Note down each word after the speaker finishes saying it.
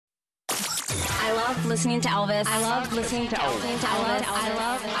love listening to Elvis. I love listening to Elvis. I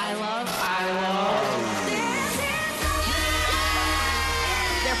love.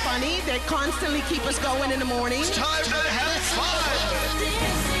 They're funny. They constantly keep us going in the morning. It's time to have fun.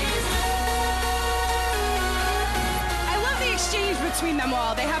 I love the exchange between them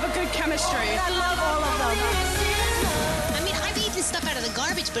all. They have a good chemistry. I love all of them. I mean, I've eaten stuff out of the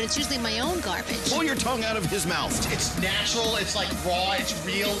garbage, but it's usually my own garbage. Pull your tongue out of his mouth. It's natural. It's like raw. It's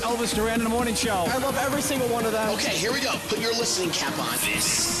real. Elvis Duran in the Morning Show. I love every single one of them. Okay, here we go. Put your listening cap on.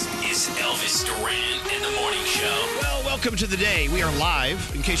 This is Elvis Duran in the Morning Show. Well, welcome to the day. We are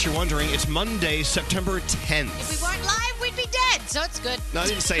live. In case you're wondering, it's Monday, September 10th. If we weren't live, we'd be dead, so it's good. No, I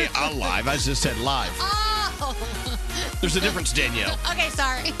didn't say alive. I just said live. Oh. There's a difference, Danielle. Okay,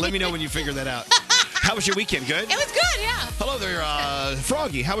 sorry. Let me know when you figure that out. How was your weekend? Good? It was good, yeah. Hello there,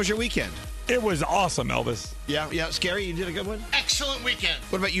 Froggy. How was your weekend? It was awesome, Elvis. Yeah. Scary, you did a good one? Excellent weekend.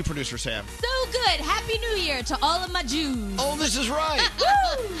 What about you, Producer Sam? So good. Happy New Year to all of my Jews. Oh, this is right.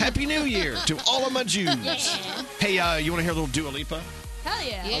 Happy New Year to all of my Jews. Yeah. Hey, you want to hear a little Dua Lipa? Hell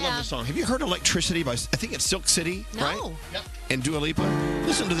yeah. Yeah. I love this song. Have you heard Electricity by, I think it's Silk City, No. right? Yep. And Dua Lipa?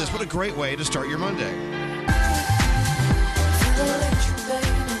 Listen to this. What a great way to start your Monday.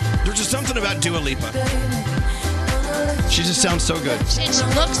 There's just something about Dua Lipa. She just sounds so good. And she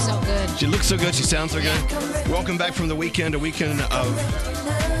looks so good. She looks so good. She sounds so good. Welcome back from the weekend, a weekend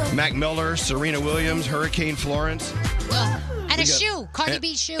of Mac Miller, Serena Williams, Hurricane Florence. And a shoe. Cardi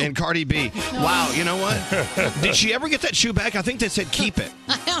B's shoe. And Cardi B. Wow, you know what? Did she ever get that shoe back? I think they said keep it.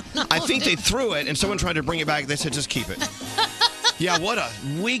 I don't know. I think they threw it, and someone tried to bring it back. They said just keep it. Yeah, what a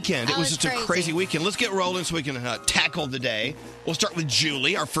weekend. It That was was just a crazy. crazy weekend. Let's get rolling so we can tackle the day. We'll start with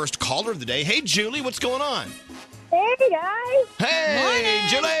Julie, our first caller of the day. Hey, Julie, what's going on? Hey, guys. Hey,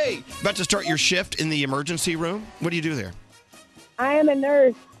 Julie. About to start your shift in the emergency room. What do you do there? I am a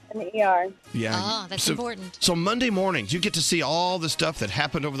nurse in the ER. Yeah. Oh, that's important. So Monday mornings, you get to see all the stuff that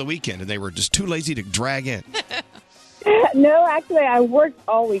happened over the weekend, and they were just too lazy to drag in. No, actually, I worked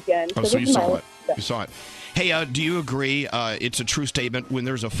all weekend. Oh, so you this is saw my it. You saw it. Hey, do you agree it's a true statement when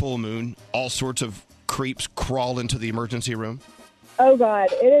there's a full moon, all sorts of creeps crawl into the emergency room? Oh, God.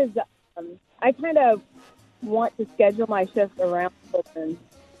 It is. I kind of want to schedule my shift around children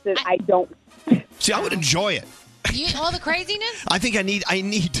that I don't. See, I would enjoy it. All the craziness? I think I need to.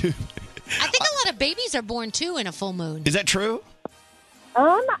 I think a lot of babies are born, too, in a full moon. Is that true?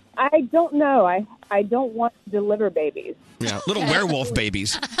 I don't know. I don't want to deliver babies. Yeah, little werewolf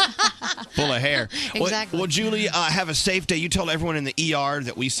babies full of hair. Exactly. Well, Julie, have a safe day. You tell everyone in the ER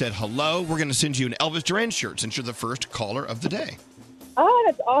that we said hello. We're going to send you an Elvis Duran shirt since you're the first caller of the day. Oh,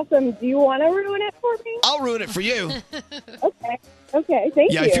 that's awesome. Do you want to ruin it for me? I'll ruin it for you. Okay. Thank you.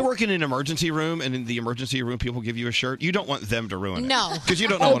 Yeah, if you're working in an emergency room and in the emergency room people give you a shirt, you don't want them to ruin it. No. Because you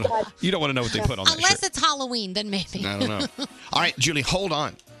don't know you don't want to know what they put on that Unless shirt. it's Halloween, then maybe. I don't know. All right, Julie, hold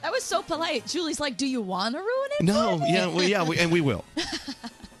on. That was so polite. Julie's like, do you want to ruin it? No, and we will.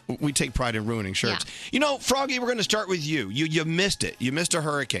 We take pride in ruining shirts. Yeah. You know, Froggy, we're going to start with you. You missed it. You missed a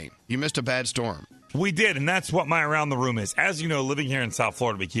hurricane. You missed a bad storm. We did, and that's what my Around the Room is. As you know, living here in South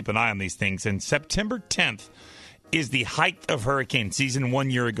Florida, we keep an eye on these things. And September 10th is the height of hurricane season. 1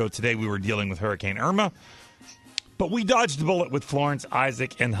 year ago today, we were dealing with Hurricane Irma. But we dodged the bullet with Florence,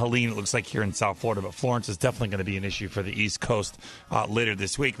 Isaac, and Helene, it looks like, here in South Florida. But Florence is definitely going to be an issue for the East Coast later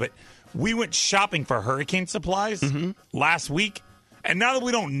this week. But we went shopping for hurricane supplies last week. And now that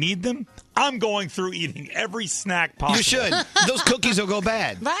we don't need them, I'm going through eating every snack possible. You should. Those cookies will go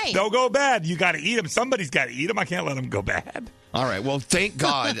bad. Right. They'll go bad. You got to eat them. Somebody's got to eat them. I can't let them go bad. All right. Well, thank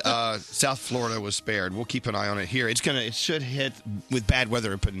God South Florida was spared. We'll keep an eye on it here. It should hit with bad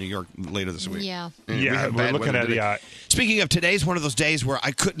weather up in New York later this week. Yeah. We have we're bad looking weather at today. Speaking of, today's one of those days where I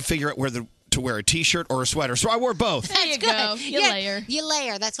couldn't figure out whether to wear a T-shirt or a sweater, so I wore both. There you go. You layer. You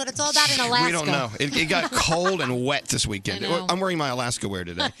layer. That's what it's all about in Alaska. We don't know. It got cold and wet this weekend. I know. I'm wearing my Alaska wear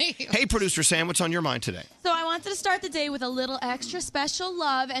today. Hey, Producer Sam, what's on your mind today? So I wanted to start the day with a little extra special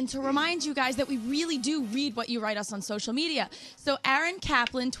love and to remind you guys that we really do read what you write us on social media. So Aaron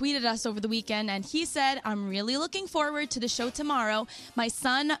Kaplan tweeted us over the weekend, and he said, I'm really looking forward to the show tomorrow. My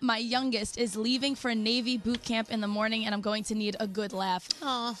son, my youngest, is leaving for Navy boot camp in the morning, and I'm going to need a good laugh.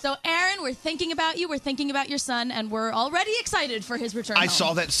 Aw. So Aaron, we're thinking about you. We're thinking about your son, and we're already excited for his return I home.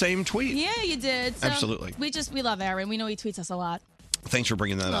 saw that same tweet. Yeah, you did. So Absolutely. We love Aaron. We know he tweets us a lot. Thanks for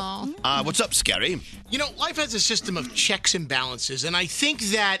bringing that up. What's up, Scary? You know, life has a system of checks and balances, and I think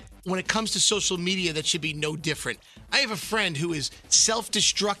that when it comes to social media, that should be no different. I have a friend who is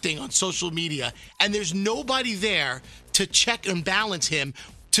self-destructing on social media, and there's nobody there to check and balance him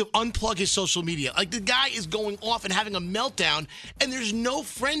to unplug his social media. Like, the guy is going off and having a meltdown, and there's no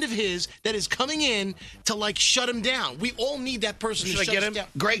friend of his that is coming in to, like, shut him down. We all need that person Should to I shut get us him? down.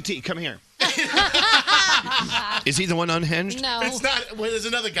 Greg T, come here. Is he the one unhinged? No. It's not. Well, there's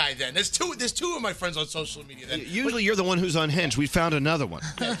another guy then. There's two of my friends on social media then. Usually you're the one who's unhinged. We found another one.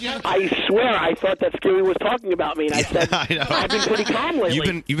 I swear I thought that Scary was talking about me, and I said, I know. I've been pretty calm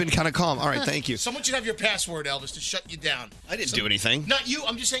lately. You've been kind of calm. All right, thank you. Someone should have your password, Elvis, to shut you down. I didn't do anything. Not you.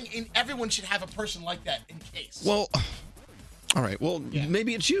 I'm just saying everyone should have a person like that in case. Well, all right. Well,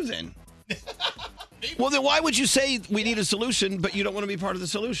 maybe it's you then. Well, then why would you say we need a solution, but you don't want to be part of the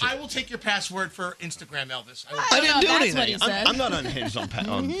solution? I will take your password for Instagram, Elvis. I didn't do that's anything. what he said. I'm not unhinged on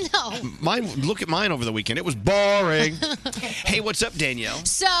No. mine. Look at mine over the weekend. It was boring. Hey, what's up, Danielle?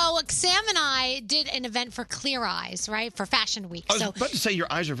 So Sam and I did an event for Clear Eyes, right, for Fashion Week. I was So about to say your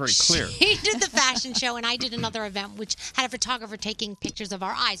eyes are very clear. he did the fashion show, and I did another event which had a photographer taking pictures of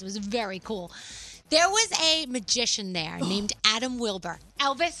our eyes. It was very cool. There was a magician there named Adam Wilbur.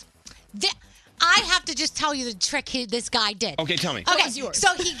 Elvis, I have to just tell you the trick this guy did. Okay, tell me. Okay, was yours? so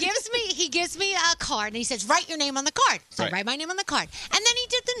he gives me a card, and he says, write your name on the card. So Right. I write my name on the card. And then he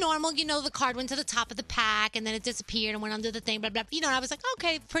did the normal, the card went to the top of the pack, and then it disappeared and went under the thing, blah, blah. And I was like,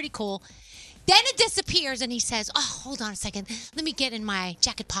 okay, pretty cool. Then it disappears, and he says, oh, hold on a second. Let me get in my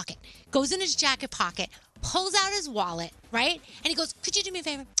jacket pocket. Goes in his jacket pocket, pulls out his wallet, right? And he goes, could you do me a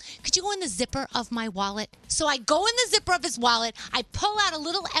favor? Could you go in the zipper of my wallet? So I go in the zipper of his wallet. I pull out a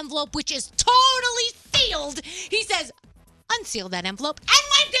little envelope, which is totally sealed. He says, unseal that envelope. And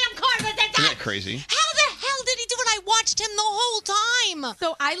my damn card was at Isn't that crazy? How the hell did he do it? I watched him the whole time.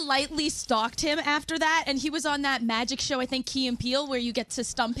 So I lightly stalked him after that, and he was on that magic show, I think Key and Peele, where you get to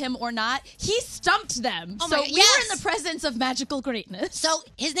stump him or not. He stumped them. Oh so my- we were yes. in the presence of magical greatness. So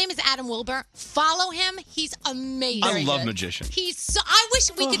his name is Adam Wilbur. Follow him. He's amazing. I love magicians. I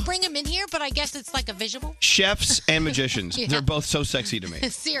wish we could bring him in here, but I guess it's like a visual. Chefs and magicians. Yeah. They're both so sexy to me.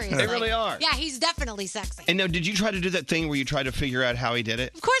 Seriously. They really are. Yeah, he's definitely sexy. And now, did you try to do that thing where you try to figure out how he did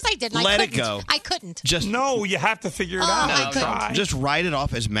it? Of course I did. And Let I it couldn't. go. I couldn't. Just No, you have to figure it Oh, out. I couldn't. Try. Just write it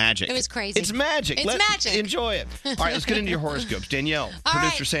off as magic. It was crazy. It's magic. It's magic. Enjoy it. All right, let's get into your horoscopes. Danielle, All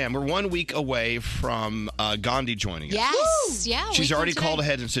producer right. Sam, we're 1 week away from Gandhi joining us. Yes. Yeah. a She's week already from called today.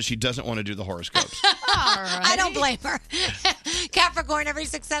 ahead and said she doesn't want to do the horoscopes. I don't blame her. Capricorn, every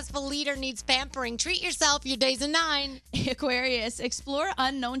successful leader needs pampering. Treat yourself. Your day's a 9. Aquarius, explore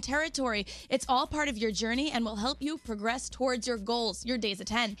unknown territory. It's all part of your journey and will help you progress towards your goals. Your day's a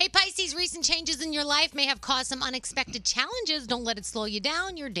 10. Hey, Pisces, recent changes in your life may have caused some unexpected challenges. Don't let it slow you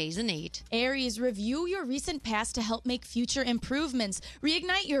down. Your day's an 8. Aries, review your recent past to help make future improvements.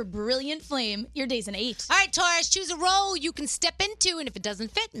 Reignite your brilliant flame. Your day's an 8. All right, Taurus, choose a role you can step into, and if it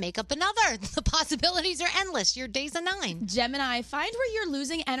doesn't fit, make up another. The possibilities are endless. Your day's a 9. Gemini, find where you're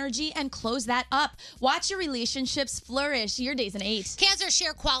losing energy and close that up. Watch your relationships flourish. Your day's an 8. Cancer,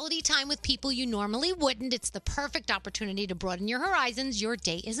 share quality time with people you normally wouldn't. It's the perfect opportunity to broaden your horizons. Your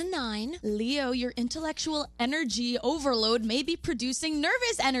day is a 9. Leo, your intellectual energy overload may be producing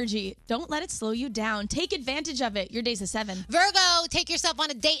nervous energy. Don't let it slow you down. Take advantage of it. Your day's a 7. Virgo, take yourself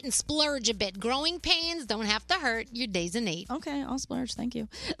on a date and splurge a bit. Growing pains don't have to hurt. Your day's an 8. Okay, I'll splurge. Thank you.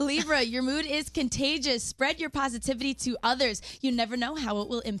 Libra, your mood is contagious. Spread your positivity to others. You never know how it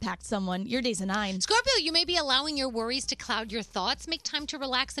will impact someone. Your day's a 9. Scorpio, you may be allowing your worries to cloud your thoughts. Make time to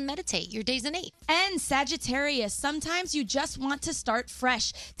relax and meditate. Your day's an 8. And Sagittarius, sometimes you just want to start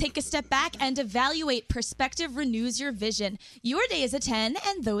fresh. Take a step back and evaluate. Perspective renews your vision. Your day is a 10,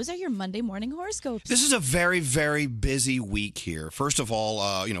 and those are your Monday morning horoscopes. This is a very, very busy week here. First of all,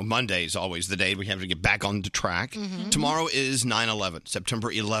 Monday is always the day we have to get back on the track. Mm-hmm. Tomorrow is 9/11,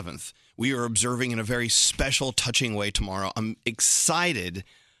 September 11th. We are observing in a very special, touching way tomorrow. I'm excited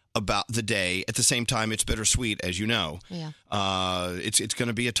about the day. At the same time, it's bittersweet, as you know. Yeah. It's going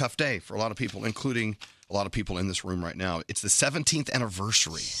to be a tough day for a lot of people, including a lot of people in this room right now. It's the 17th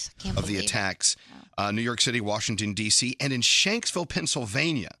anniversary Can't of the believe it. attacks. New York City, Washington, D.C., and in Shanksville,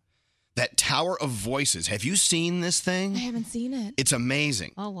 Pennsylvania. That Tower of Voices. Have you seen this thing? I haven't seen it. It's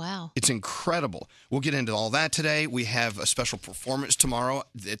amazing. Oh, wow. It's incredible. We'll get into all that today. We have a special performance tomorrow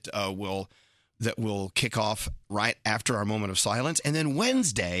that will kick off right after our moment of silence. And then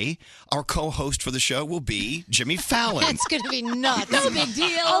Wednesday, our co-host for the show will be Jimmy Fallon. That's going to be nuts. No big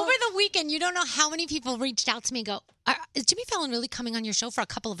deal. Over the weekend, you don't know how many people reached out to me and go, is Jimmy Fallon really coming on your show for a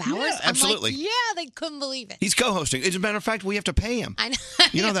couple of hours? Yeah, absolutely. I'm like, yeah, they couldn't believe it. He's co-hosting. As a matter of fact, we have to pay him. I know.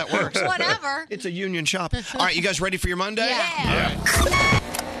 You know how that works. Whatever. It's a union shop. All right, you guys ready for your Monday? Yeah. All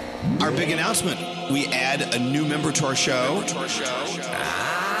right. Our big announcement. We add a new member to our show.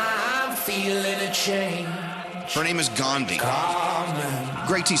 I'm feeling a change. Her name is Gandhi.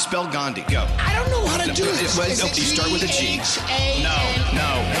 Greg T, spell Gandhi. Go. I don't know how to do this. You Is it start with a G. G-H-A-N? No.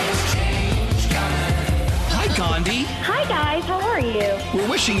 Hi, Gandhi. Hi, guys. How are you? We're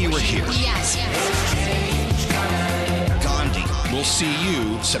wishing you were here. Yes. Gandhi. We'll see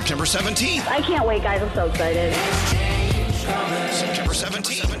you September 17th. I can't wait, guys. I'm so excited. September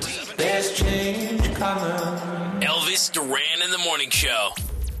 17th. There's change coming. Elvis Duran in the Morning Show.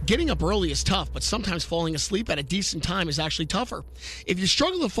 Getting up early is tough, but sometimes falling asleep at a decent time is actually tougher. If you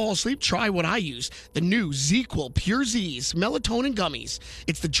struggle to fall asleep, try what I use, the new ZzzQuil Pure Z's melatonin gummies.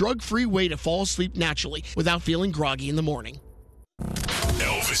 It's the drug-free way to fall asleep naturally without feeling groggy in the morning.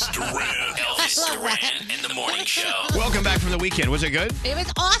 Elvis Duran. Elvis Duran in the Morning Show. Welcome back from the weekend. Was it good? It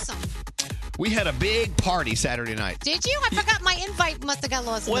was awesome. We had a big party Saturday night. Did you? I forgot my invite must have got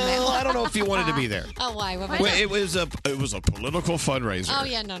lost in the mail. Well, I don't know if you wanted to be there. Oh, why? What Well, it was a political fundraiser. Oh,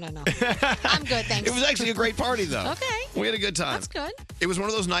 yeah, no. I'm good, thanks. It was actually a great party, though. Okay. We had a good time. That's good. It was one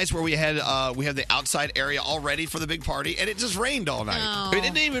of those nights where we had the outside area all ready for the big party, and it just rained all night. Oh. It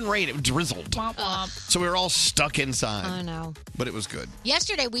didn't even rain; it drizzled. So we were all stuck inside. I know. But it was good.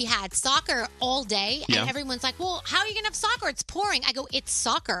 Yesterday we had soccer all day, and Yeah. everyone's like, well, how are you going to have soccer? It's pouring. I go, it's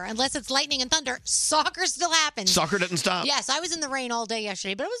soccer. Unless it's lightning and thunder, soccer still happens. Soccer doesn't stop. Yes, I was in the rain all day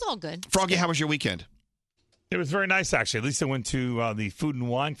yesterday, but it was all good. Froggy, how was your weekend? It was very nice, actually. At least I went to the Food and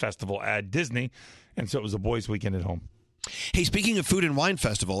Wine Festival at Disney, and so it was a boys' weekend at home. Hey, speaking of Food and Wine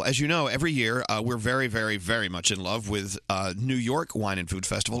Festival, as you know, every year we're very, very, very much in love with New York Wine and Food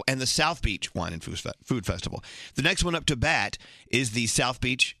Festival and the South Beach Wine and Food Festival. The next one up to bat is the South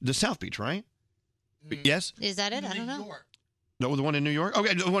Beach, right? Yes? Is that it? I don't know. No, the one in New York?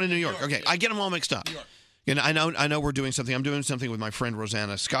 Okay, the one in New York. Okay, I get them all mixed up. And I know we're doing something. I'm doing something with my friend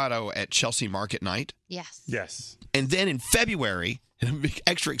Rosanna Scotto at Chelsea Market Night. Yes. Yes. And then in February, and I'm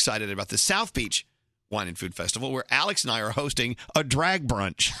extra excited about the South Beach Wine and Food Festival, where Alex and I are hosting a drag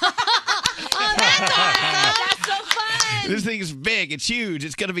brunch. That's so fun. This thing is big. It's huge.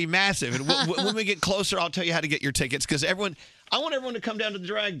 It's going to be massive. And when we get closer, I'll tell you how to get your tickets, because I want everyone to come down to the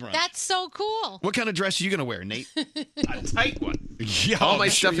drag brunch. That's so cool. What kind of dress are you going to wear, Nate? A tight one. Yeah, All my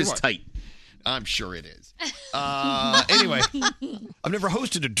I'm stuff sure is you are. tight. I'm sure it is. Anyway, I've never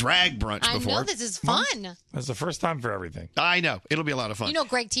hosted a drag brunch I before. know this is fun. That's the first time for everything. I know. It'll be a lot of fun. You know,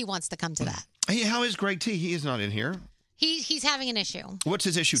 Greg T wants to come to that. Hey, how is Greg T? He is not in here. He's having an issue. What's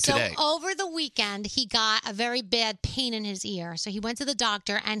his issue So today? over the weekend, he got a very bad pain in his ear. So he went to the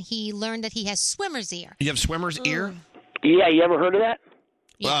doctor, and he learned that he has swimmer's ear. You have swimmer's ear? Yeah, you ever heard of that?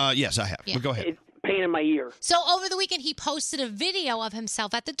 Yes, I have. Yeah. Well, go ahead. Pain in my ear. So over the weekend, he posted a video of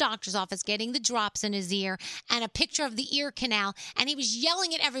himself at the doctor's office getting the drops in his ear and a picture of the ear canal. And he was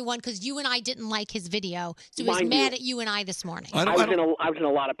yelling at everyone because you and I didn't like his video. So he was Mind mad you, at you and I this morning. I was in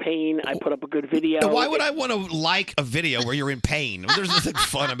a lot of pain. I put up a good video. Why would I want to like a video where you're in pain? There's nothing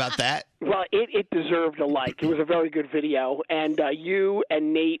fun about that. Well, it deserved a like. It was a very good video, and you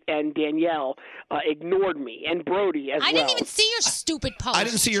and Nate and Danielle ignored me, and Brody as well. I didn't even see your stupid post. I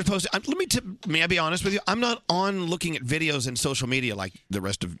didn't see your post. May I be honest with you? I'm not on looking at videos in social media like the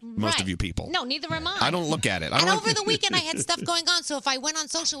rest of most of you people. No, neither am I. I don't look at it. And over the weekend, I had stuff going on. So if I went on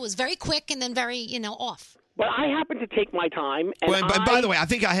social, it was very quick and then very, off. But I happened to take my time. And Well, by the way, I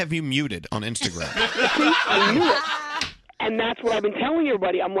think I have you muted on Instagram. I knew it. And that's what I've been telling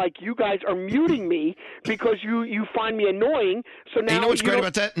everybody. I'm like, you guys are muting me because you find me annoying. So now And you know what's great don't-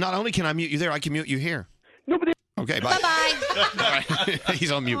 about that? Not only can I mute you there, I can mute you here. No, but Okay, bye. Bye-bye.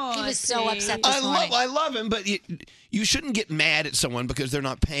 He's on mute. He was so upset this morning. I love him, but you shouldn't get mad at someone because they're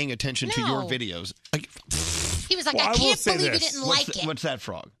not paying attention to your No. videos. He was like, Well, I I will can't say believe this. you didn't like it. What's that,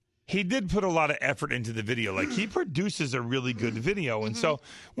 Frog? He did put a lot of effort into the video. Like, he produces a really good video. And so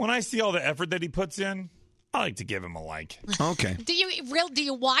when I see all the effort that he puts in, I like to give him a like. Okay. Do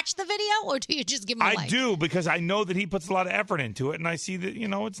you watch the video or do you just give him a I like? do, because I know that he puts a lot of effort into it, and I see that,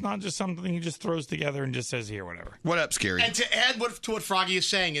 it's not just something he just throws together and just says, here, whatever. What up, Scary? And to add to what Froggy is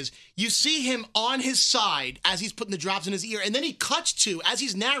saying is, you see him on his side as he's putting the drops in his ear, and then he cuts to, as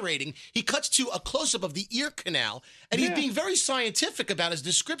he's narrating, he cuts to a close-up of the ear canal, and he's being very scientific about his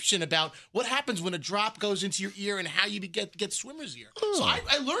description about what happens when a drop goes into your ear and how you get swimmer's ear. So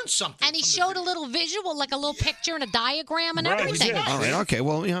I learned something. And he showed a little visual, like a little picture and a diagram and everything. All right, okay.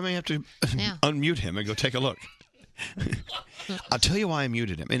 Well, I may have to unmute him and go take a look. I'll tell you why I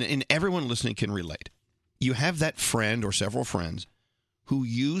muted him. And everyone listening can relate. You have that friend or several friends who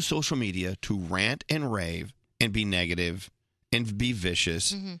use social media to rant and rave and be negative and be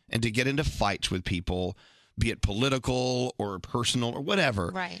vicious and to get into fights with people, be it political or personal or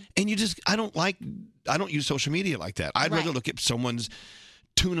whatever. Right. And I don't use social media like that. I'd rather look at someone's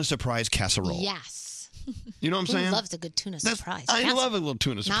tuna surprise casserole. Yes. You know what I'm saying? Who loves a good tuna surprise? I love a little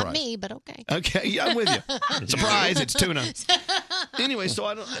tuna surprise. Not me, but okay. Okay, yeah, I'm with you. Surprise, it's tuna. Anyway,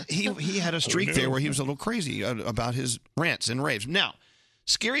 so he had a streak there where he was a little crazy about his rants and raves. Now,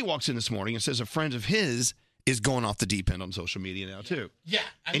 Scary walks in this morning and says a friend of his is going off the deep end on social media now, too. Yeah.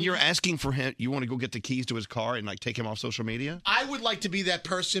 And you're asking for him, you want to go get the keys to his car and, take him off social media? I would like to be that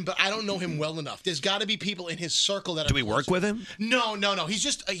person, but I don't know him well enough. There's got to be people in his circle that Do we work with him? No. He's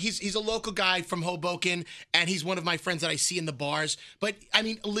just he's a local guy from Hoboken, and he's one of my friends that I see in the bars. But, I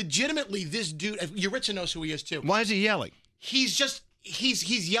mean, legitimately, this dude, Yuritsa knows who he is, too. Why is he yelling? He's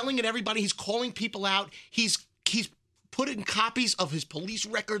yelling at everybody. He's calling people out. He's putting copies of his police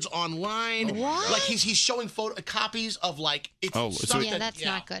records online. What? Like he's showing copies of stuff that's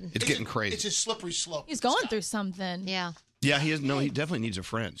not good. It's getting crazy. It's a slippery slope. He's going through something. Yeah. Yeah, he definitely needs a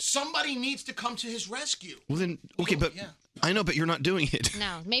friend. Somebody needs to come to his rescue. Well, then, okay, but I know, but you're not doing it.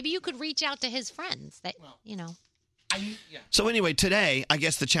 No, maybe you could reach out to his friends. That So anyway, today, I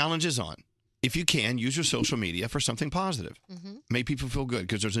guess the challenge is on. If you can, use your social media for something positive. Mm-hmm. Make people feel good,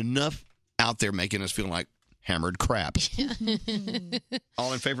 because there's enough out there making us feel like hammered crap.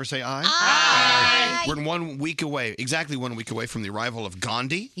 All in favor, say aye. Aye. We're 1 week away, exactly 1 week away from the arrival of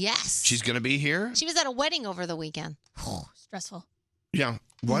Gandhi. Yes. She's going to be here. She was at a wedding over the weekend. Stressful. Yeah.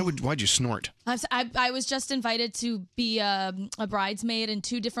 Why'd you snort? I was just invited to be a bridesmaid in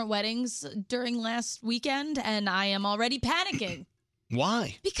 2 different weddings during last weekend, and I am already panicking.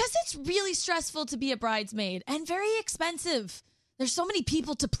 Why? Because it's really stressful to be a bridesmaid and very expensive. There's so many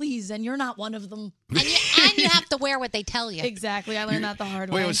people to please, and you're not one of them. And you have to wear what they tell you. Exactly. I learned that the hard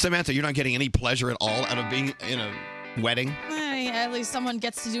way. Wait, Samantha, you're not getting any pleasure at all out of being in a wedding? At least someone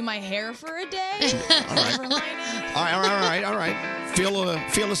gets to do my hair for a day. All right.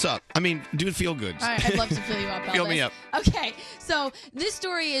 Feel us up. I mean, do feel good. All right, I'd love to fill you up, Elvis. Feel me up. Okay, so this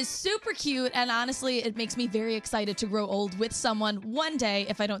story is super cute, and honestly, it makes me very excited to grow old with someone one day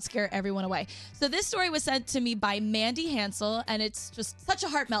if I don't scare everyone away. So this story was sent to me by Mandy Hansel, and it's just such a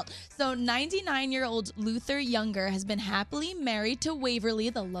heart melt. So 99-year-old Luther Younger has been happily married to Waverly,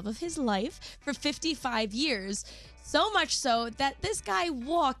 the love of his life, for 55 years. So much so that this guy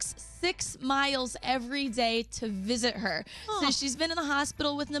walks 6 miles every day to visit her. So she's been in the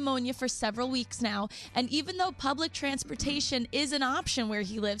hospital with pneumonia for several weeks now. And even though public transportation is an option where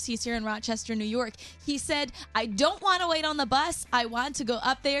he lives, he's here in Rochester, New York, he said, I don't want to wait on the bus. I want to go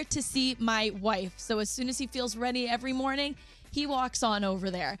up there to see my wife. So as soon as he feels ready every morning, he walks on over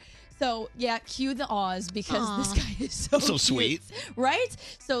there. So, yeah, cue the awes because this guy is so sweet. Right?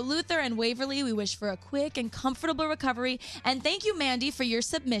 So, Luther and Waverly, we wish for a quick and comfortable recovery. And thank you, Mandy, for your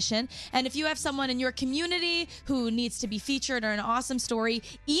submission. And if you have someone in your community who needs to be featured or an awesome story,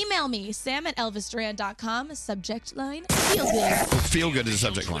 email me, sam@elvisduran.com. Subject line, feel good. Feel good is the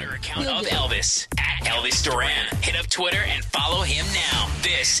subject line. Twitter account of Elvis, @Elvis Duran. Hit up Twitter and follow him now.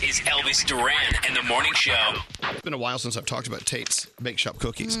 This is Elvis Duran and the Morning Show. It's been a while since I've talked about Tate's Bake Shop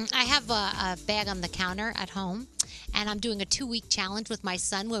cookies. I have a bag on the counter at home, and I'm doing a 2-week challenge with my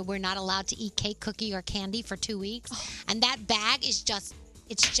son where we're not allowed to eat cake, cookie, or candy for 2 weeks. And that bag is just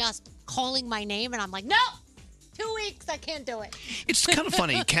calling my name, and I'm like, no, 2 weeks, I can't do it. It's kind of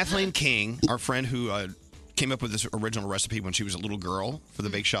funny. Kathleen King, our friend who came up with this original recipe when she was a little girl for the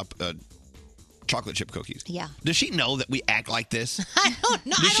Bake Shop chocolate chip cookies. Yeah. Does she know that we act like this? I don't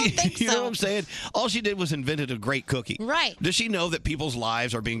know. I don't think so. You know what I'm saying? All she did was invented a great cookie. Right. Does she know that people's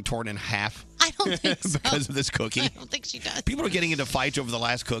lives are being torn in half? I don't think so. Because of this cookie? I don't think she does. People are getting into fights over the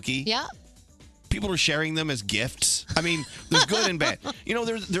last cookie. Yeah. People are sharing them as gifts. I mean, there's good and bad. You know,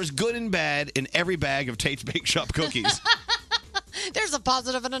 there's good and bad in every bag of Tate's Bake Shop cookies. There's a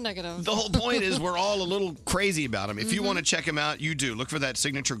positive and a negative. The whole point is we're all a little crazy about them. If you want to check them out, you do. Look for that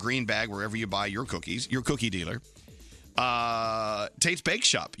signature green bag wherever you buy your cookies, your cookie dealer. Tate's Bake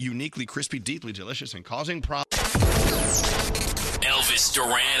Shop, uniquely crispy, deeply delicious, and causing problems. Elvis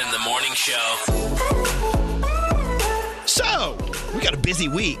Duran and the Morning Show. So, we got a busy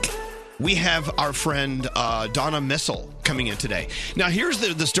week. We have our friend Donna Missel coming in today. Now, here's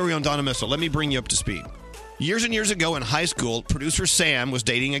the story on Donna Missel. Let me bring you up to speed. Years and years ago in high school, producer Sam was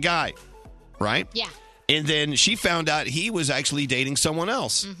dating a guy, right? Yeah. And then she found out he was actually dating someone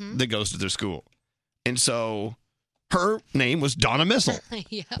else that goes to their school. And so her name was Donna Missel.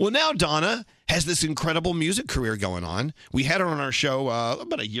 Yep. Well, now Donna has this incredible music career going on. We had her on our show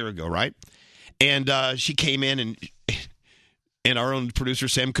about a year ago, right? And she came in and our own producer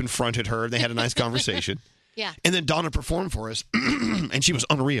Sam confronted her. They had a nice conversation. Yeah. And then Donna performed for us, and she was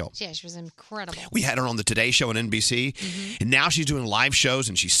unreal. Yeah, she was incredible. We had her on the Today Show on NBC, and now she's doing live shows,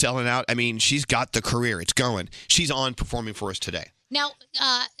 and she's selling out. I mean, she's got the career. It's going. She's on performing for us today. Now,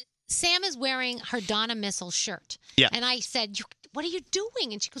 Sam is wearing her Donna Missile shirt. Yeah. And I said, what are you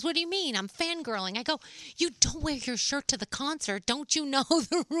doing? And she goes, what do you mean? I'm fangirling. I go, you don't wear your shirt to the concert. Don't you know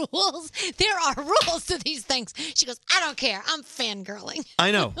the rules? There are rules to these things. She goes, I don't care. I'm fangirling.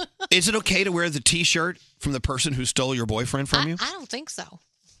 I know. Is it okay to wear the T-shirt from the person who stole your boyfriend from you? I don't think so.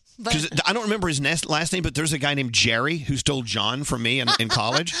 Because I don't remember his last name, but there's a guy named Jerry who stole John from me in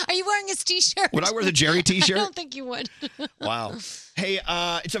college. Are you wearing his T-shirt? Would I wear the Jerry T-shirt? I don't think you would. Wow. Hey,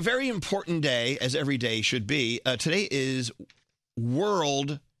 it's a very important day, as every day should be. Today is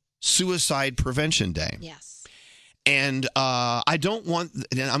World Suicide Prevention Day. Yes. And I don't want,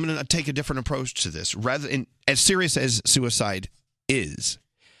 and I'm going to take a different approach to this. Rather than, as serious as suicide is,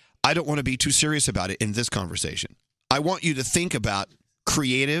 I don't want to be too serious about it in this conversation. I want you to think about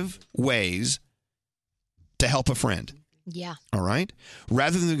creative ways to help a friend. Yeah. All right?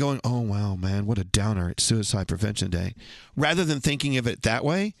 Rather than going, oh, wow, man, what a downer. It's Suicide Prevention Day. Rather than thinking of it that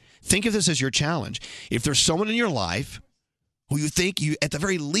way, think of this as your challenge. If there's someone in your life who you think you, at the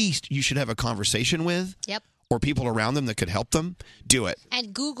very least, you should have a conversation with, Yep. or people around them that could help them, do it.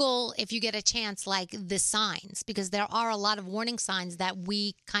 And Google, if you get a chance, like the signs, because there are a lot of warning signs that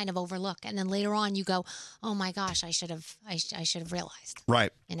we kind of overlook. And then later on you go, oh my gosh, I should have realized,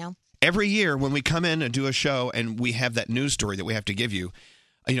 Right. you know? Every year when we come in and do a show and we have that news story that we have to give you,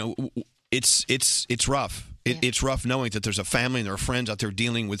 you know, it's rough. It's rough knowing that there's a family and there are friends out there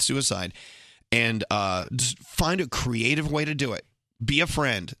dealing with suicide. And just find a creative way to do it. Be a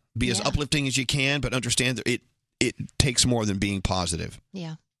friend. Be as uplifting as you can, but understand that it takes more than being positive.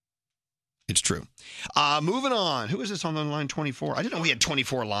 Yeah. It's true. Moving on. Who is this on the line 24? I didn't know we had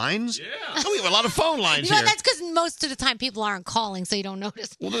 24 lines. Yeah. Oh, we have a lot of phone lines Well, here. that's because most of the time people aren't calling, so you don't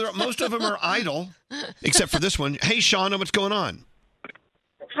notice. Well, most of them are idle, except for this one. Hey, Shauna, what's going on?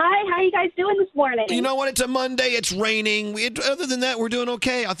 Hi, how you guys doing this morning? You know what? It's a Monday. It's raining. Other than that, we're doing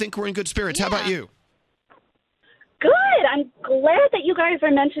okay. I think we're in good spirits. How about you? Good. I'm glad that you guys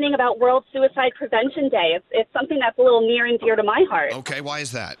are mentioning about World Suicide Prevention Day. It's something that's a little near and dear to my heart. Okay, why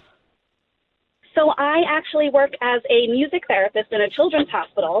is that? So I actually work as a music therapist in a children's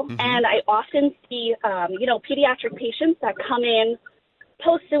hospital, and I often see, pediatric patients that come in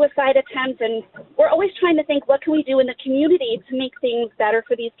post-suicide attempts, and we're always trying to think, what can we do in the community to make things better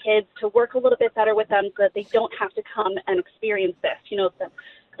for these kids, to work a little bit better with them so that they don't have to come and experience this. You know,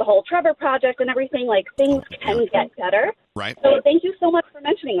 the whole Trevor Project and everything, like, things can get better. Right. So thank you so much for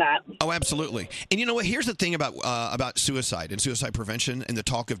mentioning that. Oh, absolutely. And you know what? Here's the thing about suicide and suicide prevention and the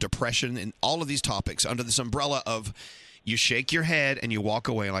talk of depression and all of these topics under this umbrella of you shake your head and you walk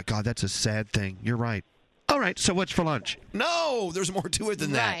away like, God, that's a sad thing. You're right. All right, so what's for lunch? No, there's more to it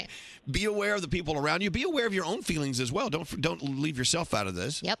than that. Be aware of the people around you. Be aware of your own feelings as well. Don't leave yourself out of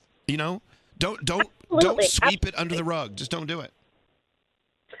this. Yep. You know, don't Absolutely. sweep it under the rug. Just don't do it.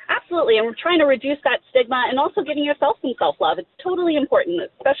 Absolutely, and we're trying to reduce that stigma and also giving yourself some self-love. It's totally important,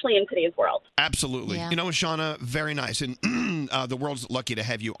 especially in today's world. Absolutely. Yeah. You know, Shauna, very nice. And the world's lucky to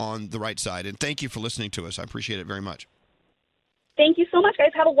have you on the right side. And thank you for listening to us. I appreciate it very much. Thank you so much,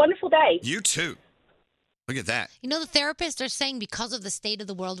 guys. Have a wonderful day. You too. Look at that. You know, the therapists are saying because of the state of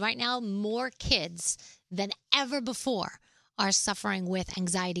the world right now, more kids than ever before are suffering with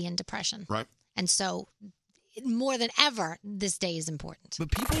anxiety and depression. Right. And so more than ever, this day is important.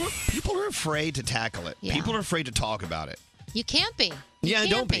 But people are afraid to tackle it. Yeah. People are afraid to talk about it. You can't be. You Yeah, can't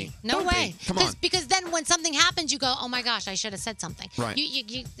don't be. No Don't way. be. Come on. Because then when something happens, you go, oh my gosh, I should have said something. Right.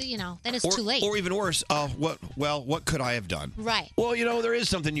 You know, then it's Or, too late. or even worse, what could I have done? Right. Well, you know, there is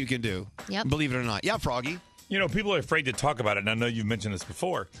something you can do. Yep. Believe it or not. Yeah, Froggy. You know, people are afraid to talk about it, and I know you've mentioned this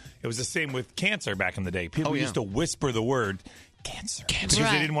before. It was the same with cancer back in the day. People used to whisper the word cancer because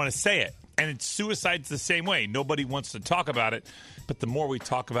they didn't want to say it. And suicide's the same way. Nobody wants to talk about it, but the more we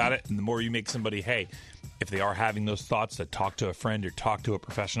talk about it and the more you make somebody, hey, if they are having those thoughts, to talk to a friend or talk to a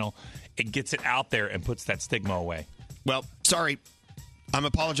professional, it gets it out there and puts that stigma away. Well, sorry. I'm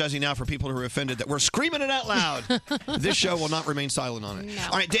apologizing now for people who are offended that we're screaming it out loud. This show will not remain silent on it. No.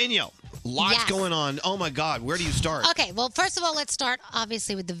 All right, Danielle, lots going on. Oh, my God. Where do you start? Okay, well, first of all, let's start,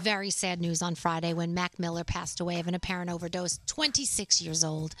 obviously, with the very sad news on Friday when Mac Miller passed away of an apparent overdose, 26 years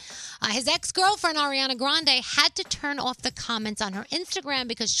old. His ex-girlfriend, Ariana Grande, had to turn off the comments on her Instagram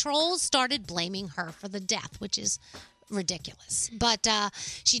because trolls started blaming her for the death, which is ridiculous. But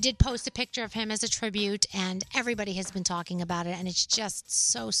she did post a picture of him as a tribute, and everybody has been talking about it, and it's just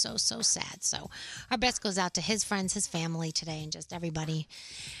so sad. So our best goes out to his friends, his family today, and just everybody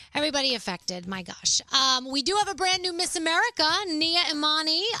affected. My gosh. We do have a brand new Miss America, Nia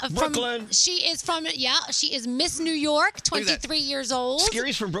Imani. Brooklyn. She is Miss New York, 23 years old.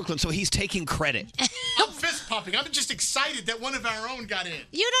 Scary's from Brooklyn, so he's taking credit. I'm fist pumping. jumping. I'm just excited that one of our own got in.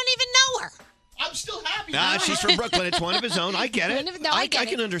 You don't even know her. I'm still happy. Nah, she's from Brooklyn. It's one of his own. I get it. No, I get I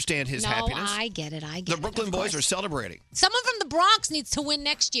can it. understand his happiness. I get it. The Brooklyn boys are celebrating. Someone from the Bronx needs to win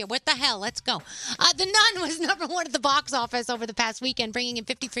next year. What the hell? Let's go. The Nun was number one at the box office over the past weekend, bringing in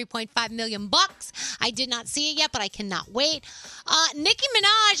 $53.5 million. I did not see it yet, but I cannot wait. Nicki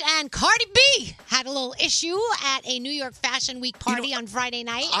Minaj and Cardi B had a little issue at a New York Fashion Week party on Friday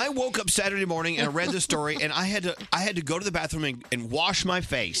night. I woke up Saturday morning and I read the story, and I had to go to the bathroom and wash my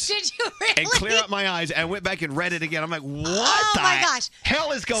face. Did you really? And clear out my eyes, and I went back and read it again. I'm like, what the my gosh.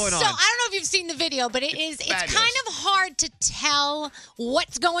 hell is going on? So I don't know if you've seen the video, but it's fabulous. kind of hard to tell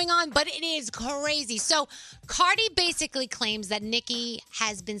what's going on, but it is crazy. So Cardi basically claims that Nicki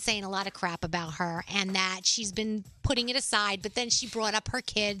has been saying a lot of crap about her and that she's been putting it aside, but then she brought up her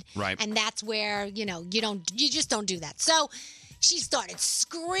kid. Right. And that's where, you just don't do that. So she started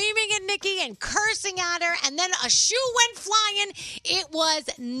screaming at Nicki and cursing at her, and then a shoe went flying. It was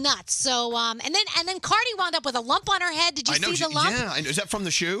nuts. So, and then Cardi wound up with a lump on her head. Did you see the lump? Yeah, is that from the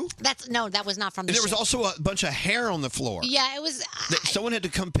shoe? No, that was not from the And shoe. there was also a bunch of hair on the floor. Yeah, it was. Someone had to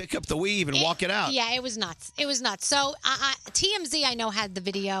come pick up the weave and walk it out. Yeah, it was nuts. It was nuts. So TMZ, I know, had the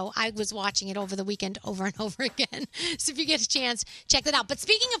video. I was watching it over the weekend over and over again. So if you get a chance, check that out. But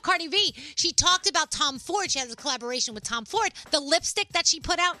speaking of Cardi B, she talked about Tom Ford. She has a collaboration with Tom Ford. The lipstick that she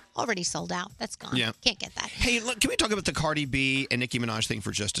put out already sold out. That's gone. Yeah. Can't get that. Hey, look, can we talk about the Cardi B and Nicki Minaj thing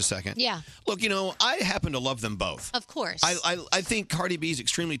for just a second? Yeah. Look, I happen to love them both. Of course. I think Cardi B is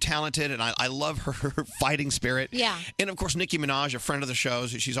extremely talented, and I love her fighting spirit. Yeah. And of course, Nicki Minaj, a friend of the show,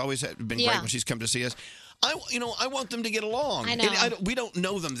 she's always been great Yeah. when she's come to see us. I want them to get along. I know. And we don't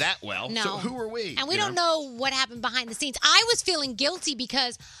know them that well. No. So who are we? And we don't know what happened behind the scenes. I was feeling guilty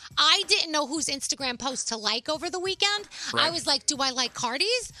because I didn't know whose Instagram post to like over the weekend. Right. I was like, do I like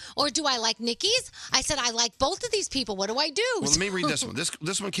Cardi's or do I like Nicki's? I said, I like both of these people. What do I do? Well, let me read this one.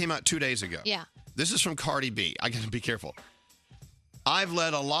 This one came out 2 days ago. Yeah. This is from Cardi B. I got to be careful. I've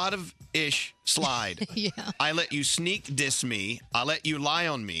let a lot of ish slide. Yeah. I let you sneak diss me. I let you lie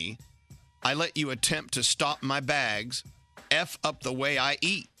on me. I let you attempt to stop my bags. F up the way I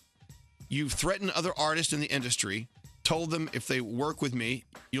eat. You've threatened other artists in the industry. Told them if they work with me,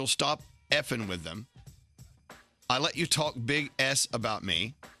 you'll stop effing with them. I let you talk big S about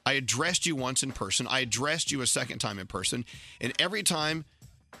me. I addressed you once in person. I addressed you a second time in person. And every time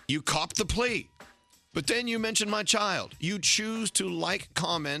you copped the plea. But then you mention my child. You choose to like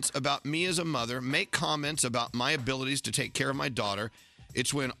comments about me as a mother, make comments about my abilities to take care of my daughter.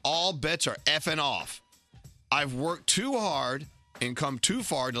 It's when all bets are effing off. I've worked too hard and come too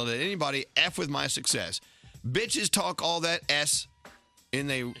far to let anybody F with my success. Bitches talk all that S in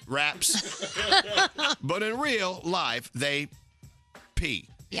they raps, but in real life, they P.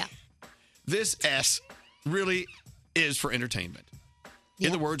 Yeah. This S really is for entertainment. In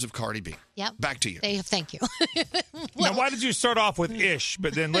Yep. the words of Cardi B. Yep. Back to you. Thank you. Now, why did you start off with ish,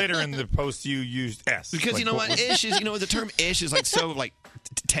 but then later in the post you used S? Because you know what? Ish is, the term ish is like so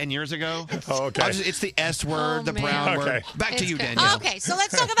 10 years ago. Oh, okay. It's the S word, the brown word. Okay. Back to It's you, good. Danielle. Okay, so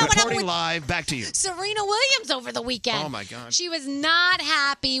let's talk about what happened Reporting with live. Back to you. Serena Williams over the weekend. Oh, my gosh. She was not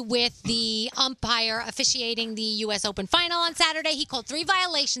happy with the umpire officiating the U.S. Open final on Saturday. He called 3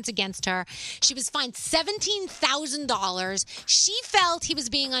 violations against her. She was fined $17,000. She felt he was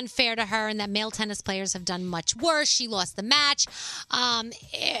being unfair to her and that male tennis players have done much worse. She lost the match.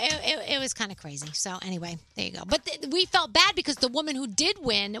 It was kind of crazy. So anyway, there you go. But we felt bad because the woman who did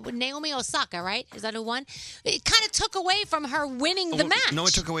win, Naomi Osaka, right? Is that who won? It kind of took away from her winning the match. No,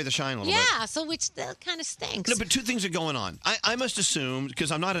 it took away the shine a little bit. Yeah, so which kind of stinks. No, but two things are going on. I must assume,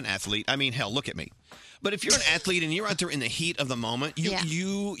 because I'm not an athlete. I mean, hell, look at me. But if you're an athlete and you're out there in the heat of the moment,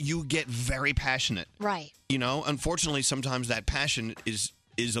 you get very passionate. Right. Unfortunately, sometimes that passion is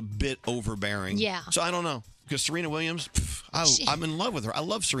a bit overbearing. Yeah. So I don't know. Because Serena Williams, I'm in love with her. I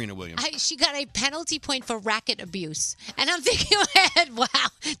love Serena Williams. She got a penalty point for racket abuse. And I'm thinking in my head, wow,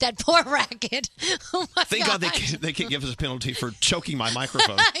 that poor racket. Oh my Thank God gosh. they can't give us a penalty for choking my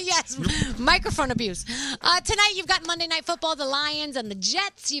microphone. Yes, microphone abuse. Tonight you've got Monday Night Football, the Lions and the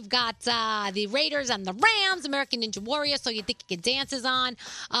Jets. You've got the Raiders and the Rams, American Ninja Warrior, So You Think You Can Dance is on.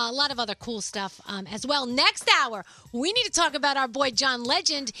 A lot of other cool stuff as well. Next hour, we need to talk about our boy John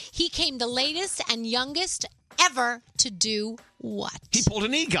Legend. He came the latest and youngest ever to do what? He pulled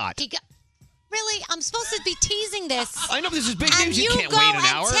an EGOT. Really? I'm supposed to be teasing this. I know this is big and news. You can't go wait an and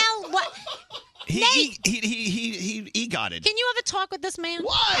hour. Tell what? He EGOT'd. Can you ever talk with this man?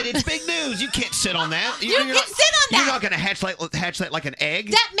 What? It's big news. You can't sit on that. You can sit on that. You're not going to hatch that like an egg.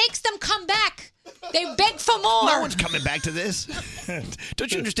 That makes them come back. They beg for more. No one's coming back to this.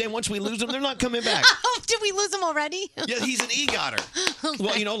 Don't you understand? Once we lose them, they're not coming back. Did we lose him already? Yeah, he's an EGOTer.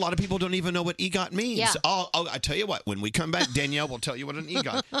 Well, a lot of people don't even know what EGOT means. Yeah. I tell you what, when we come back, Danielle will tell you what an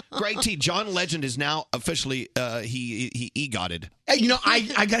EGOT. Greg T. John Legend is now officially he EGOTed. Hey,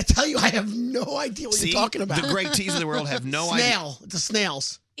 I got to tell you, I have no idea what you're talking about. The Greg T's of the world have no idea. Snail. It's a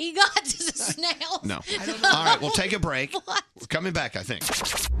snails. EGOT is a snail. No. All right, we'll take a break. We're coming back, I think.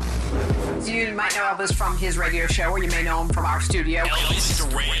 You might know Elvis from his radio show, or you may know him from our studio. Elvis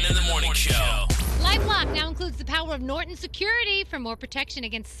Duran in the Morning Show. LifeLock now includes the power of Norton Security for more protection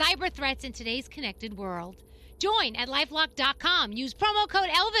against cyber threats in today's connected world. Join at LifeLock.com. Use promo code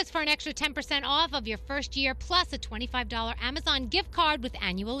Elvis for an extra 10% off of your first year, plus a $25 Amazon gift card with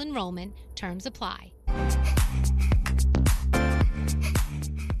annual enrollment. Terms apply.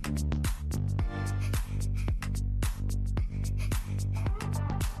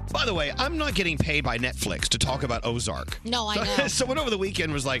 By the way, I'm not getting paid by Netflix to talk about Ozark. No, I know. Someone over the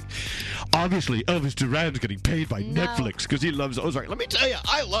weekend was like, obviously Elvis Duran's getting paid by Netflix because he loves Ozark. Let me tell you,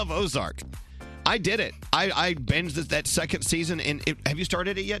 I love Ozark. I did it. I binged that second season. And have you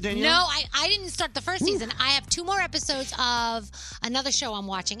started it yet, Danielle? No, I didn't start the first season. I have 2 more episodes of another show I'm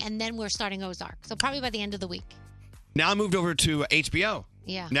watching, and then we're starting Ozark. So probably by the end of the week. Now I moved over to HBO.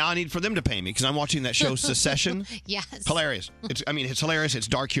 Yeah. Now I need for them to pay me because I'm watching that show Secession. Yes. Hilarious. It's hilarious. It's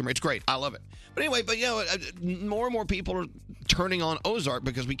dark humor. It's great. I love it. But anyway, more and more people are turning on Ozark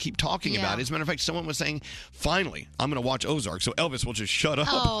because we keep talking about it. As a matter of fact, someone was saying, finally, I'm going to watch Ozark, so Elvis will just shut up.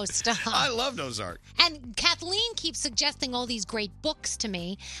 Oh, stop. I loved Ozark. And Kathleen keeps suggesting all these great books to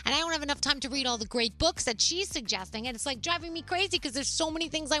me, and I don't have enough time to read all the great books that she's suggesting, and it's like driving me crazy because there's so many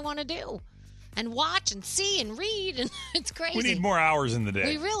things I want to do. And watch and see and read, and it's crazy. We need more hours in the day.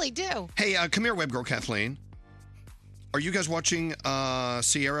 We really do. Hey, come here, web girl Kathleen. Are you guys watching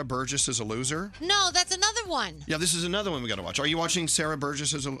Sierra Burgess as a Loser? No, that's another one. Yeah, this is another one we got to watch. Are you watching Sarah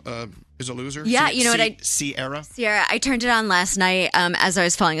Burgess as a loser? Yeah, you know what Sierra? Sierra, I turned it on last night as I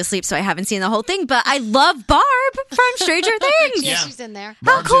was falling asleep, so I haven't seen the whole thing, but I love Barb from Stranger Things. Yeah, she's in there.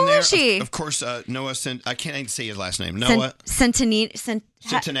 How cool is she? Of course, Noah I can't even say his last name. Noah Centineo.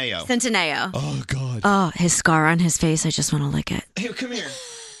 Centineo. Oh, God. Oh, his scar on his face. I just want to lick it. Hey, come here.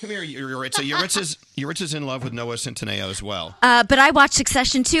 Come here, Yuritsa. Yuritsa's in love with Noah Centineo as well. But I watched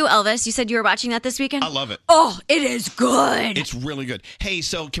Succession too, Elvis. You said you were watching that this weekend? I love it. Oh, it is good. It's really good. Hey,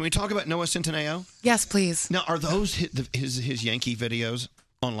 so can we talk about Noah Centineo? Yes, please. Now, are those his Yankee videos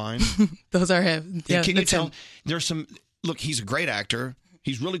online? Those are him. Yeah, can you tell? There's some. Look, he's a great actor.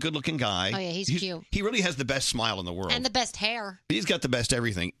 He's a really good-looking guy. Oh, yeah, he's cute. He really has the best smile in the world. And the best hair. He's got the best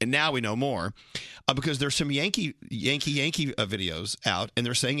everything. And now we know more because there's some Yankee videos out, and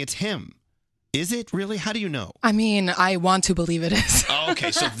they're saying it's him. Is it really? How do you know? I mean, I want to believe it is. Oh,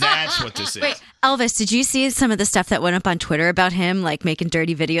 okay, so that's what this is. Wait, Elvis, did you see some of the stuff that went up on Twitter about him, like making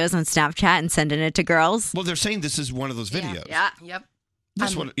dirty videos on Snapchat and sending it to girls? Well, they're saying this is one of those videos. Yeah. Yep.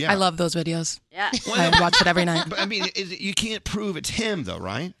 This one, yeah. I love those videos. Yeah. I watch it every night. But I mean, you can't prove it's him, though,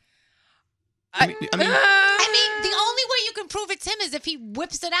 right? I mean, the only way you can prove it's him is if he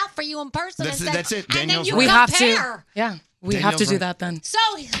whips it out for you in person. That's it. And then you we have to. compare. Yeah, we have to do that then. So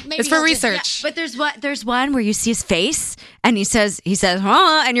maybe it's for he'll research. But there's one where you see his face and he says,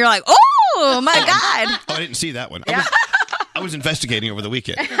 huh? And you're like, oh my God. Oh, I didn't see that one. I was investigating over the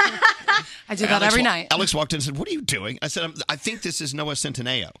weekend. I do that every night. Alex walked in and said, "What are you doing?" I said, "I think this is Noah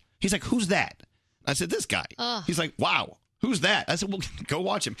Centineo." He's like, "Who's that?" I said, "This guy." Ugh. He's like, "Wow, who's that?" I said, "Well, go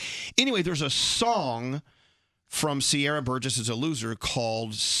watch him." Anyway, there's a song from Sierra Burgess as a Loser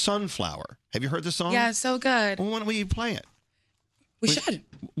called Sunflower. Have you heard the song? Yeah, so good. Well, why don't we play it? We should.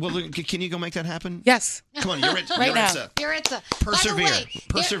 Well, can you go make that happen? Yes. Come on, Yuritsa. Right now. Yuritsa. Persevere. By the way,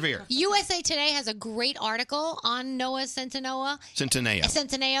 Persevere. USA Today has a great article on Noah Centineo.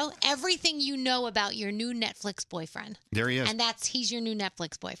 Everything you know about your new Netflix boyfriend. There he is. And he's your new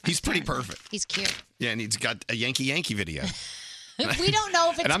Netflix boyfriend. He's pretty perfect. He's cute. Yeah, and he's got a Yankee video. We don't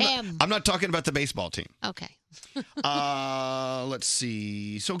know if it's him. I'm not talking about the baseball team. Okay. Let's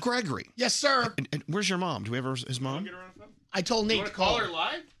see. So Gregory. Yes, sir. And where's your mom? Do we have his mom? I told Nate to call her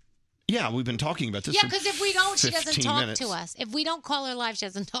live. Yeah, we've been talking about this. Yeah, because if we don't, she doesn't 15 talk minutes. to us. If we don't call her live, she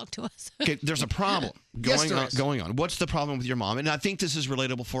doesn't talk to us. Okay, there's a problem Yes, there is. going on. What's the problem with your mom? And I think this is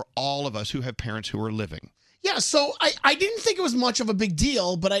relatable for all of us who have parents who are living. Yeah, so I didn't think it was much of a big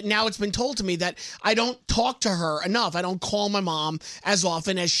deal, but now it's been told to me that I don't talk to her enough. I don't call my mom as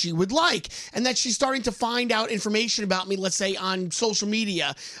often as she would like, and that she's starting to find out information about me, let's say, on social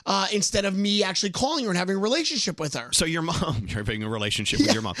media, instead of me actually calling her and having a relationship with her. So you're having a relationship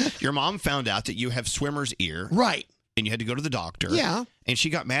with your mom. Your mom found out that you have swimmer's ear. Right. And you had to go to the doctor. Yeah. And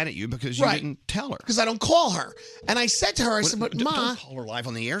she got mad at you because you didn't tell her. Because I don't call her. And I said to her, I said, but Ma... Don't call her live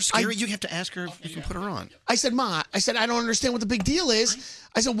on the air. Scary, you have to ask her if you can put her on. I said, Ma, I don't understand what the big deal is.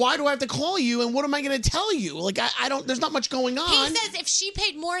 I said, why do I have to call you? And what am I going to tell you? Like, I don't, there's not much going on. He says if she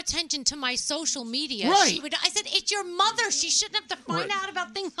paid more attention to my social media, Right. she would. I said, it's your mother. She shouldn't have to find out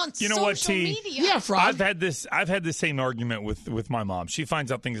about things on You know social what, T? media. Yeah, Frog. I've had the same argument with my mom. She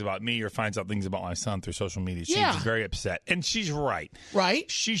finds out things about me or finds out things about my son through social media. She's Yeah. very upset. And she's right.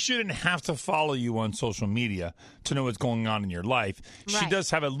 Right. She shouldn't have to follow you on social media to know what's going on in your life. She Right. does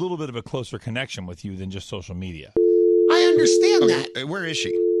have a little bit of a closer connection with you than just social media. I understand that. Where is she?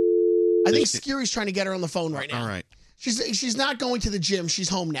 I think Scary's trying to get her on the phone right now. All right. She's not going to the gym. She's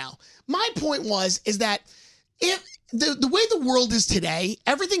home now. My point is that if the way the world is today,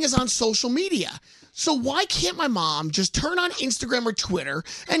 everything is on social media. So why can't my mom just turn on Instagram or Twitter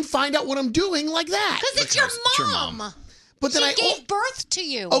and find out what I'm doing like that? Because it's your mom. But then she gave birth to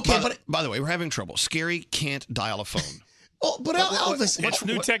you. Okay, by the way, we're having trouble. Scary can't dial a phone. Oh, but Elvis, It's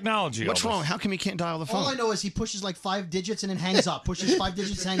new technology. What's Elvis. wrong? How come he can't dial the phone? All I know is he pushes like 5 digits and then hangs up. Pushes 5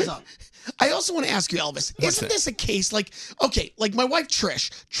 digits, hangs up. I also want to ask you, Elvis, isn't this a case like my wife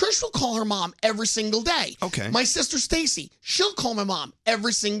Trish will call her mom every single day. Okay. My sister Stacy, she'll call my mom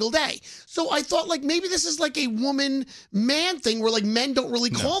every single day. So I thought like maybe this is like a woman-man thing where like men don't really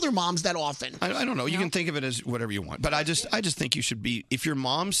call their moms that often. I don't know. You can think of it as whatever you want. But I just think you should be, if your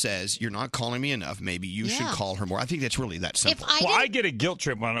mom says you're not calling me enough, maybe you should call her more. I think that's really that simple. I get a guilt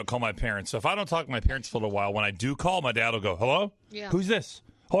trip when I don't call my parents. So if I don't talk to my parents for a little while, when I do call, my dad will go, hello? Yeah. Who's this?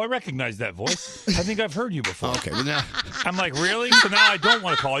 Oh, I recognize that voice. I think I've heard you before. Okay, well now I'm like, really? So now I don't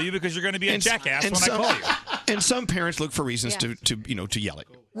want to call you because you're going to be a jackass when I call you. And some parents look for reasons to yell at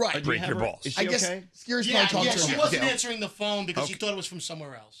you. Right. Break your balls. Is she okay? Scary's Yeah, probably talking to she her. wasn't answering the phone because she Okay. thought it was from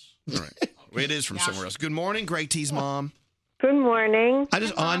somewhere else. Right. It is from somewhere else. Good morning, Greg T's mom. Good morning.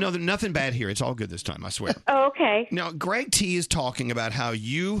 I know that nothing bad here. It's all good this time, I swear. Oh, okay. Now, Greg T is talking about how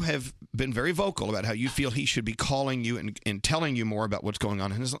you have been very vocal about how you feel he should be calling you and telling you more about what's going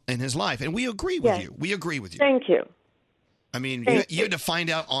on in his life. And we agree with Yes. you. We agree with you. Thank you. I mean, Thank you had to find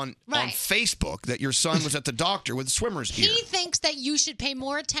out on Facebook that your son was at the doctor with swimmer's ear. He thinks that you should pay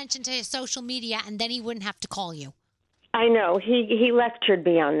more attention to his social media, and then he wouldn't have to call you. I know. He lectured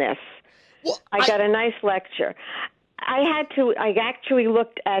me on this. I got a nice lecture. I actually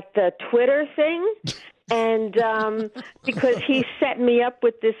looked at the Twitter thing, and because he set me up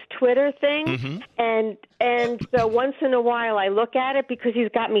with this Twitter thing, and so once in a while I look at it because he's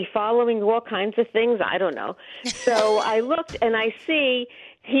got me following all kinds of things. I don't know. So I looked and I see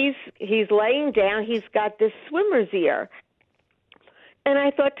he's laying down. He's got this swimmer's ear, and I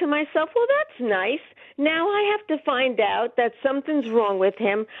thought to myself, well, that's nice. Now I have to find out that something's wrong with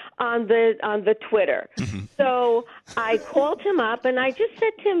him on the Twitter. So I called him up and I just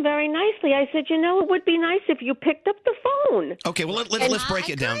said to him very nicely, I said, it would be nice if you picked up the phone. Okay, well, let's break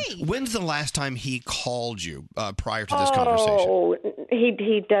it down. When's the last time he called you prior to this conversation? Oh,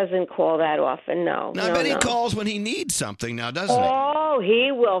 he doesn't call that often, no. Now, I bet he calls when he needs something now, doesn't he? Oh,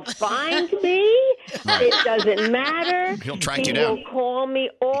 he will find me. It doesn't matter. He'll track you down. He will call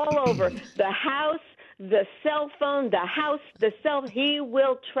me all over the house, the cell phone, the house, the cell. He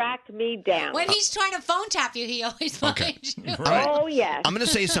will track me down. When he's trying to phone tap you, he always finds you. Right. Oh, yes. I'm going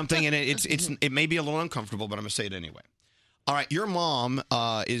to say something, and it may be a little uncomfortable, but I'm going to say it anyway. All right, your mom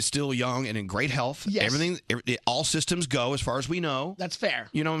is still young and in great health. Yes. All systems go, as far as we know. That's fair.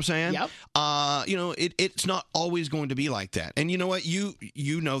 You know what I'm saying? Yep. It's not always going to be like that. And you know what? You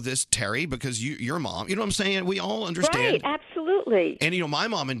know this, Terry, because you're mom. You know what I'm saying? We all understand. Right, absolutely. And my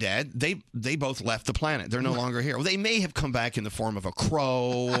mom and dad, they both left the planet. They're no longer here. Well, they may have come back in the form of a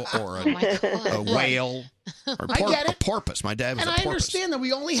crow or a whale or I get it. a porpoise. My dad was And a I porpoise. understand that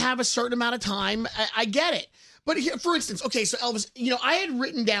we only have a certain amount of time. I get it. But here, for instance, okay, so Elvis, I had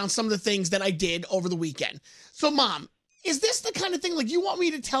written down some of the things that I did over the weekend. So, Mom, is this the kind of thing, like, you want me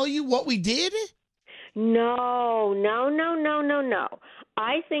to tell you what we did? No.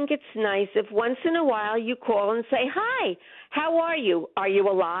 I think it's nice if once in a while you call and say, hi, how are you? Are you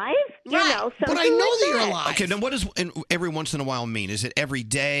alive? Something But I know like that you're alive. Okay, now what does every once in a while mean? Is it every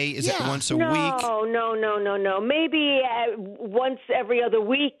day? Is it once a week? No. Maybe once every other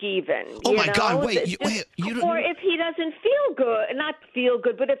week even. Oh, my God, wait. Or if he doesn't feel good, not feel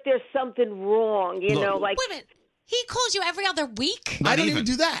good, but if there's something wrong, Wait a minute. He calls you every other week? Not even.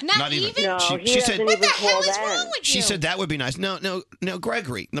 do that. Not even? No, She he said, doesn't What the even hell call is that. wrong with She you? said that would be nice. No,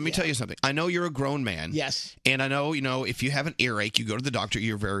 Gregory, let me tell you something. I know you're a grown man. Yes. And I know, if you have an earache, you go to the doctor,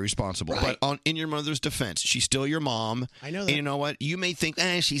 you're very responsible. Right. But in your mother's defense, she's still your mom. I know that. And you know what? You may think,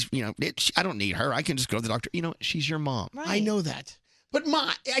 she's, I don't need her. I can just go to the doctor. She's your mom. I know that. But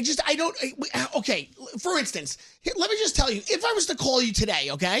Ma, okay, for instance, let me just tell you, if I was to call you today,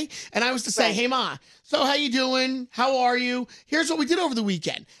 okay, and I was to say, hey Ma, so how you doing? How are you? Here's what we did over the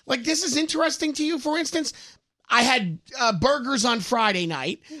weekend. Like, this is interesting to you, for instance. I had burgers on Friday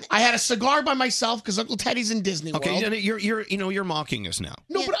night. I had a cigar by myself because Uncle Teddy's in Disney World. Okay, you're mocking us now.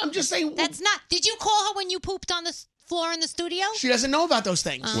 No, but I'm just saying. That's not. Did you call her when you pooped on the floor in the studio? She doesn't know about those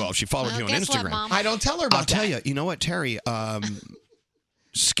things. Well, she followed you on guess what, Instagram. Mom? I don't tell her about I'll tell you. You know what, Terry?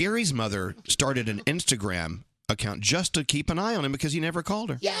 Scary's mother started an Instagram account just to keep an eye on him because he never called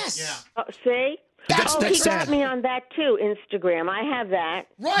her. Yes. See? That's he sad. got me on that too, Instagram. I have that.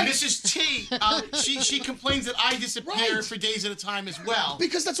 Right. Mrs. T, she complains that I disappear for days at a time as well.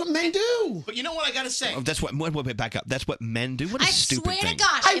 Because that's what men do. But you know what I got to say? Oh, that's what. Wait, back up. That's what men do. What a I stupid swear thing. to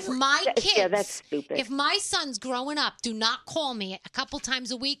gosh, if my kids, that's stupid. if my sons growing up do not call me a couple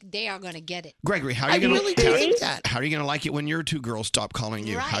times a week, they are going to get it. Gregory, how are you going to How are you going to like it when your two girls stop calling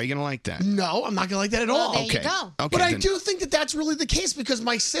you? Right. How are you going to like that? No, I'm not going to like that at all. there you go. Okay, But I then- do think that that's really the case because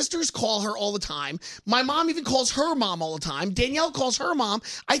my sisters call her all the time. My mom even calls her mom all the time. Danielle calls her mom.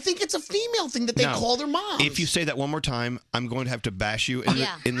 I think it's a female thing that they No. call their moms. If you say that one more time, I'm going to have to bash you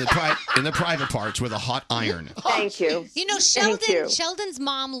in the private parts with a hot iron. Thank you. You know, Thank you. Sheldon's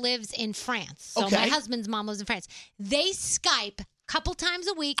mom lives in France. So Okay. my husband's mom lives in France. They Skype a couple times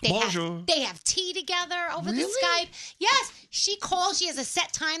a week. Bonjour. They have tea together over the Really? Skype. Yes, she calls. She has a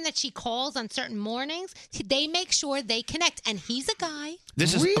set time that she calls on certain mornings. They make sure they connect. And he's a guy.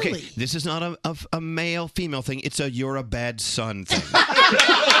 This is okay. Really? This is not a male female thing. It's a you're a bad son thing.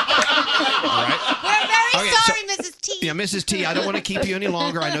 All right. We're very Okay, sorry, Mrs. T. Yeah, Mrs. T, I don't want to keep you any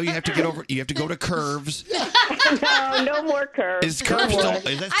longer. I know you have to you have to go to Curves. No more curves. Is Curves still?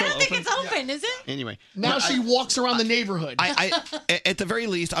 Is that I still don't think open? it's open, is it? Anyway, now but she walks around the neighborhood. at the very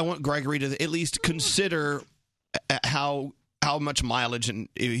least, I want Gregory to at least consider how much mileage and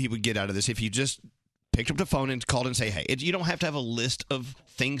he would get out of this if you just picked up the phone and called and say, hey, you don't have to have a list of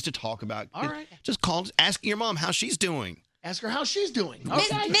things to talk about. All right. Just call, asking your mom how she's doing. Ask her how she's doing.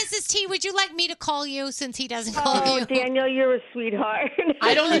 Mrs. T, would you like me to call you since he doesn't call Oh, you? Daniel, you're a sweetheart.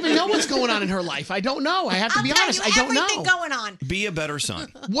 I don't even know what's going on in her life. I don't know. I have to be honest. I don't know. Everything going on. Be a better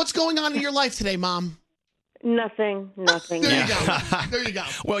son. What's going on in your life today, Mom? Nothing. There you go. There you go.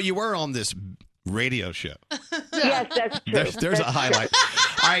 Well, you were on this radio show. Yes, that's true. There's a highlight.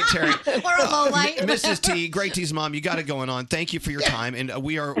 All right, Terry. Or a low light. Mrs. T, Great T's mom, you got it going on. Thank you for your time, and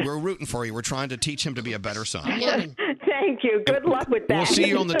we're rooting for you. We're trying to teach him to be a better son. Thank you. Good luck with that. We'll see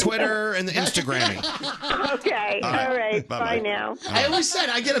you on the Twitter and the Instagramming. Okay. All All right. right. Bye-bye. Bye now. I always said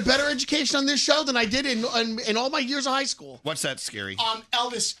I get a better education on this show than I did in all my years of high school. What's that, Scary?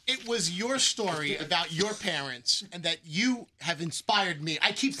 Elvis, it was your story about your parents and that you have inspired me.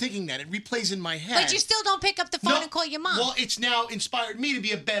 I keep thinking that. It replays in my head. But you still don't pick up the phone and call your mom. Well, it's now inspired me to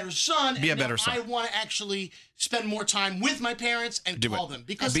be a better son. Be a and now better son. I want to actually spend more time with my parents and Do call it. them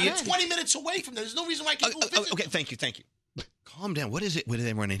because Be I'm it. 20 minutes away from them. There's no reason why I can't go visit. Okay, thank you. Calm down. What is it? What did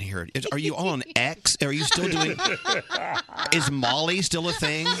everyone in here? Are you all on X? Are you still doing? Is Molly still a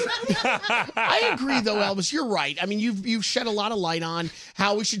thing? I agree, though, Elvis. You're right. I mean, you've shed a lot of light on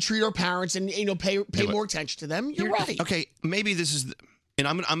how we should treat our parents and pay more attention to them. You're right. Okay, maybe this is, and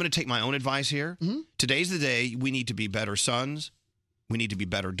I'm going to take my own advice here. Mm-hmm. Today's the day. We need to be better sons. We need to be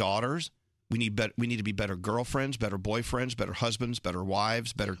better daughters. We need to be better girlfriends, better boyfriends, better husbands, better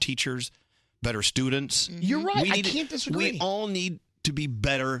wives, better teachers, better students. You're right. We I need to- can't disagree. We all need to be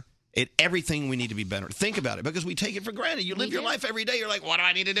better at everything. We need to be better. Think about it, because we take it for granted. You live your life every day. You're like, what do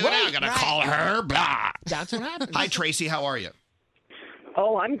I need to do now? I got to call her. Blah. That's what happens. Hi, Tracy. How are you?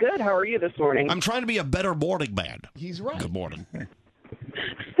 Oh, I'm good. How are you this morning? I'm trying to be a better morning man. He's right. Good morning.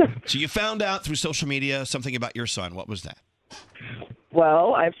 So you found out through social media something about your son. What was that?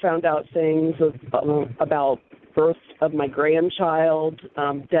 Well, I've found out things about birth of my grandchild,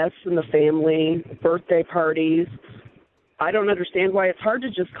 deaths in the family, birthday parties. I don't understand why it's hard to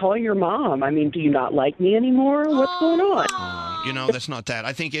just call your mom. I mean, do you not like me anymore? What's going on? You know, that's not that.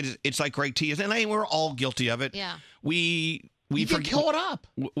 I think it's like Greg T is, and we're all guilty of it. Yeah. We get caught up.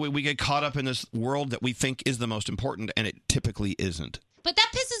 We get caught up in this world that we think is the most important, and it typically isn't. But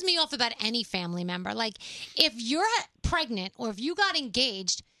that pisses me off about any family member. Like, if you're pregnant or if you got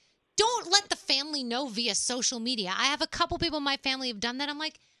engaged, don't let the family know via social media. I have a couple people in my family who've done that. I'm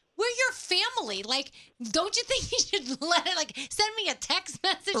like, we're your family. Like, don't you think you should let it, like, send me a text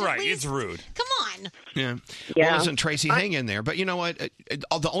message at Right, least? it's rude. Come on. Yeah. Yeah. Well, listen, Tracy, hang in there. But you know what?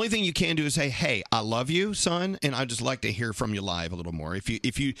 The only thing you can do is say, "Hey, I love you, son, and I'd just like to hear from you live a little more." If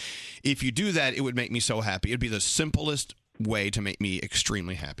you do that, it would make me so happy. It'd be the simplest way to make me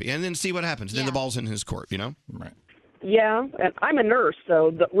extremely happy, and then see what happens. Then the ball's in his court. You know. Right. Yeah, and I'm a nurse,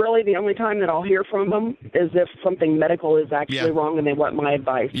 so really the only time that I'll hear from them is if something medical is actually wrong and they want my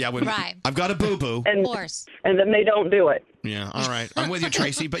advice. Yeah, when I've got a boo-boo. And, and then they don't do it. Yeah, all right. I'm with you,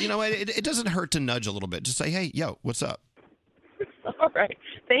 Tracy. But you know what? It doesn't hurt to nudge a little bit. Just say, hey, yo, what's up? All right.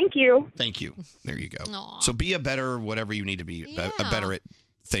 Thank you. Thank you. There you go. So be a better whatever you need to be, a better at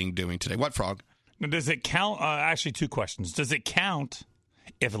thing doing today. What, Frog? Now, does it count? Actually, two questions. Does it count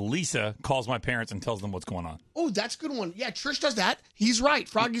if Lisa calls my parents and tells them what's going on? Oh, that's a good one. Yeah, Trish does that. He's right.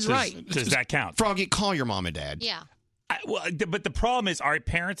 Froggy's right. Does that count? Froggy, call your mom and dad. Yeah. But the problem is, all right,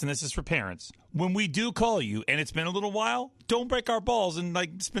 parents, and this is for parents, when we do call you and it's been a little while, don't break our balls and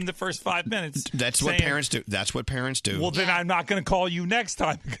spend the first 5 minutes. That's what parents do. That's what parents do. Well, then I'm not going to call you next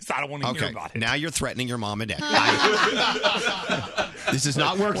time because I don't want to hear about it. Now you're threatening your mom and dad. This is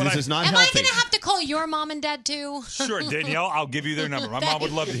not working. This is not Am healthy. I going to have to call your mom and dad too? Sure, Danielle, I'll give you their number. My mom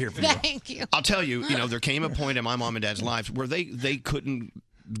would love to hear from you. Thank you. I'll tell you, there came a point in my mom and dad's lives where they couldn't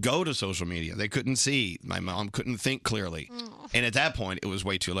go to social media. They couldn't see. My mom couldn't think clearly. And at that point, it was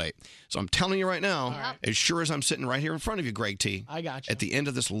way too late. So I'm telling you right now, as sure as I'm sitting right here in front of you, Greg T. I got you. At the end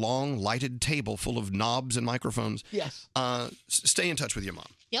of this long, lighted table full of knobs and microphones. Yes. Stay in touch with your mom.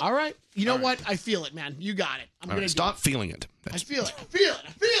 All right. You know what? I feel it, man. You got it. I'm All going right, to stop feeling it. I feel it. I feel it.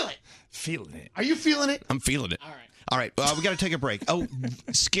 I feel it. Feeling it. Are you feeling it? I'm feeling it. All right. We got to take a break. Oh,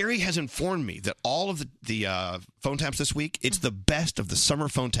 Scary has informed me that all of the phone taps this week, it's the best of the summer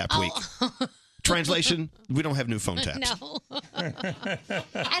phone tap week. Translation, we don't have new phone taps. No. And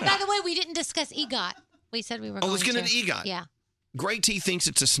by the way, we didn't discuss EGOT. We said we were going let's get to. into EGOT. Yeah. Greg T thinks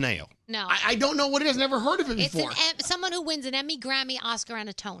it's a snail. No. I don't know what it is. Never heard of it It's before. someone who wins an Emmy, Grammy, Oscar, and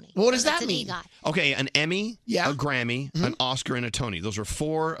a Tony. What does That's that mean? An EGOT. Okay, an Emmy, a Grammy, an Oscar, and a Tony. Those are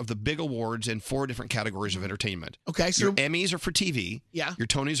 4 of the big awards in 4 different categories of entertainment. Okay, so your Emmys are for TV. Yeah. Your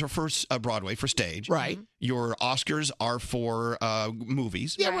Tonys are for Broadway, for stage. Right. Your Oscars are for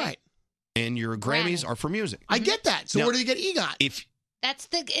movies. Yeah, right. And your Grammys are for music. I get that. So Now, where do you get EGOT? That's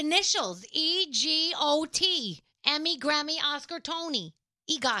the initials. EGOT. Emmy, Grammy, Oscar, Tony.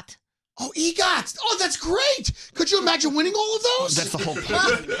 EGOT. Oh, EGOT. Oh, that's great. Could you imagine winning all of those? That's the whole point.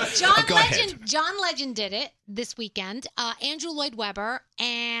 Well, Go ahead. John Legend did it this weekend. Andrew Lloyd Webber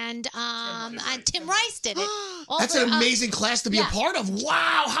and Tim Rice did it. That's an amazing class to be a part of.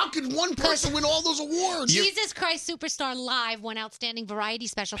 Wow. How could one person win all those awards? Jesus Christ Superstar Live won Outstanding Variety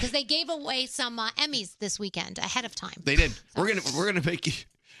Special because they gave away some Emmys this weekend ahead of time. They did. We're gonna make you.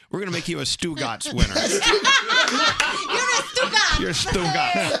 We're going to make you a Stugatz winner. You're a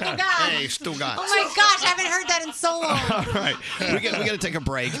Stugatz. Hey, Stugatz. Oh my gosh, I haven't heard that in so long. All right. We got to take a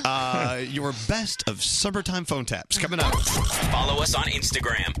break. Your best of summertime phone taps coming up. Follow us on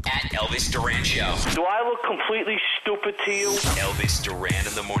Instagram at Elvis Duran Show. Do I look completely stupid to you? Elvis Duran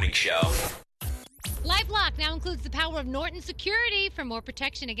in the Morning Show. LifeLock now includes the power of Norton Security for more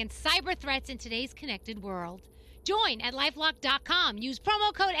protection against cyber threats in today's connected world. Join at LifeLock.com. Use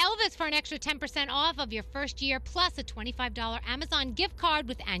promo code Elvis for an extra 10% off of your first year plus a $25 Amazon gift card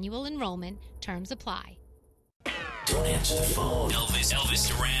with annual enrollment. Terms apply. Don't answer the phone. Elvis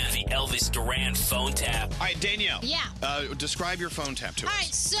Duran, the Elvis Duran phone tap. All right, Danielle. Yeah. Describe your phone tap to All us.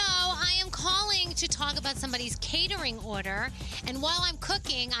 right, so I am calling to talk about somebody's catering order. And while I'm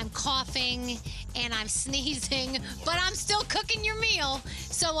cooking, I'm coughing and I'm sneezing, but I'm still cooking your meal.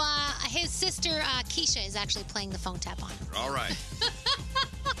 So his sister, Keisha, is actually playing the phone tap on. All right.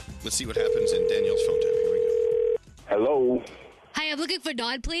 Let's see what happens in Danielle's phone tap. Here we go. Hello. Hi, I'm looking for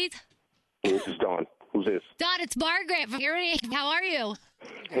Dawn, please. This is Dawn. Who's this? Dawn, it's Margaret from Erie. How are you?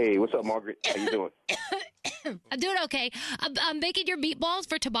 Hey, what's up, Margaret? How you doing? I'm doing okay. I'm making your meatballs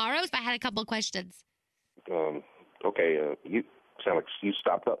for tomorrow. I had a couple of questions. Okay. You sound like you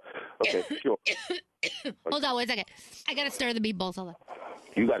stopped up. Okay, sure. Hold on 1 second. I gotta stir the meatballs. Hold on.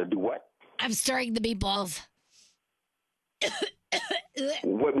 You got to do what? I'm stirring the meatballs.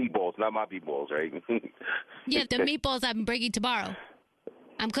 What meatballs? Not my meatballs, right? Yeah, the meatballs I'm bringing tomorrow.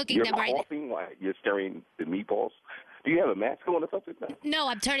 I'm cooking You're them right now. coughing while you're stirring the meatballs. Do you have a mask on or something? No,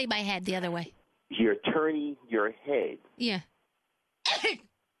 I'm turning my head the other way. You're turning your head. Yeah.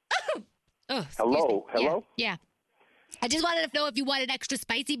 Oh, Hello? Hello? Yeah. I just wanted to know if you wanted extra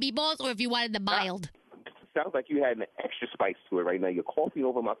spicy meatballs or if you wanted them mild. Sounds like you had an extra spice to it right now. You're coughing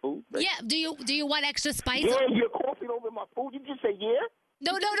over my food. Right? Yeah. Do you want extra spice? Yeah, you're coughing over my food. You just say yeah?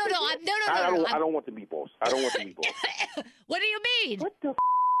 No. I don't want the meatballs. I don't want the meatballs. What do you mean? What the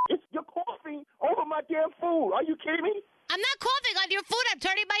You're coughing over my damn food. Are you kidding me? I'm not coughing on your food. I'm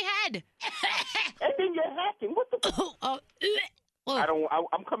turning my head. And then you're hacking. What the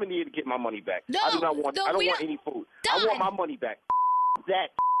I'm coming here to get my money back. No, I do not want. no, I don't we want don't- any food. Don. I want my money back. That.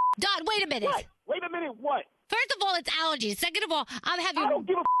 Don, wait a minute. What? Wait a minute. What? First of all, it's allergies. Second of all, I'm having. I don't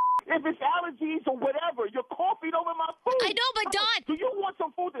give a if it's allergies or whatever. You're coughing over my food. I know, but Don. Do you want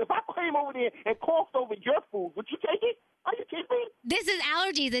some food? If I came over there and coughed over your food, would you take it? Are you kidding me? This is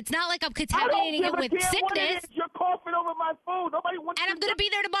allergies. It's not like I'm I don't contaminating give it a with damn what it sickness. is. You're coughing over my food. Nobody wants. And I'm going to be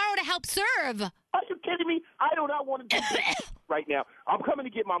there tomorrow to help serve. Are you kidding me? I do not want to do this right now. I'm coming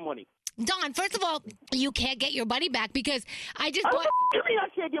to get my money. Don, first of all, you can't get your money back because I just bought. You mean I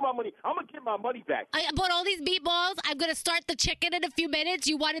can't get my money? I'm gonna get my money back. I bought all these meatballs. I'm going to start the chicken in a few minutes.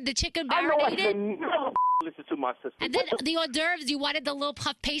 You wanted the chicken I know I marinated. can never listen to my sister. And then the hors d'oeuvres, you wanted the little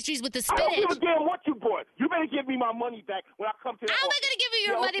puff pastries with the I don't spinach. give a damn what you bought. You better give me my money back when I come to that. How am I going to give you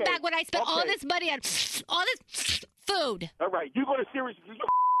your money back when I spent all this money on all this food? All right, you're gonna seriously you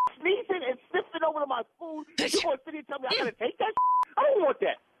sneezing and sniffing over to my food. You're gonna sit here and tell me I gotta take that? I don't want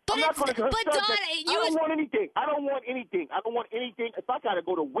that. But I'm not gonna Don, I don't want anything. I don't want anything. I don't want anything. If I gotta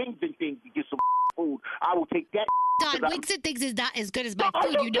go to Wings and Things to get some food, I will take that. Don, Wings and Things is not as good as my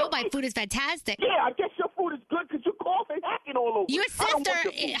food. You know my food is fantastic. Yeah, I guess your food is good because you coughing hacking all over. Your I don't want sister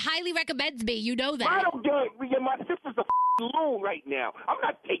your food. highly recommends me. You know that. I don't do it. Yeah, my sister's a loon right now. I'm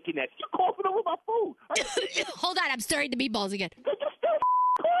not taking that. You're coughing over my food. Hold on, I'm stirring the meatballs again. You're still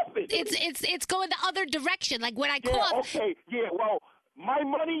coughing. It's going the other direction. Like when I Yeah, cough. okay. Yeah, well, my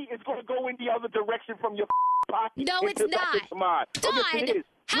money is going to go in the other direction from your pocket. No, it's into not. Mine. Don, yes, it is.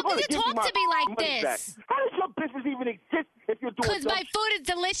 how You're can gonna you give talk my to me like money back. this? How does your business even exist if you're doing Because my food is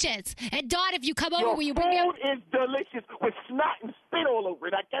delicious. And Don, if you come over, will you bring me food is delicious with snot and spit all over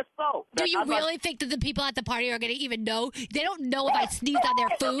it. I guess so. Do you I'm not- really think that the people at the party are going to even know? They don't know if I sneezed on their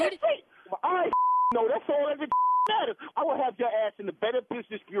food? I no, that's all that matters. I will have your ass in the Better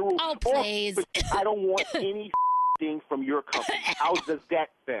Business Bureau. Oh, please. I don't want anything from your company. How does that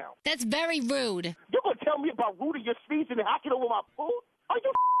sound? That's very rude. You're going to tell me about Rudy, you're sneezing and hacking over my food? Are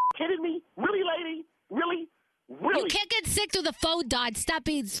you kidding me? Really, lady? Really? Really? You can't get sick through the phone, Don. Stop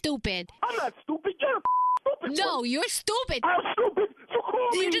being stupid. I'm not stupid. You're stupid. No, you're stupid. I'm stupid. You call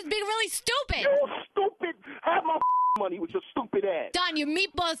me. You're just being really stupid. You're stupid. Have my money with your stupid ass. Don, your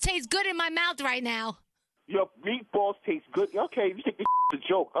meatballs taste good in my mouth right now. Your meatballs taste good. Okay, you think this is a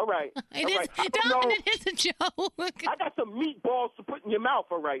joke. All right. It all is, right. Don, it is a joke. I got some meatballs to put in your mouth,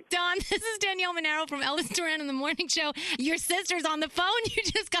 all right. Don, this is Danielle Monaro from Elvis Duran in the Morning Show. Your sister's on the phone. You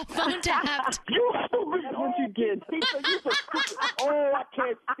just got phone tapped. You stupid. That's what you get. Keisha, you so stupid. Oh, I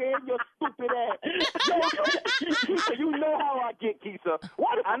can't stand your stupid ass. Keisha, you know how I get, Keisha.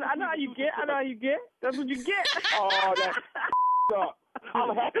 I know how you get. I know how you get. That's what you get. Oh, that's up.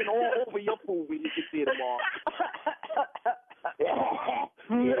 I'm hacking all over your food when you get there tomorrow.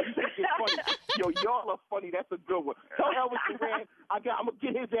 Yeah, it's funny. Yo, y'all are funny. That's a good one. Tell Elvis Duran I'm gonna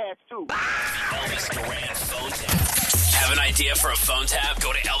get his ass too. Elvis Duran phone tap. Have an idea for a phone tap?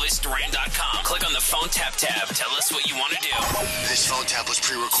 Go to ElvisDuran.com. Click on the phone tap tab. Tell us what you want to do. This phone tap was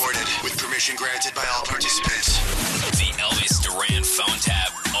pre-recorded with permission granted by all participants. The Elvis Duran phone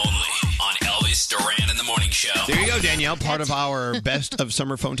tap only on Elvis Duran in the Morning Show. There you go, Danielle. Part of our best of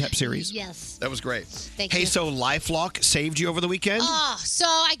summer phone tap series. Yes. That was great. Thank hey, you. so LifeLock saved you over the weekend? Oh, so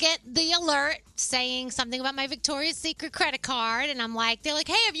I get the alert saying something about my Victoria's Secret credit card, and I'm like, they're like,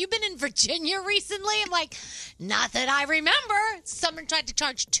 hey, have you been in Virginia recently? I'm like, not that I remember. Someone tried to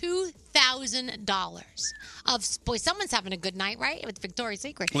charge $2,000 boy, someone's having a good night, right? With Victoria's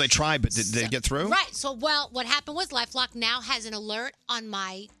Secret. Well, they tried, but did they get through? Right. So, well, what happened was LifeLock now has an alert on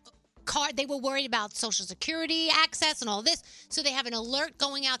my card. They were worried about Social Security access and all this. So they have an alert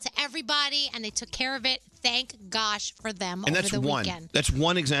going out to everybody, and they took care of it. Thank gosh for them And over that's the one. weekend. That's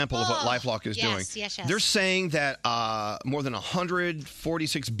one example of what Oh, LifeLock is doing. yes. They're saying that more than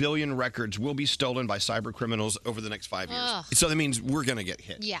 146 billion records will be stolen by cyber criminals over the next 5 years. Ugh. So that means we're going to get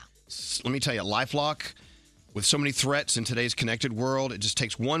hit. Yeah. Let me tell you, LifeLock, with so many threats in today's connected world, it just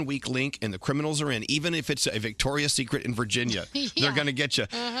takes one weak link and the criminals are in. Even if it's a Victoria's Secret in Virginia, they're going to get you.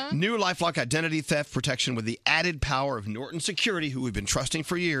 New LifeLock identity theft protection with the added power of Norton Security, who we've been trusting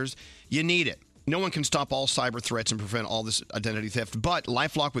for years. You need it. No one can stop all cyber threats and prevent all this identity theft, but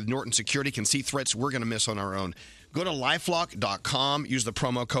LifeLock with Norton Security can see threats we're going to miss on our own. Go to LifeLock.com, use the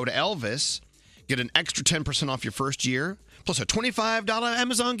promo code Elvis, get an extra 10% off your first year, plus a $25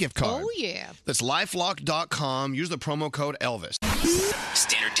 Amazon gift card. Oh, yeah. That's LifeLock.com, use the promo code Elvis.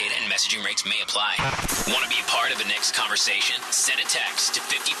 Standard data and messaging rates may apply. Want to be a part of the next conversation? Send a text to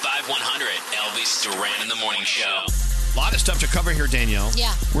 55100. Elvis Duran in the Morning Show. A lot of stuff to cover here, Danielle.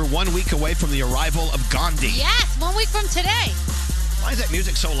 Yeah. We're 1 week away from the arrival of Gandhi. Yes, 1 week from today. Why is that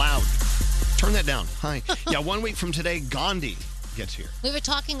music so loud? Turn that down. Hi. Yeah, 1 week from today, Gandhi gets here. We were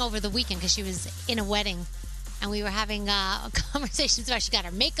talking over the weekend because she was in a wedding and we were having conversations about she got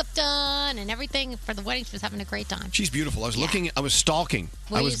her makeup done and everything for the wedding. She was having a great time. She's beautiful. I was stalking.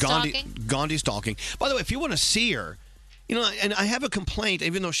 Were I you was stalking? Gandhi stalking. By the way, if you want to see her, and I have a complaint,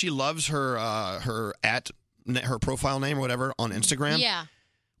 even though she loves her profile name or whatever on Instagram. Yeah.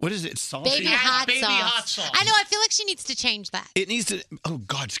 What is it? Sauce? Baby hot sauce. I know. I feel like she needs to change that. It needs to. Oh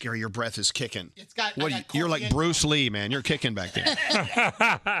God, Scary! Your breath is kicking. It's got. You're like Bruce Lee, man. You're kicking back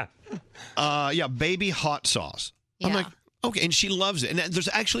there. Yeah, baby hot sauce. I'm Yeah. like, okay, and she loves it. And there's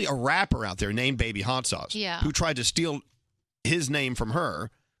actually a rapper out there named Baby Hot Sauce. Yeah. Who tried to steal his name from her.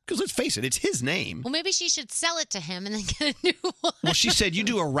 Because let's face it, it's his name. Well, maybe she should sell it to him and then get a new one. Well, she said, you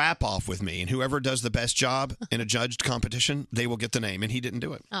do a rap off with me, and whoever does the best job in a judged competition, they will get the name. And he didn't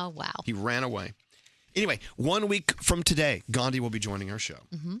do it. Oh, wow. He ran away. Anyway, 1 week from today, Gandhi will be joining our show.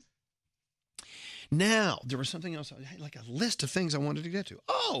 Mm-hmm. Now, there was something else. I had like a list of things I wanted to get to.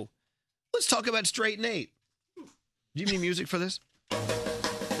 Oh, let's talk about Straight Nate. Do you have any music for this?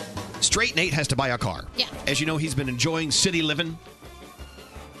 Straight Nate has to buy a car. Yeah. As you know, he's been enjoying city living.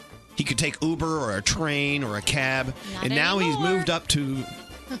 He could take Uber or a train or a cab. Not and now he's anymore. moved up to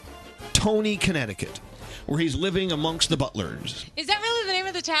Tony, Connecticut, where he's living amongst the butlers. Is that really the name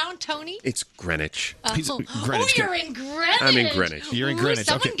of the town, Tony? It's Greenwich. He's Oh, Greenwich. you're in Greenwich. I'm in Greenwich. You're in Ooh, Greenwich.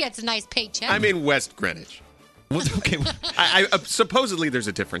 Someone Okay. gets a nice paycheck. I'm in West Greenwich. Okay. I supposedly there's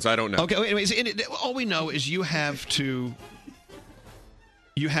a difference. I don't know. Okay. Anyways, all we know is you have to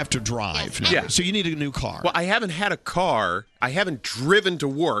drive now. Yeah. So you need a new car. Well, I haven't had a car. I haven't driven to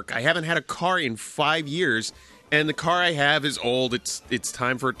work. I haven't had a car in 5 years, and the car I have is old. It's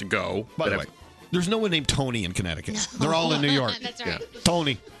time for it to go. By the way, there's no one named Tony in Connecticut. They're all in New York. That's right.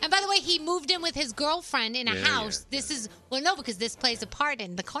 Tony. And by the way, he moved in with his girlfriend in a Yeah, house. Because this plays a part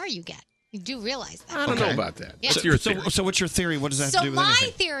in the car you get. You do realize that. I don't know about that. Yeah. What's your theory? So what's your theory? What does that have So to do with my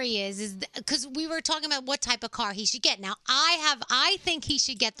anything? theory is because we were talking about what type of car he should get. Now I think he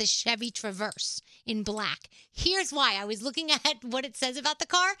should get the Chevy Traverse in black. Here's why. I was looking at what it says about the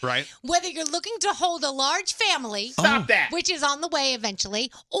car. Right. Whether you're looking to hold a large family, Stop that. which is on the way eventually,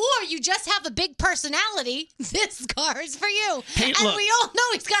 or you just have a big personality, this car is for you. Hey, and look. we all know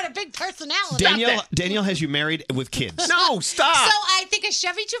he's got a big personality. Danielle has you married with kids. No, stop. So I think a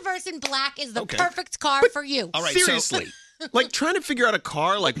Chevy Traverse in black is the Okay. perfect car for you. All right. Seriously. Like trying to figure out a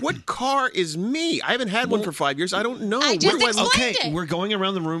car, like what car is me? I haven't had one for 5 years. I don't know. I just Where do I look? explained Okay, it. we're going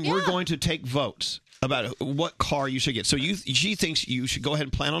around the room. Yeah. We're going to take votes about what car you should get. So she thinks you should go ahead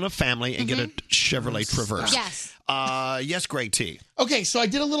and plan on a family and get a Chevrolet Traverse. Yes. Yes, Greg T. Okay, so I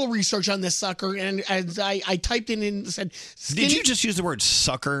did a little research on this sucker, and as I typed in and said, Did you just use the word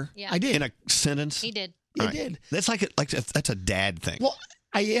sucker? Yeah. I did. In a sentence? He did. I All right. did. That's that's a dad thing. Well,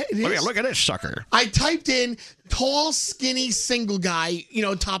 it is. Oh, yeah, look at this sucker. I typed in tall, skinny, single guy,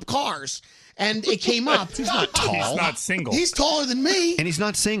 top cars. And it came up. He's not tall. He's not single. He's taller than me. And he's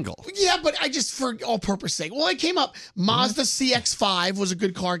not single. Yeah, but I just, for all purpose sake. Well, it came up. Mazda CX-5 was a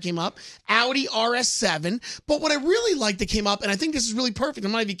good car, came up. Audi RS7. But what I really liked that came up, and I think this is really perfect,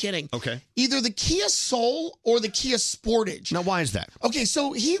 I'm not even kidding. Okay. Either the Kia Soul or the Kia Sportage. Now, why is that? Okay,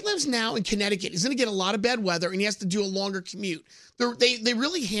 so he lives now in Connecticut. He's going to get a lot of bad weather, and he has to do a longer commute. They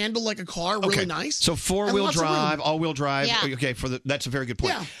really handle like a car, really Okay. nice. So And four-wheel lots of room. drive, all-wheel drive. Yeah. Okay, that's a very good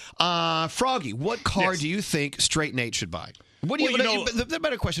point. Froggy, what car do you think Straight Nate should buy? What do the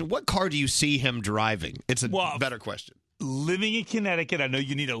better question, what car do you see him driving? It's a better question. Living in Connecticut, I know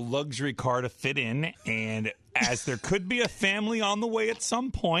you need a luxury car to fit in, and as there could be a family on the way at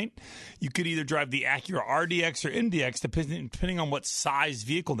some point, you could either drive the Acura RDX or NDX, depending on what size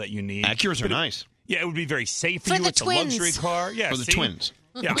vehicle that you need. Acuras are nice. Yeah, it would be very safe for For you. the It's twins. a luxury car. Yeah, For the see? twins.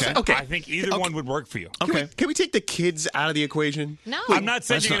 Yeah, Okay. I think either one would work for you. Okay. Can we take the kids out of the equation? No. I'm not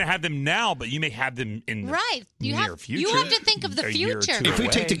saying That's you're going not- to have them now, but you may have them in the Right. You near have future. you have to think of the a year or future. two If we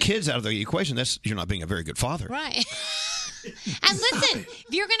take the away. kids out of the equation, you're not being a very good father. Right. And listen, if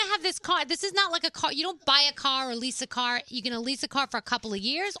you're going to have this car, this is not like a car. You don't buy a car or lease a car. You're going to lease a car for a couple of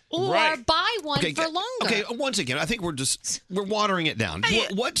years or Right. buy one for longer. Okay, once again, I think we're watering it down.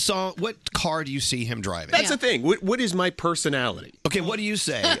 What car do you see him driving? That's the thing. What is my personality? Okay, what do you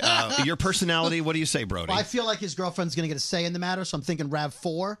say? Your personality, what do you say, Brody? Well, I feel like his girlfriend's going to get a say in the matter, so I'm thinking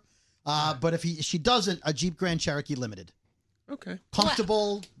RAV4. But if she doesn't, a Jeep Grand Cherokee Limited. Okay.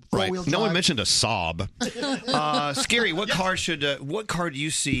 Comfortable, Right. four-wheel No one drive. mentioned a Saab. Scary. What car do you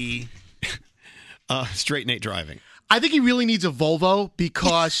see Straight Nate driving? I think he really needs a Volvo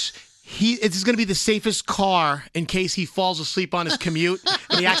because it's going to be the safest car in case he falls asleep on his commute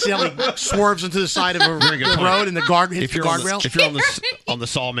and he accidentally swerves into the side of Very good the point. road and the guard hits If the you're guardrail. if you're on the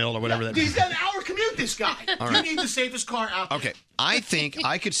sawmill or whatever that He's is. got an hour commute this guy. All You right. need the safest car out there. Okay, I think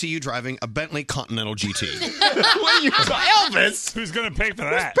I could see you driving a Bentley Continental GT. What are you, Elvis? Who's going to pay for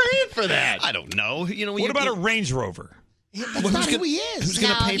that? Who's paying for that? I don't know. You know, What about a Range Rover? That's not who he is. Who's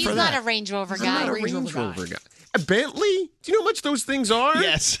going to pay he's for not that? a Range Rover I'm guy. not a Range Rover guy. A Bentley? Do you know how much those things are?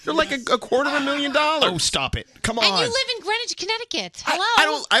 Yes. They're like $250,000. Oh, stop it! Come on. And you live in Greenwich, Connecticut. Hello. I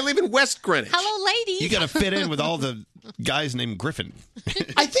don't. I live in West Greenwich. Hello, lady. You got to fit in with all the guys named Griffin.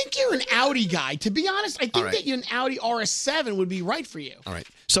 I think you're an Audi guy. To be honest, I think All right. that an Audi RS7 would be right for you. All right.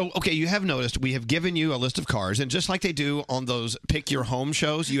 So, okay, you have noticed we have given you a list of cars, and just like they do on those Pick Your Home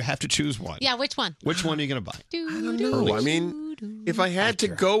shows, you have to choose one. Yeah, which one? Which one are you going to buy? No, I mean, if I had to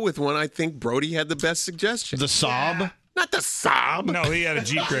go with one, I think Brody had the best suggestion. The Saab? Not the Saab. No, he had a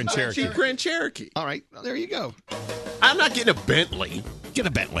Jeep Grand Cherokee. Jeep Grand Cherokee. All right, well, there you go. I'm not getting a Bentley. Get a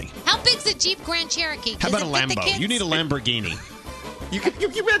Bentley. How big's a Jeep Grand Cherokee? How Does about a it fit the Lambo? kids? You need a Lamborghini. You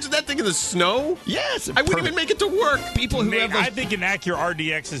imagine that thing in the snow? Yes. I wouldn't even make it to work. People who Nate, have those... I think an Acura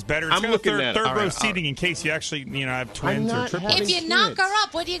RDX is better. It's I'm got looking a at it. third All row right, seating in case you actually, have twins or not triplets. If you knock her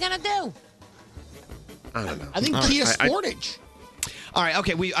up, what are you gonna do? I don't know. I think All Kia right. Sportage. All right,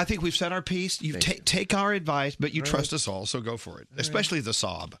 okay, I think we've said our piece. You take our advice, but you trust us all, so go for it. Especially the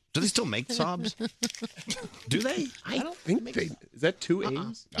Saab. Do they still make Saabs? Do they? I don't think they. Is that two A's? I don't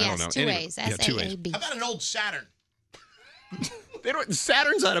know. Yes, two Anyway, A's. yeah, two A's. S-A-A-B. How about an old Saturn? They don't.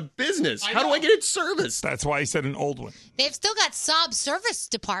 Saturn's out of business. I How do know. I get it serviced? That's why he said an old one. They've still got Saab service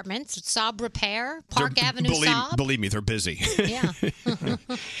departments, Saab Repair, Park They're- Avenue Saab. Believe me, they're busy. Yeah.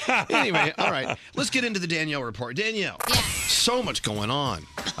 Anyway, all right. Let's get into the Danielle report. Danielle, so much going on.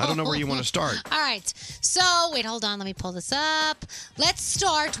 I don't know where you want to start. All right. So, wait, hold on. Let me pull this up. Let's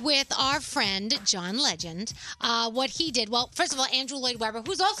start with our friend, John Legend. What he did. Well, first of all, Andrew Lloyd Webber,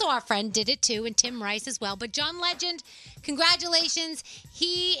 who's also our friend, did it too, and Tim Rice as well. But John Legend, congratulations.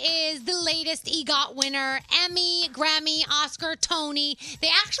 He is the latest EGOT winner. Emmy, Grammy, Oscar, Tony. They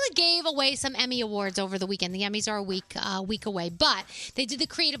actually gave away some Emmy awards over the weekend. The Emmys are a week away. But they did the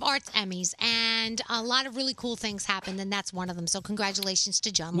Creative Arts Emmys, and a lot of really cool things happened, and that's one of them. So congratulations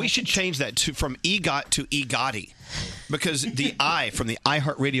to John Legend. We should change that from EGOT to EGOTY because the I from the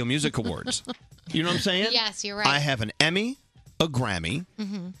iHeartRadio Music Awards. You know what I'm saying? Yes, you're right. I have an Emmy, a Grammy,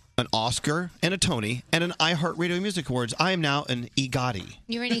 an Oscar, and a Tony, and an iHeartRadio Music Awards. I am now an EGOTY.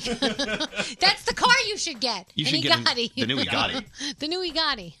 You're an That's the car you should get. You an should get Egati. the new Egati. The new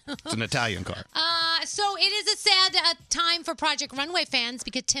Egati. It's an Italian car. So it is a sad time for Project Runway fans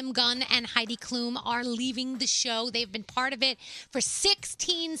because Tim Gunn and Heidi Klum are leaving the show. They've been part of it for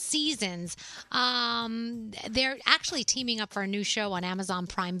 16 seasons. They're actually teaming up for a new show on Amazon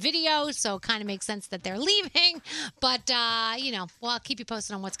Prime Video, so it kind of makes sense that they're leaving. But, well, I'll keep you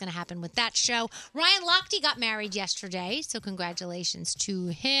posted on what's going to happen with that show. Ryan Lochte got married yesterday, so congratulations to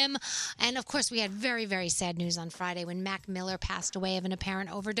him. And, of course, we had very, very sad news on Friday when Mac Miller passed away of an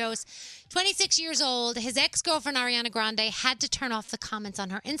apparent overdose. 26 years old, his ex-girlfriend Ariana Grande had to turn off the comments on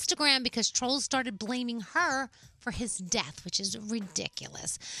her Instagram because trolls started blaming her for his death, which is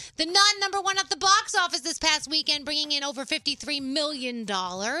ridiculous. The Nun, #1 at the box office this past weekend, bringing in over $53 million.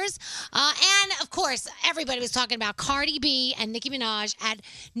 And, of course, everybody was talking about Cardi B and Nicki Minaj at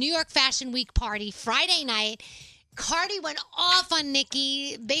New York Fashion Week party Friday night. Cardi went off on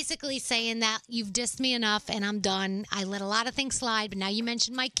Nicki, basically saying that you've dissed me enough and I'm done. I let a lot of things slide, but now you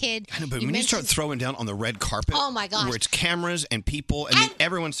mentioned my kid. I know, but when you start throwing down on the red carpet, Oh, my gosh. where it's cameras and people, and then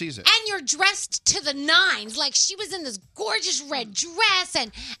everyone sees it. And you're dressed to the nines. Like, she was in this gorgeous red dress,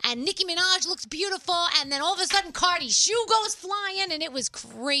 and Nicki Minaj looks beautiful, and then all of a sudden, Cardi's shoe goes flying, and it was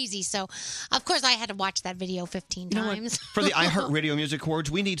crazy. So, of course, I had to watch that video 15 times. For the iHeartRadio Music Awards,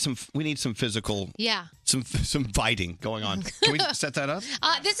 we need some physical, Yeah. some fighting going on. Can we set that up?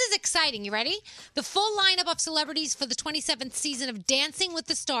 This is exciting. You ready? The full lineup of celebrities for the 27th season of Dancing with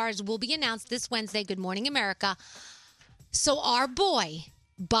the Stars will be announced this Wednesday. Good morning, America. So our boy,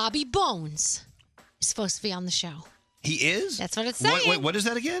 Bobby Bones, is supposed to be on the show. He is? That's what it's saying. Wait, what is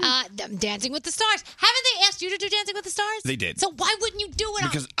that again? Dancing with the Stars. Haven't they asked you to do Dancing with the Stars? They did. So why wouldn't you do it?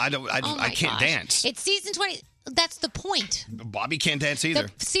 Because I can't dance. It's season 20. That's the point. Bobby can't dance either.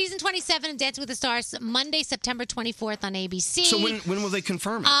 Season 27 of Dancing with the Stars, Monday, September 24th on ABC. So when will they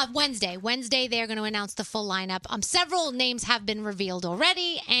confirm it? Wednesday. Wednesday, they're going to announce the full lineup. Several names have been revealed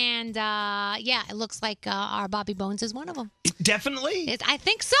already, and it looks like our Bobby Bones is one of them. Definitely? I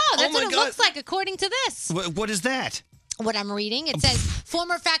think so. That's what it looks like, according to this. What is that? what I'm reading. It says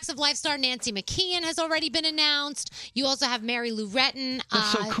former Facts of Life star Nancy McKeon has already been announced. You also have Mary Lou Retton.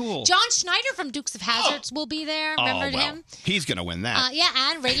 That's so cool. John Schneider from Dukes of Hazzard will be there. Remember him? He's going to win that. Yeah,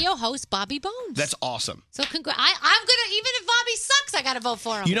 and radio host Bobby Bones. That's awesome. So I'm gonna, even if Bobby sucks, I gotta vote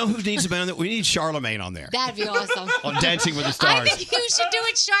for him. You know who needs to be on that? We need Charlemagne on there. That'd be awesome. On Dancing with the Stars. I think you should do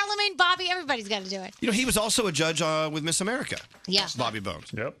it, Charlemagne, Bobby. Everybody's got to do it. You know, he was also a judge with Miss America. Yeah. Bobby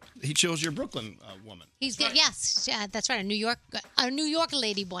Bones. Yep. He chose your Brooklyn woman. He's good. Yes, that's right. A New York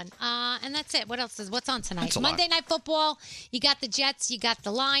lady one. And that's it. What's on tonight? That's a lot. Monday Night Football. You got the Jets. You got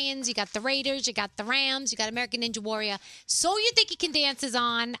the Lions. You got the Raiders. You got the Rams. You got American Ninja Warrior. So You Think You Can Dance is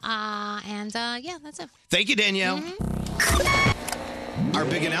on. Yeah, that's it. Thank you, Danielle. Our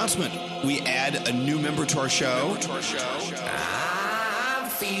big announcement. We add a new member to our show. I'm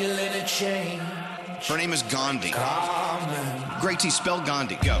feeling a change. Her name is Gandhi. Great T, spell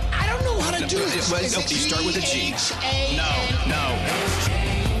Gandhi. Go. I don't know how to do this. You start with a G. G-A-N- No.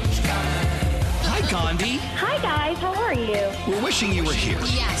 Hi, Gandhi. Hi, guys. How are you? We're wishing you were here.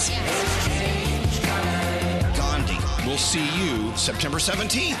 Yes. Gandhi. We'll see you September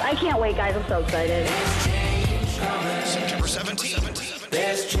 17th. I can't wait, guys. I'm so excited. September 17th.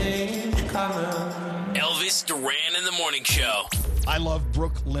 There's change coming. Elvis Duran in the Morning Show. I love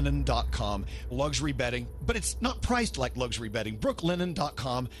brooklinen.com. Luxury bedding, but it's not priced like luxury bedding.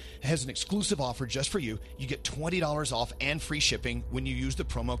 Brooklinen.com has an exclusive offer just for you. You get $20 off and free shipping when you use the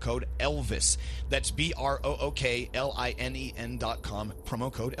promo code ELVIS. That's BROOKLINEN.com,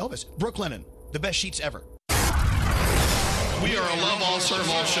 promo code ELVIS. Brooklinen, the best sheets ever. We are a love all, serve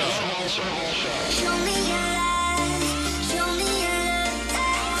all show.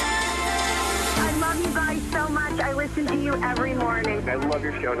 I love you guys so much. I listen to you every morning. I love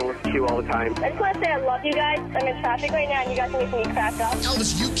your show and I listen to you all the time. I just want to say I love you guys. I'm in traffic right now, and you guys are making me crack up.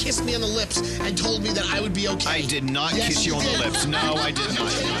 Elvis, you kissed me on the lips and told me that I would be okay. I did not kiss you on the lips. No, I did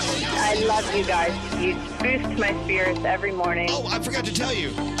not. I love you guys. You boost my spirits every morning. Oh, I forgot to tell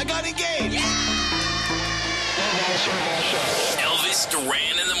you. I got engaged. Elvis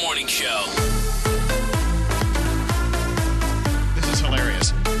Duran in the Morning Show. This is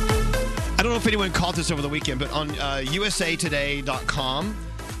hilarious. I don't know if anyone caught this over the weekend, but on usatoday.com,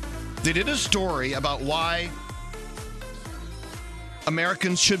 they did a story about why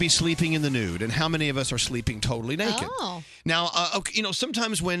Americans should be sleeping in the nude and how many of us are sleeping totally naked. Oh. Now,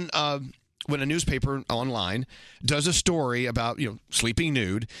 sometimes when a newspaper online does a story about, sleeping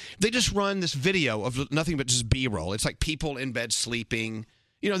nude, they just run this video of nothing but just B-roll. It's like people in bed sleeping.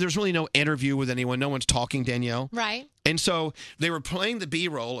 There's really no interview with anyone. No one's talking, Danielle. Right. And so they were playing the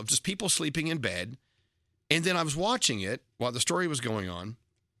B-roll of just people sleeping in bed. And then I was watching it while the story was going on.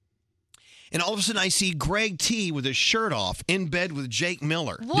 And all of a sudden I see Greg T with his shirt off in bed with Jake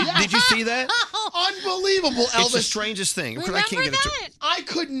Miller. Did you see that? Unbelievable, Elvis. It's the strangest thing. I can't get it to. I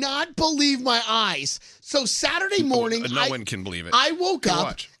could not believe my eyes. So Saturday morning, no one can believe it. I woke Here, up.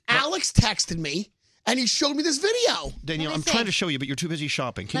 watch. Alex texted me, and he showed me this video. Danielle, I'm trying to show you, but you're too busy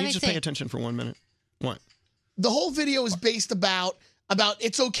shopping. Can you just pay attention for 1 minute? What? The whole video is based about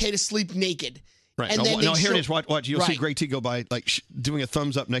it's okay to sleep naked. Right. And then here it is. Watch. You'll see Right. Greg T go by, doing a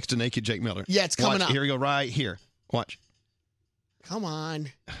thumbs up next to naked Jake Miller. Yeah, it's coming Watch. up. Here we go, right here. Watch. Come on.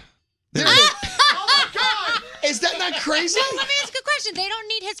 There it is. Is that not crazy? Well, let me ask a question. They don't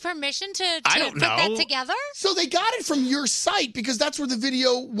need his permission to I don't put that know. together? So they got it from your site because that's where the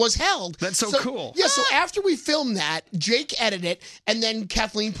video was held. That's so cool. Yeah, so after we filmed that, Jake edited it, and then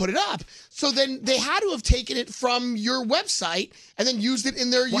Kathleen put it up. So then they had to have taken it from your website and then used it in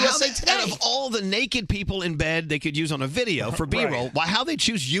their USA Today. Out of all the naked people in bed they could use on a video for B-roll, how they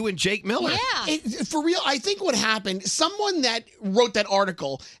choose you and Jake Miller? For real, I think what happened, someone that wrote that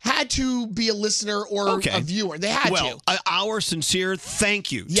article had to be a listener or a viewer. They had to. Our sincere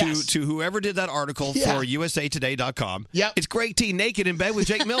thank you Yes. to whoever did that article Yeah. for usatoday.com. Yep. It's Greg T naked in bed with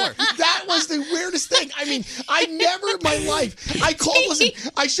Jake Miller. That was the weirdest thing. I mean, I never in my life, I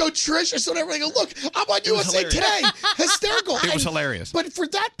showed Trish, I showed everybody, I go, look, I'm on It was USA Today. Hysterical. It was hilarious. But for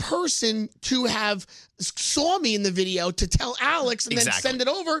that person to have saw me in the video to tell Alex and then Exactly. send it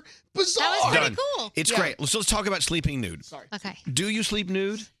over, bizarre. That was pretty Done. cool. It's great. Let's talk about sleeping nude. Sorry. Okay. Do you sleep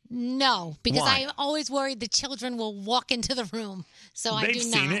nude? No, because Why? I'm always worried the children will walk into the room. So I They've do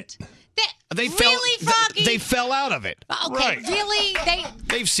seen not. it. They really, Froggy? They fell out of it. Okay, really?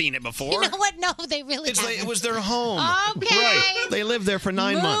 They've seen it before. You know what? No, they really It haven't. was their home. Okay. They lived there for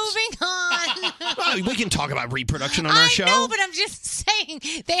 9 months. Moving on. Well, we can talk about reproduction on our show. I know, but I'm just saying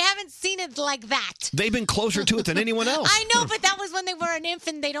they haven't seen it like that. They've been closer to it than anyone else. I know, but that was when they were an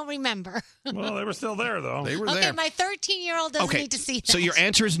infant. They don't remember. Well, they were still there, though. They were Okay, there. my 13-year-old doesn't need to see that. So your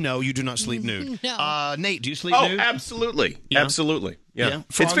answer is no, you do not sleep nude. No. Nate, do you sleep Oh, nude? absolutely. Yeah? Absolutely. Yeah.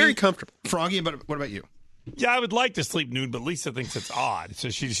 It's Froggy? very comfortable. Froggy, but what about you? Yeah, I would like to sleep nude, but Lisa thinks it's odd, so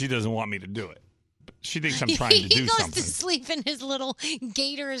she doesn't want me to do it. She thinks I'm trying to He do goes something. to sleep in his little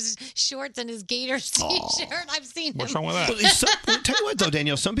Gators shorts and his Gators t-shirt. I've seen What's him. wrong with that? Tell you what, though,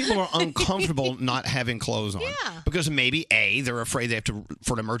 Danielle, some people are uncomfortable not having clothes on. Yeah. Because maybe, A, they're afraid they have to,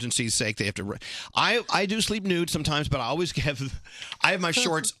 for an emergency's sake, they have to. I do sleep nude sometimes, but I always have my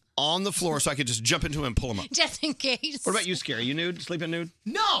shorts on the floor so I could just jump into them and pull them up. Just in case. What about you, Scary? You nude? Sleeping nude?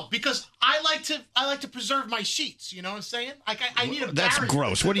 No, because I like to preserve my sheets. You know what I'm saying? Like I need a That's barrier.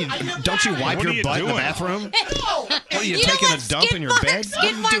 gross. What do you? I need a Don't you barrier. wipe What are your you butt in the doing? bathroom? No. What are you, You know taking what? a dump in your bed? Skid What are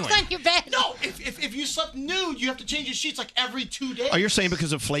you marks doing? on your bed. No, if you slept nude, you have to change your sheets like every 2 days. Oh, you're saying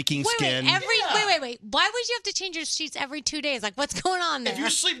because of flaking skin? Wait. Why would you have to change your sheets every 2 days? Like, what's going on there? If you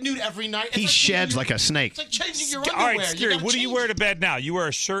sleep nude every night, it's He like sheds like a snake. It's like changing your All underwear. right, Scary, gotta what do you change wear to bed now? You wear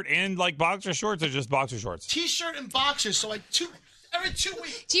a shirt and like boxer shorts or just boxer shorts? T-shirt and boxers, so like every 2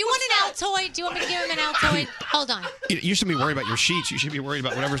 weeks. Do you want an Altoid? Do you want me to give him an Altoid? Hold on. You shouldn't be worried about your sheets. You should be worried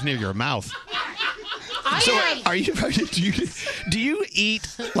about whatever's near your mouth. So, Alright. are you? Do you eat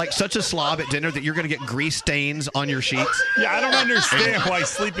like such a slob at dinner that you're going to get grease stains on your sheets? Yeah, I don't understand why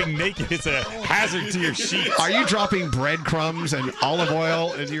sleeping naked is a hazard to your sheets. Are you dropping breadcrumbs and olive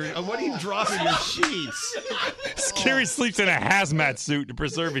oil in your? What are you dropping in your sheets? Scary sleeps in a hazmat suit to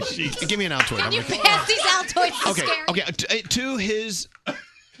preserve his sheets. Give me an Altoid. Can you pass these Altoids to Okay, Scary? okay. To his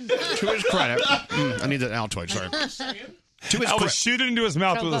credit, I need that Altoid. Sorry. To his Elvis, shoot it into his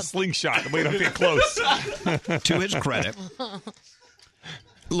mouth with a slingshot. Wait, don't get close. To his credit.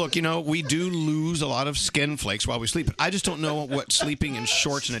 Look, we do lose a lot of skin flakes while we sleep. But I just don't know what sleeping in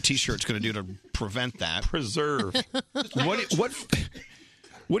shorts and a T-shirt is going to do to prevent that. Preserve.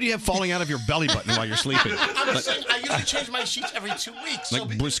 What do you have falling out of your belly button while you're sleeping? I'm just saying, I usually change my sheets every 2 weeks. Like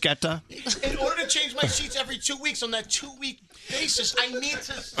bruschetta? In order to change my sheets every 2 weeks on that 2-week basis, I need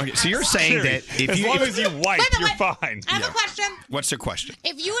to. Okay, so you're saying Scary. that if as you long as you wipe, you're fine. I have a question. What's the question?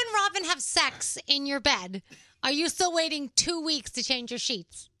 If you and Robin have sex in your bed, are you still waiting 2 weeks to change your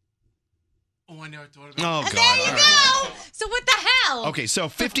sheets? Oh, I never thought about Oh, that. God. There you All right. go. So what the hell? Okay, so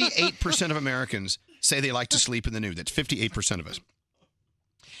 58% of Americans say they like to sleep in the nude. That's 58% of us.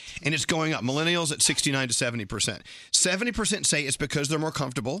 And it's going up. Millennials at 69 to 70%. 70% say it's because they're more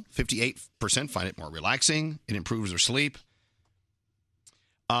comfortable. 58% find it more relaxing. It improves their sleep.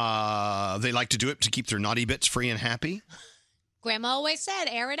 They like to do it to keep their naughty bits free and happy, Grandma always said,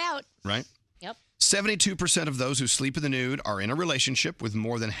 air it out. right? Yep. 72% of those who sleep in the nude are in a relationship, with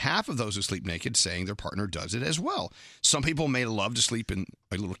more than half of those who sleep naked saying their partner does it as well. Some people may love to sleep in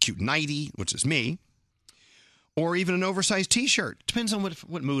a little cute nightie, which is me, or even an oversized T-shirt. Depends on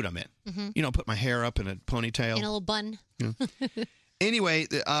what mood I'm in. Mhm. Put my hair up in a ponytail. In a little bun. Anyway,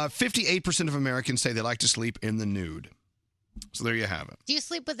 58% of Americans say they like to sleep in the nude. So there you have it. Do you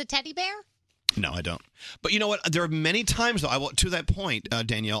sleep with a teddy bear? No, I don't. But you know what? There are many times, though, to that point,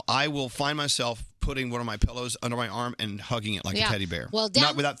 Danielle, I will find myself putting one of my pillows under my arm and hugging it like Yeah. a teddy bear. Well,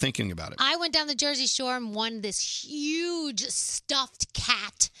 Not without thinking about it. I went down the Jersey Shore and won this huge stuffed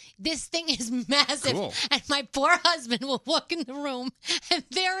cat. This thing is massive. Cool. And my poor husband will walk in the room and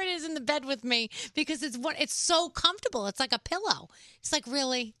there it is in the bed with me because it's so comfortable. It's like a pillow. It's like,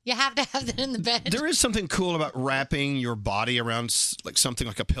 really? You have to have that in the bed? There is something cool about wrapping your body around like something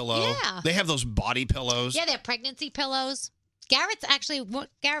like a pillow. Yeah. They have those body pillows. Yeah, they're pregnancy pillows. Garrett's actually,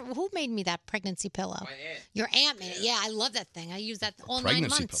 Garrett, who made me that pregnancy pillow? My aunt. Your aunt made it. Yeah, I love that thing. I use that all 9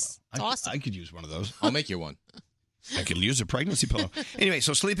 Pregnancy months. pillow. It's awesome. I could use one of those. I'll make you one. I could use a pregnancy pillow. Anyway,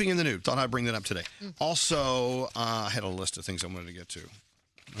 so sleeping in the nude. Thought I'd bring that up today. Also, I had a list of things I wanted to get to.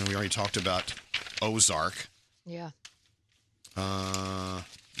 And we already talked about Ozark. Yeah.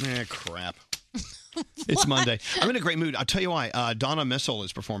 Crap. It's Monday. I'm in a great mood. I'll tell you why. Donna Missel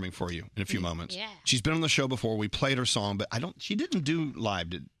is performing for you in a few moments. Yeah. She's been on the show before. We played her song, but she didn't do live,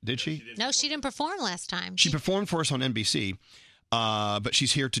 did she? No, she didn't perform last time. She performed for us on NBC, but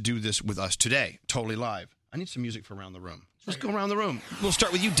she's here to do this with us today, totally live. I need some music for Around the Room. Let's go around the room. We'll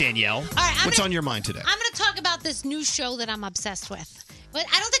start with you, Danielle. All right, What's on your mind today? I'm going to talk about this new show that I'm obsessed with. But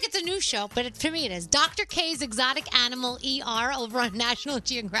I don't think it's a new show, but to me it is. Dr. K's Exotic Animal ER over on National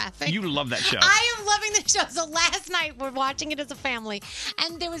Geographic. You love that show. I am loving the show. So last night we're watching it as a family,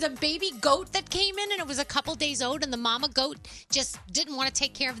 and there was a baby goat that came in, and it was a couple days old, and the mama goat just didn't want to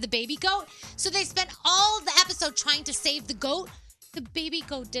take care of the baby goat. So they spent all the episode trying to save the goat. The baby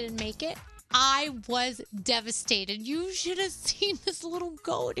goat didn't make it. I was devastated. You should have seen this little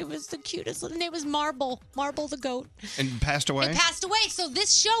goat. It was the cutest. Little name was Marble the goat. And passed away? It passed away. So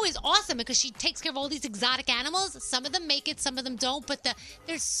this show is awesome because she takes care of all these exotic animals. Some of them make it, some of them don't, but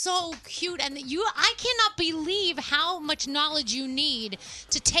they're so cute. And I cannot believe how much knowledge you need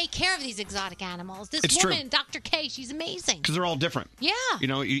to take care of these exotic animals. This It's woman, true. Dr. K, she's amazing. Because they're all different. Yeah. You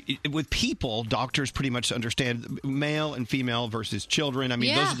know, with people, doctors pretty much understand male and female versus children. I mean,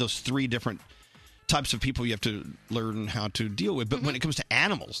 Yeah. those are those three different types of people you have to learn how to deal with. But when it comes to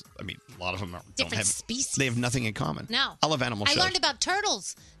animals, I mean, a lot of them don't Mm-hmm. Different have species. They have nothing in common. No. I love animal I shows. learned about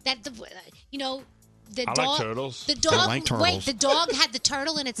turtles. That the I like dog. turtles. The I dog. like turtles. Wait, the dog had the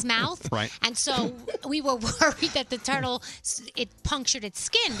turtle in its mouth. Right. And so we were worried that the turtle it punctured its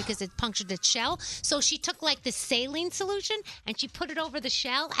skin because it punctured its shell. So she took like the saline solution and she put it over the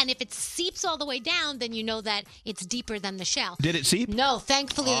shell. And if it seeps all the way down, then you know that it's deeper than the shell. Did it seep? No,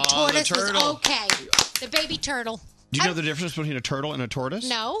 thankfully the Oh, the tortoise was turtle. okay. The baby turtle. Do you know the difference between a turtle and a tortoise?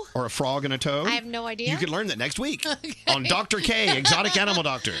 No. Or a frog and a toad? I have no idea. You can learn that next week on Dr. K, Exotic Animal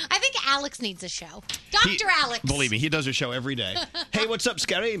Doctor. I think Alex needs a show. Dr. Alex. Believe me, he does a show every day. Hey, what's up,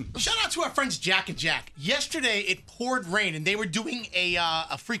 Scary? Shout out to our friends Jack and Jack. Yesterday it poured rain, and they were doing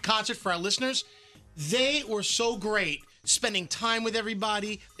a free concert for our listeners. They were so great, spending time with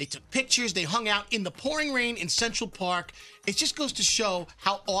everybody. They took pictures. They hung out in the pouring rain in Central Park. It just goes to show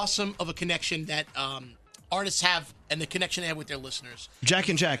how awesome of a connection that artists have and the connection they have with their listeners. Jack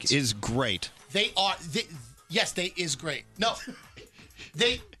and Jack is great. They are. Yes, they is great. No,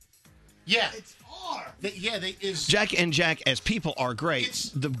 they. Yeah. It's are. They is. Jack and Jack as people are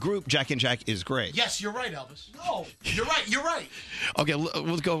great. The group Jack and Jack is great. Yes, you're right, Elvis. No, you're right. You're right. Okay,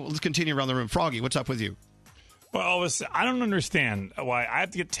 let's continue around the room. Froggy, what's up with you? Well, Elvis, I don't understand why I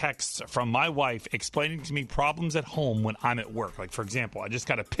have to get texts from my wife explaining to me problems at home when I'm at work. Like, for example, I just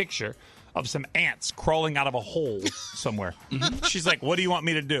got a picture of some ants crawling out of a hole somewhere. She's like, "What do you want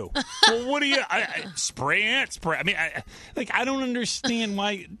me to do?" Well, what do you spray ant spray? I mean, I don't understand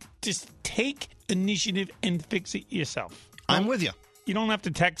why. Just take initiative and fix it yourself. I'm with you. You don't have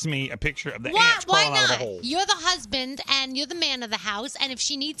to text me a picture of the Why, ants why crawling out of a not? hole. You're the husband and you're the man of the house, and if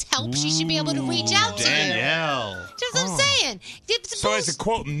she needs help, she should be able to reach out to you. Danielle. Just what I'm saying. So as a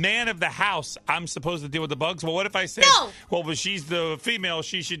quote man of the house, I'm supposed to deal with the bugs. Well, what if I said, well, but she's the female,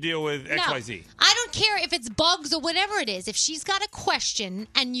 she should deal with XYZ? I don't care if it's bugs or whatever it is. If she's got a question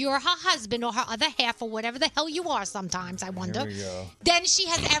and you're her husband or her other half or whatever the hell you are sometimes, I wonder, we go. then she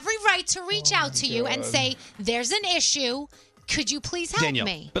has every right to reach out to you and say, there's an issue. Could you please help Danielle,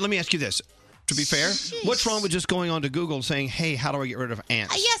 me? but let me ask you this. To be fair, what's wrong with just going on to Google and saying, hey, how do I get rid of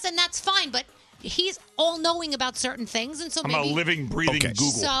ants? Yes, and that's fine, but he's all-knowing about certain things, and so I'm maybe... a living, breathing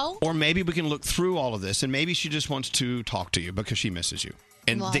Google. So? Or maybe we can look through all of this, and maybe she just wants to talk to you because she misses you.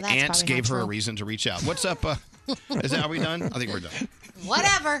 And Well, the that's ants probably gave not her a true. reason to reach out. What's up? Is that, are we done? I think we're done.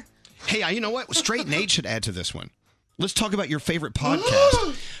 Whatever. Hey, you know what? Straight Nate should add to this one. Let's talk about your favorite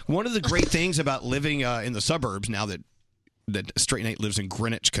podcast. One of the great things about living in the suburbs now that Straight Nate lives in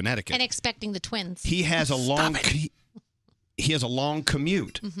Greenwich, Connecticut. And expecting the twins. He has a long Stop it. he has a long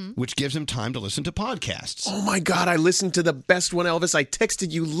commute, Mhm. which gives him time to listen to podcasts. Oh my God, I listened to the best one, Elvis. I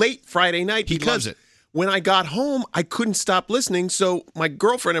texted you late Friday night He because loves it. when I got home, I couldn't stop listening. So my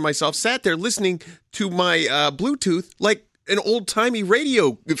girlfriend and myself sat there listening to my Bluetooth like an old-timey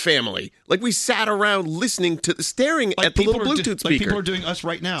radio family. Like we sat around listening to, staring at the little Bluetooth speaker. Like people are doing us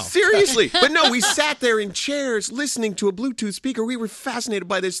right now. Seriously. But no, we sat there in chairs listening to a Bluetooth speaker. We were fascinated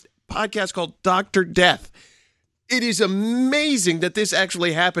by this podcast called Dr. Death. It is amazing that this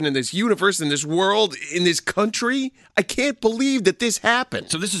actually happened in this universe, in this world, in this country. I can't believe that this happened.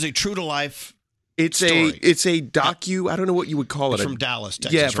 So this is a true-to-life It's a docu, I don't know what you would call it. It's from Dallas,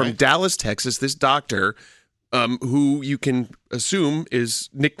 Texas, Yeah, from right? Dallas, Texas. This doctor, who you can assume is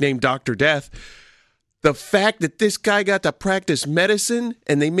nicknamed Dr. Death. The fact that this guy got to practice medicine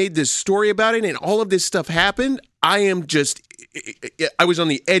and they made this story about it and all of this stuff happened, I was on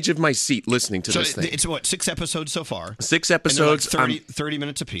the edge of my seat listening to So this thing. it's what, 6 episodes so far? 6 And they're like episodes. 30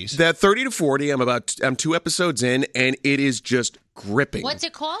 minutes apiece. That 30 to 40. I'm 2 episodes in, and it is just gripping. What's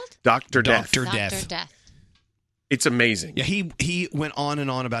it called? Dr. Death. Dr. Death. Dr. Death. It's amazing. Yeah, he went on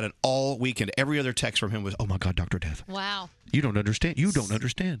and on about it all weekend. Every other text from him was, "Oh my God, Dr. Death. Wow. You don't understand. You don't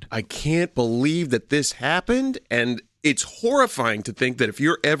understand." I can't believe that this happened, and it's horrifying to think that if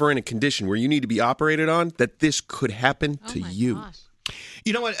you're ever in a condition where you need to be operated on, that this could happen to you.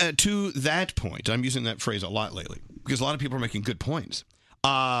 You know what? To that point, I'm using that phrase a lot lately because a lot of people are making good points.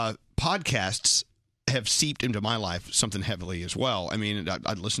 Podcasts have seeped into my life something heavily as well. I mean,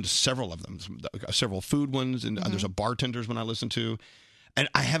 I listen to several of them, several food ones, and there's a bartender's one I listen to. And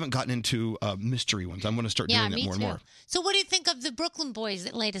I haven't gotten into mystery ones. I'm going to start Yeah, doing that me more too. and more. So, what do you think of the Brooklyn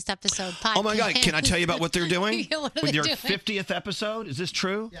Boys' latest episode? Podcast? Oh my God! Can I tell you about what they're doing Yeah, what are with they your doing? 50th episode? Is this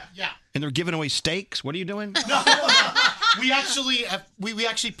true? Yeah. And they're giving away steaks. What are you doing? We actually we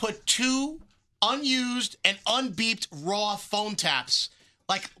actually put 2 unused and unbeeped raw phone taps,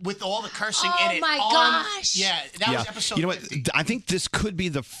 like with all the cursing in it. my on- gosh. Yeah, that was episode. You know what? 50. I think this could be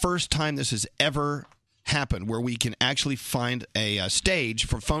the first time this has ever happened where we can actually find a stage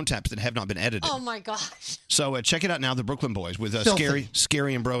for phone taps that have not been edited. Oh my gosh. So check it out now, the Brooklyn Boys with Filthy.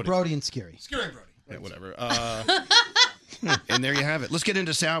 Scary and Brody. Brody and Scary. Scary and Brody. Yeah, whatever. And there you have it. Let's get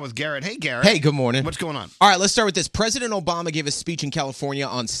into sound with Garrett. Hey, Garrett. Hey, good morning. What's going on? All right, let's start with this. President Obama gave a speech in California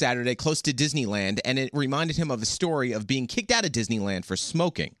on Saturday close to Disneyland, and it reminded him of a story of being kicked out of Disneyland for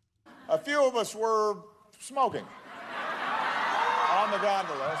smoking. A few of us were smoking on the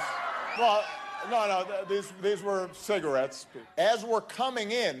gondolas. Well, no, these were cigarettes. As we're coming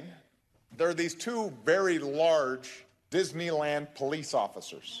in, there are these 2 very large Disneyland police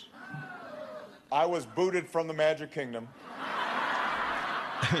officers. I was booted from the Magic Kingdom.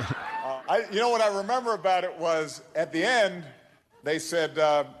 You know what I remember about it was at the end, they said,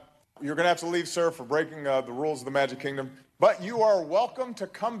 you're going to have to leave, sir, for breaking the rules of the Magic Kingdom, but you are welcome to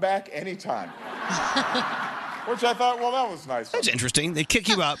come back anytime. Which I thought, well, that was nice. That's interesting. They kick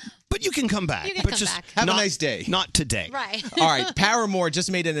you out, but you can come back. You can but come just back. Have not, a nice day. Not today. Right. All right, Paramore just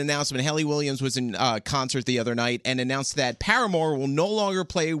made an announcement. Haley Williams was in concert the other night and announced that Paramore will no longer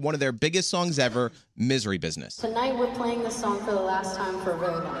play one of their biggest songs ever, Misery Business. Tonight we're playing this song for the last time for a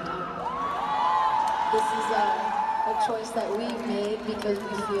very long time. This is a choice that we've made because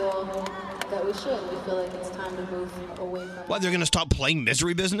we feel that we should. We feel like it's time to move away from What, they're going to stop playing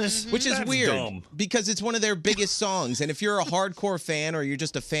Misery Business? Which is That's weird dumb. because it's one of their biggest songs. And if you're a hardcore fan or you're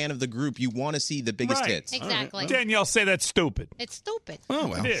just a fan of the group, you want to see the biggest Right. hits. Exactly. Danielle say that's stupid. It's stupid. Oh,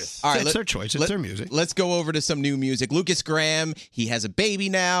 well. It is. All right, It's their choice. It's their music. Let's go over to some new music. Lucas Graham, he has a baby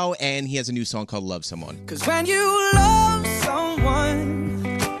now, and he has a new song called Love Someone. Cause when you love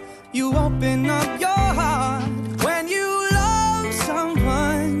someone, you open up your heart. When you love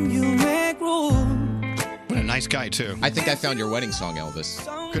someone, you make room. What a nice guy, too. I think I found your wedding song, Elvis.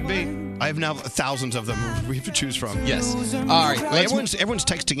 Could be. I have now thousands of them we have to choose from. Yes. All right. Everyone's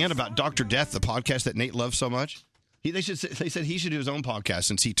texting in about Dr. Death, the podcast that Nate loves so much. They said he should do his own podcast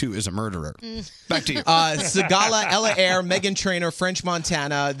since he, too, is a murderer. Back to you. Sagala, Ella Air, Megan Trainor, French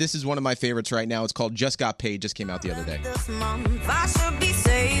Montana. This is one of my favorites right now. It's called Just Got Paid. Just came out the other day. This month I should be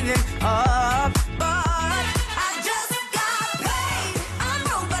saving up, but I just got paid. I'm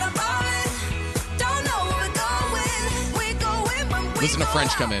broke, but I'm ballin'. Don't know where we're going. We're going when we Listen to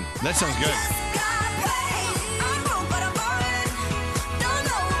French come in. That sounds good. I'm broke, but I'm ballin'. Don't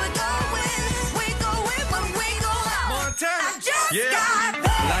know where we're going. We're going when we go out. I just got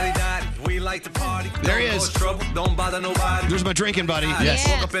paid. We like to party. There he is. Trouble. Don't bother nobody. There's my drinking buddy. Yes.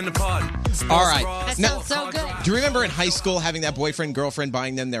 Woke up in the party. All right. That Now, sounds so good. do you remember in high school having that boyfriend, girlfriend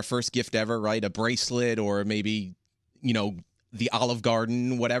buying them their first gift ever, right? A bracelet or maybe, the Olive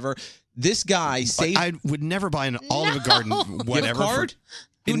Garden, whatever. This guy saved. I would never buy an Olive Garden, whatever. Gift card?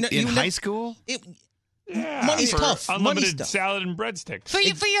 In high school? Money's for tough. Unlimited Money's tough. salad and breadsticks. For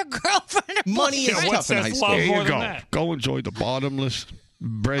your girlfriend or Money is boyfriend. tough in high That's school. love more than that. Go enjoy the bottomless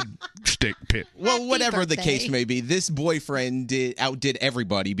breadstick pit. Well, whatever the birthday. case may be, this boyfriend outdid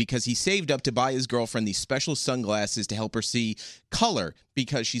everybody because he saved up to buy his girlfriend these special sunglasses to help her see color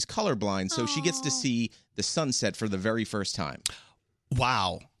because she's colorblind, so she gets to see the sunset for the very first time.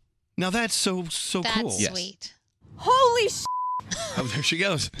 Wow. Now that's so That's cool. sweet. Holy sh! Oh, there she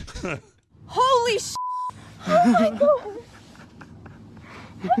goes. Holy sh! Oh my god!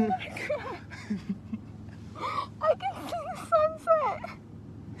 Oh my god! I can see the sunset!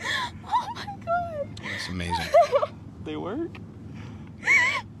 Oh my god! That's amazing. They work?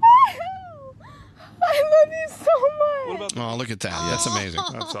 I love you so much! Oh, look at that. That's amazing.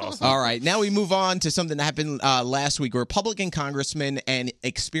 That's awesome. All right, now we move on to something that happened last week. Republican congressman and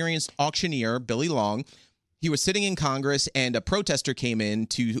experienced auctioneer Billy Long, he was sitting in Congress and a protester came in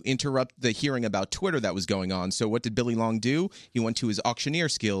to interrupt the hearing about Twitter that was going on. So what did Billy Long do? He went to his auctioneer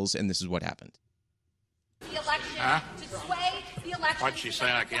skills, and this is what happened. The election to sway the election. What's she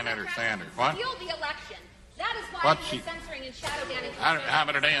saying? I can't understand her. What? Steal the election. That is why What's he she- is censoring and shadow banning. How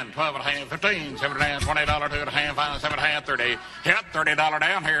about it in? 12 and a half, 15, 7 and a half, $20, 2 and a half, 5, 7 and a half, 30. Yep, $30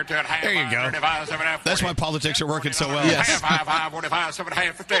 down here, 2 and a half. There you go. 35, 7 and a half, 40. That's why politics are working so well. Yes. 5, 45, 7 and a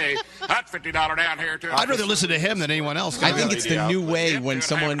half, 50. That's $50 down here, 2 and a half. I'd rather listen to him than anyone else. I think it's the new way when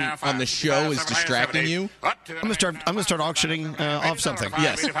someone on the show is distracting you. I'm gonna start auctioning off something.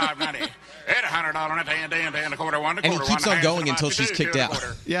 Yes. At $100 and 10, 10, a quarter, one, a And he quarter, keeps one, on a going half, until two, she's two, kicked two, a out.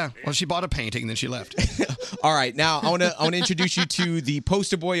 quarter. Yeah. Well, she bought a painting, then she left. All right, now I want to introduce you to the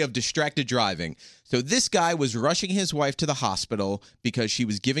poster boy of distracted driving. So this guy was rushing his wife to the hospital because she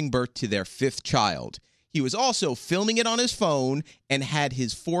was giving birth to their 5th child. He was also filming it on his phone and had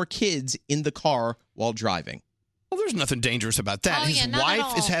his 4 kids in the car while driving. Well, there's nothing dangerous about that. Oh, His yeah, not at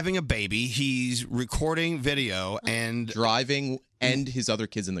wife is all. having a baby. He's recording video and driving, and his other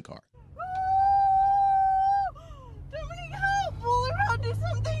kids in the car. Roll around, do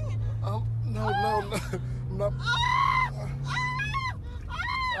something. Oh, no. No.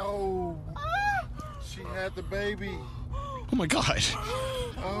 Oh, she had the baby. Oh, my God.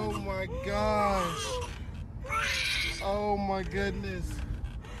 Oh, my gosh. Oh, my goodness.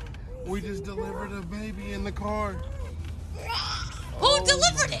 We just delivered a baby in the car. Who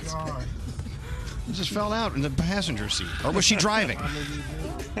delivered it? God. It just fell out in the passenger seat. Or was she driving?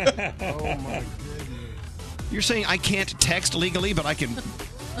 Oh, my goodness. You're saying I can't text legally, but I can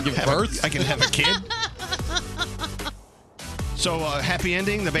give birth? I can have a kid? So, happy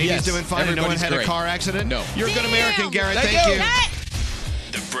ending? The baby's Yes, doing fine and no one everybody's had a great. car accident? No. You're a good American, Garrett. Thank Thank you. you.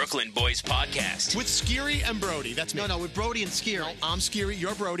 The Brooklyn Boys Podcast. With Skiri and Brody. That's me. No, with Brody and Skiri. No, I'm Skiri,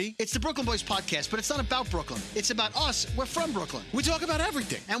 you're Brody. It's the Brooklyn Boys podcast, but it's not about Brooklyn. It's about us. We're from Brooklyn. We talk about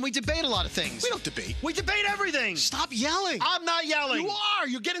everything. And we debate a lot of things. We don't debate. We debate everything. Stop yelling. I'm not yelling. You are.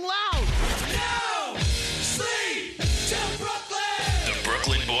 You're getting loud. No sleep till Brooklyn. The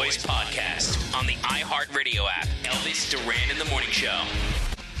Brooklyn Boys Podcast on the iHeartRadio app. Elvis Duran in the Morning Show.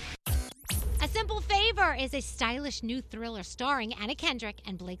 A Simple Favor is a stylish new thriller starring Anna Kendrick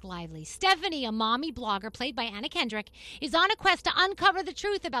and Blake Lively. Stephanie, a mommy blogger played by Anna Kendrick, is on a quest to uncover the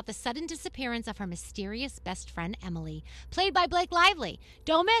truth about the sudden disappearance of her mysterious best friend Emily, played by Blake Lively.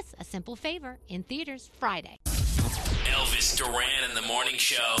 Don't miss A Simple Favor in theaters Friday. Elvis Duran in the Morning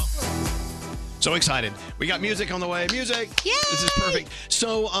Show. So excited. We got music on the way. Music. Yay! This is perfect.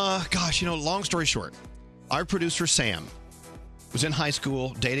 So, long story short, our producer, Sam, was in high school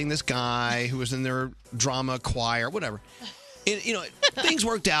dating this guy who was in their drama choir, whatever. And, things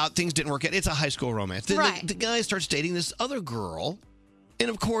worked out, things didn't work out. It's a high school romance. Then Right. the guy starts dating this other girl. And,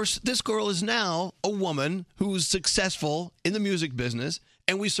 of course, this girl is now a woman who's successful in the music business.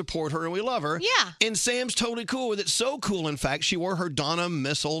 And we support her and we love her. Yeah. And Sam's totally cool with it. So cool, in fact, she wore her Donna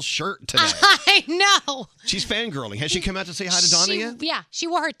Missile shirt today. I know. She's fangirling. Has she come out to say hi to Donna yet? Yeah, she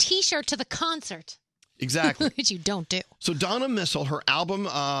wore her T-shirt to the concert. Exactly. Which you don't do. So Donna Missile, her album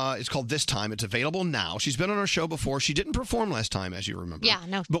is called This Time. It's available now. She's been on our show before. She didn't perform last time, as you remember. Yeah,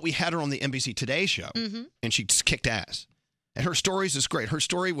 no. But we had her on the NBC Today show, and she just kicked ass. And her stories is great. Her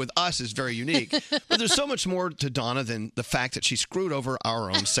story with us is very unique. But there's so much more to Donna than the fact that she screwed over our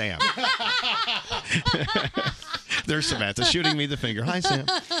own Sam. There's Samantha shooting me the finger. Hi, Sam.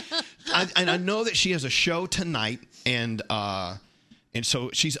 I know that she has a show tonight, and so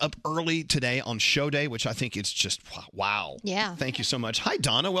she's up early today on show day, which I think is just wow. Yeah. Thank you so much. Hi,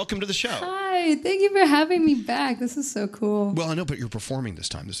 Donna. Welcome to the show. Hi, thank you for having me back. This is so cool. Well, I know, but you're performing this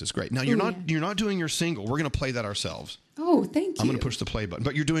time. This is great. Now you're Oh, not doing your single. We're going to play that ourselves. Oh, thank you. I'm going to push the play button.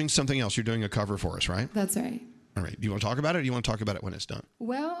 But you're doing something else. You're doing a cover for us, right? That's right. All right. Do you want to talk about it, or do you want to talk about it when it's done?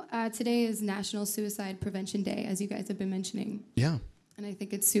 Well, today is National Suicide Prevention Day, as you guys have been mentioning. Yeah. And I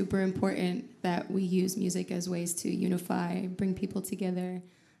think it's super important that we use music as ways to unify, bring people together,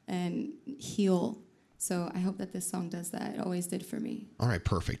 and heal. So I hope that this song does that. It always did for me. All right.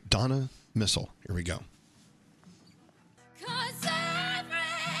 Perfect. Donna Missile. Here we go.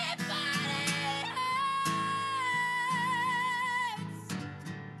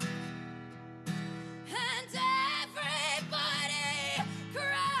 And everybody cries.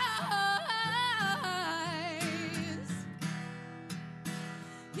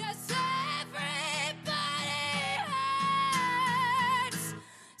 Yes, everybody hurts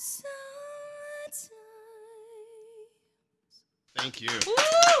sometimes. Thank you.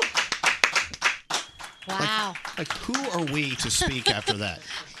 Wow. Like, who are we to speak after that?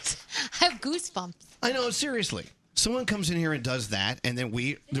 I have goosebumps. I know, seriously. Someone comes in here and does that, and then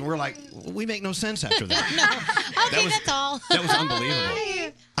we're like, we make no sense after that. Okay, that's all. That was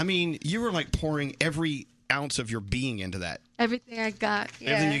unbelievable. I mean, you were like pouring every ounce of your being into that. Everything I got.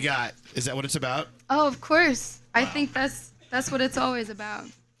 Yeah. Everything you got. Is that what it's about? Oh, of course. I think that's what it's always about.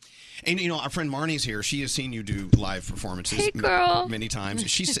 And our friend Marnie's here. She has seen you do live performances Hey, girl. many times.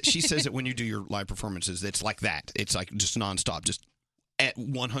 She says that when you do your live performances, it's like that. It's like just nonstop, just at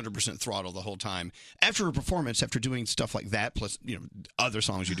 100% throttle the whole time. After a performance, after doing stuff like that, plus other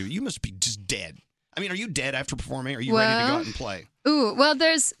songs you do, you must be just dead. I mean, are you dead after performing? Are you ready to go out and play? Ooh, well,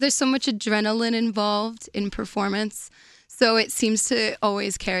 there's so much adrenaline involved in performance. So it seems to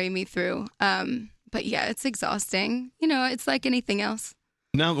always carry me through. But yeah, it's exhausting. You know, it's like anything else.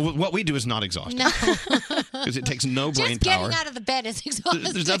 No, what we do is not exhausting. No. Because it takes no brain Just getting power. out of the bed is exhausting.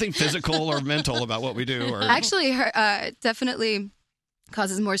 There's nothing physical or mental about what we do. Or Actually, definitely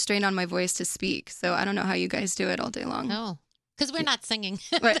causes more strain on my voice to speak. So I don't know how you guys do it all day long. No, because we're not singing.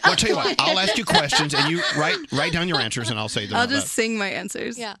 Well, I'll tell you what. I'll ask you questions, and you write down your answers, and I'll say them. I'll out just loud. sing my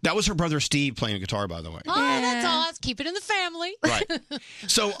answers. Yeah. That was her brother Steve playing guitar, by the way. Oh, that's all. Let's keep it in the family. Right.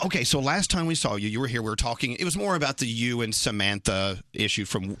 So, okay, so last time we saw you, you were here, we were talking, it was more about the you and Samantha issue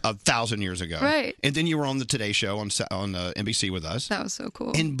from 1,000 years ago. Right. And then you were on the Today Show on NBC with us. That was so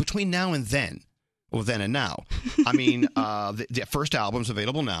cool. And between now and then, well, then and now, I mean, the first album's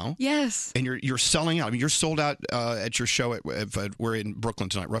available now. Yes. And you're selling out. I mean, you're sold out at your show. We're in Brooklyn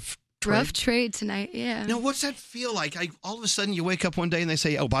tonight. Rough Trade tonight, yeah. Now, what's that feel like? All of a sudden, you wake up one day and they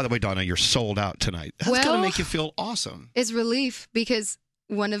say, "Oh, by the way, Donna, you're sold out tonight." That's Well, going to make you feel awesome. It's relief because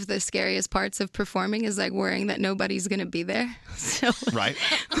one of the scariest parts of performing is like worrying that nobody's going to be there. So Right.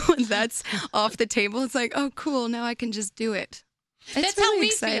 when that's off the table, it's like, oh, cool. Now I can just do it. It's That's how really we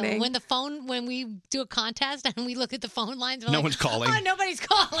exciting. feel when we do a contest and we look at the phone lines. We're No like, one's calling. Oh, nobody's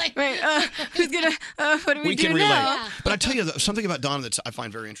calling. Right. Who's gonna? What do we do can relate. now? But I tell you something about Donna that I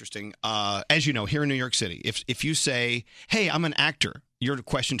find very interesting. As you know, here in New York City, if you say, "Hey, I'm an actor," your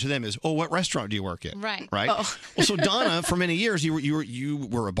question to them is, "Oh, what restaurant do you work at?" Right. Right. Oh. Well, so Donna, for many years, you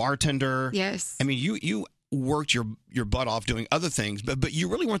were a bartender. Yes. I mean, you worked your butt off doing other things, but you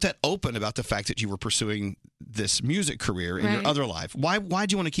really weren't that open about the fact that you were pursuing this music career in your Right. other life. Why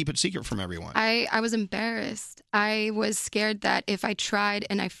do you want to keep it secret from everyone? I was embarrassed. I was scared that if I tried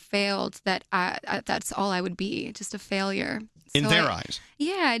and I failed, that that's all I would be, just a failure. In So their I- eyes.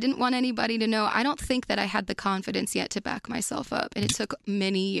 Yeah, I didn't want anybody to know. I don't think that I had the confidence yet to back myself up, and it took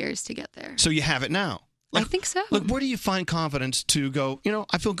many years to get there. So you have it now. I think so. Look, where do you find confidence to go,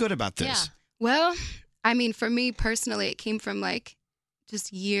 I feel good about this? Well, I mean, for me personally, it came from like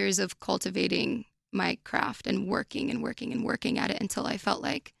just years of cultivating my craft and working at it until I felt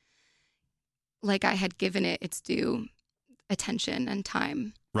like I had given it its due attention and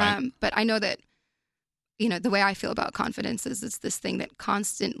time. Right. But I know that, the way I feel about confidence is it's this thing that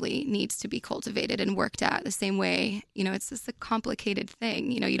constantly needs to be cultivated and worked at the same way. It's just a complicated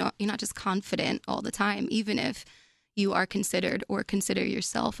thing. You're not just confident all the time, even if you are considered or consider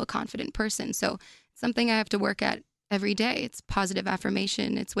yourself a confident person. So it's something I have to work at every day. It's positive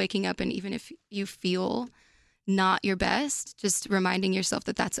affirmation. It's waking up, and even if you feel not your best, just reminding yourself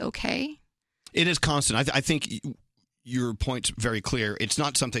that that's okay. It is constant. I think your point's very clear. It's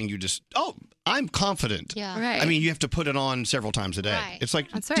not something you just, I'm confident. Yeah. Right. I mean, you have to put it on several times a day. Right. It's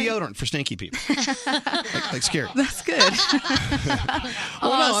like That's right. deodorant for stinky people. like scary. That's good.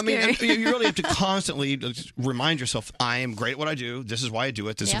 Well, no, I mean, you really have to constantly remind yourself, I am great at what I do. This is why I do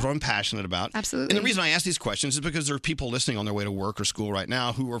it. This Yeah. is what I'm passionate about. Absolutely. And the reason I ask these questions is because there are people listening on their way to work or school right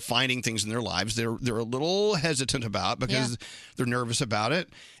now who are finding things in their lives they're a little hesitant about because they're nervous about it.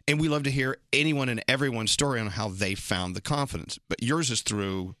 And we love to hear anyone and everyone's story on how they found the confidence. But yours is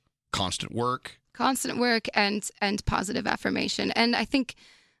through constant work. And positive affirmation. And I think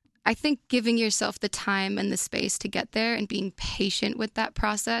giving yourself the time and the space to get there and being patient with that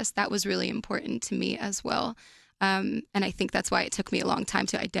process, that was really important to me as well. And I think that's why it took me a long time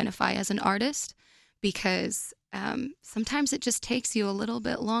to identify as an artist, because sometimes it just takes you a little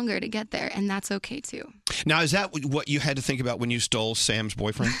bit longer to get there, and that's okay too. Now, is that what you had to think about when you stole Sam's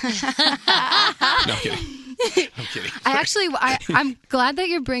boyfriend? No, I'm kidding. I'm kidding. I'm glad that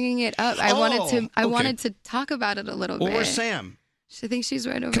you're bringing it up. I Okay. wanted to talk about it a little Well, bit. where's Sam? I think she's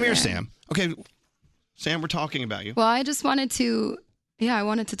right over Come here, there. Sam. Okay, Sam, we're talking about you. Well, I just wanted to, I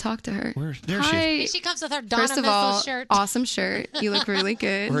wanted to talk to her. There she is. Here she comes with her Donna First of Missile all, shirt. awesome shirt. You look really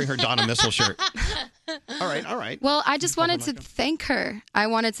good. Wearing her Donna Missile shirt. All right. Well, I just wanted to thank her. I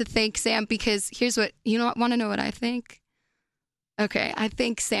wanted to thank Sam because here's what, want to know what I think? Okay, I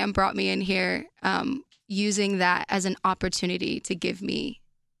think Sam brought me in here using that as an opportunity to give me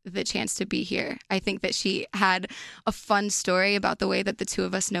the chance to be here. I think that she had a fun story about the way that the two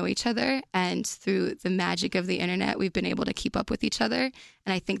of us know each other, and through the magic of the internet, we've been able to keep up with each other.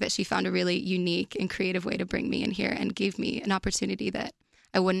 And I think that she found a really unique and creative way to bring me in here and gave me an opportunity that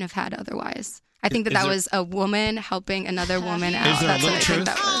I wouldn't have had otherwise. I think that was a woman helping another woman out. Is there That's a what little I think truth?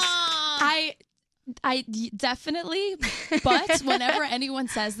 that was. I definitely, but whenever anyone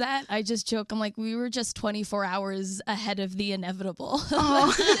says that, I just joke. I'm like, we were just 24 hours ahead of the inevitable.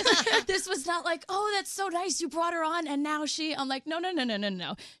 This was not like, oh, that's so nice, you brought her on, and now I'm like,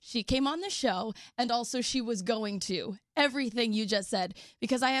 no. She came on the show, and also she was going to everything you just said,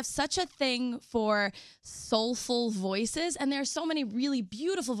 because I have such a thing for soulful voices, and there are so many really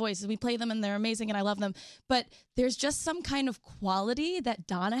beautiful voices. We play them and they're amazing and I love them, but there's just some kind of quality that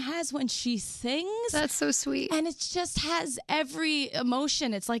Donna has when she sings. That's so sweet. And it just has every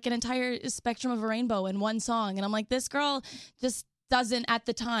emotion. It's like an entire spectrum of a rainbow in one song. And I'm like, this girl just doesn't at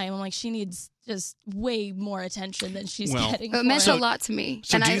the time. I'm like, she needs just way more attention than she's getting. It meant a lot to me.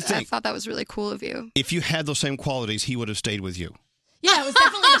 So and do you I think- thought that was really cool of you. If you had those same qualities, he would have stayed with you. Yeah, it was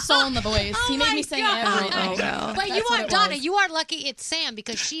definitely the soul in the voice. He made me sing everything. But That's you what are it Donna. was. You are lucky it's Sam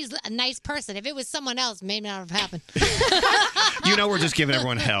because she's a nice person. If it was someone else, maybe not have happened. You know, we're just giving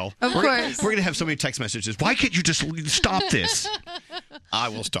everyone hell. Of We're course. going to have so many text messages. Why can't you just stop this? I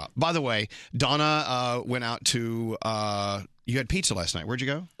will stop. By the way, Donna went out to, you had pizza last night. Where'd you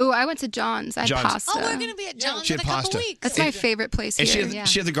go? Oh, I went to John's. I had John's. pasta. Oh, we're gonna be at John's She in had a couple pasta. weeks. That's my favorite place And here.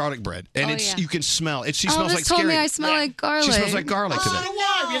 she had the garlic bread. And Oh, it's yeah. you can smell it. She smells Elvis like told scary. me I smell like garlic. She smells like garlic today.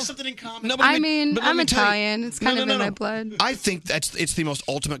 Why? We have something in common. No, but I let me- mean, but let I'm me tell you- Italian. It's kind of in my blood. I think it's the most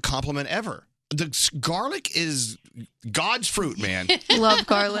ultimate compliment ever. Garlic is God's fruit, man. Love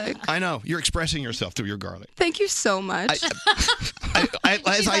garlic. I know. You're expressing yourself through your garlic. Thank you so much.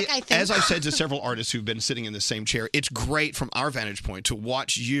 As I've said to several artists who've been sitting in the same chair, it's great from our vantage point to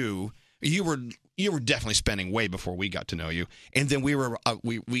watch you. You were definitely spending way before we got to know you, and then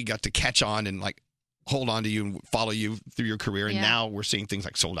we got to catch on and like hold on to you and follow you through your career, and Yeah. now we're seeing things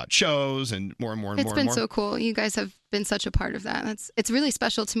like sold out shows and more and more and It's more been and more. so cool. You guys have been such a part of that. It's really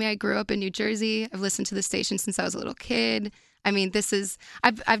special to me. I grew up in New Jersey. I've listened to the station since I was a little kid. I mean,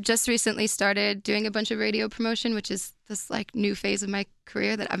 I've just recently started doing a bunch of radio promotion, which is this like new phase of my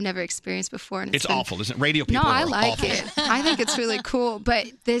career that I've never experienced before. And It's been- awful, isn't it? Radio people No, I are like awful. it. I think it's really cool. But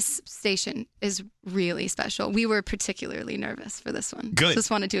this station is really special. We were particularly nervous for this one. Good. Just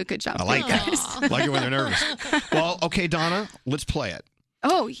want to do a good job. I for like you that. guys. I like it when they're nervous. Well, okay, Donna, let's play it.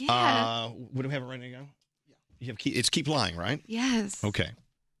 Oh yeah. What do we have it ready to go? You have it's keep lying, right? Yes. Okay.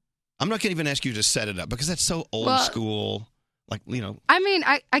 I'm not going to even ask you to set it up because that's so old Well- school. Like, you know. I mean,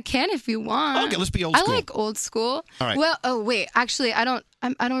 I can if you want. Okay, let's be old school. I like old school. All right. Well, oh wait, actually, I don't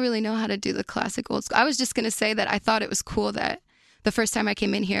really know how to do the classic old school. I was just gonna say that I thought it was cool that the first time I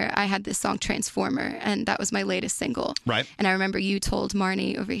came in here, I had this song Transformer, and that was my latest single. Right. And I remember you told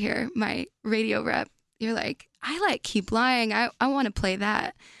Marnie over here, my radio rep, you're like, I like Keep Lying. I want to play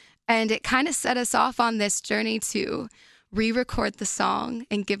that. And it kind of set us off on this journey to re-record the song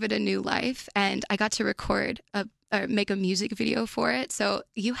and give it a new life. And I got to make a music video for it. So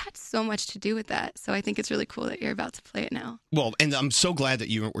you had so much to do with that. So I think it's really cool that you're about to play it now. Well, and I'm so glad that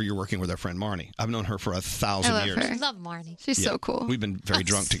you're working with our friend Marnie. I've known her for 1,000 I love years. her. Love Marnie. She's Yeah, so cool. We've been very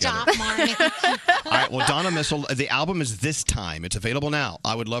drunk together. Stop, Marnie. All right, well, Donna Missile, the album is This Time. It's available now.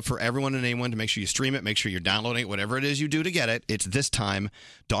 I would love for everyone and anyone to make sure you stream it, make sure you're downloading it, whatever it is you do to get it. It's This Time,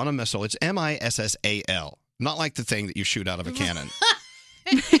 Donna Missile. It's Missal, not like the thing that you shoot out of a cannon.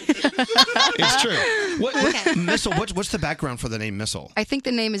 It's true. What Missile? What's the background for the name Missile? I think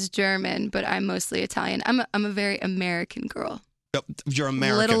the name is German, but I'm mostly Italian. I'm a very American girl. You're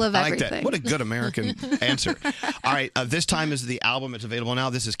American. Little of I like that. everything. What a good American answer. All right, This Time is the album. It's available now.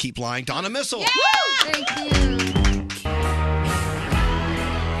 This is Keep Lying, Donna Missile. Thank you.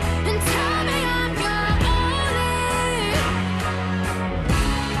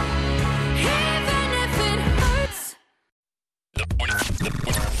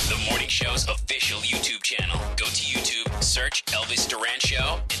 The Morning Show's official YouTube channel. Go to YouTube, search Elvis Duran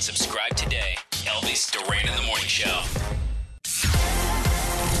Show, and subscribe today. Elvis Duran in the Morning Show.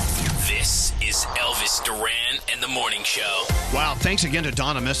 This is Elvis Duran and the Morning Show. Wow, thanks again to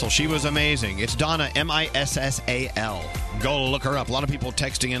Donna Missile. She was amazing. It's Donna, Missal. Go look her up. A lot of people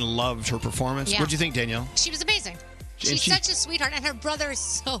texting in loved her performance. Yeah. What'd you think, Danielle? She was amazing. And She's such a sweetheart, and her brother is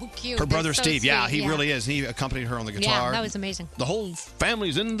so cute. Her brother They're so Steve, yeah, sweet. he really is. He accompanied her on the guitar. Yeah, that was amazing. The whole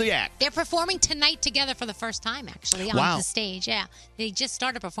family's in the act. They're performing tonight together for the first time, actually, on Wow. the stage. Yeah, they just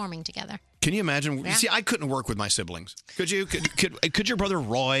started performing together. Can you imagine? Yeah. See, I couldn't work with my siblings. Could you? Could your brother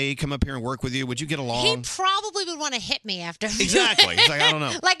Roy come up here and work with you? Would you get He along? probably would want to hit me after. Exactly. He's like, I don't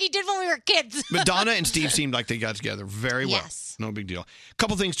know. like he did when we were kids. But Donna and Steve seemed like they got together very well. Yes. No big deal. A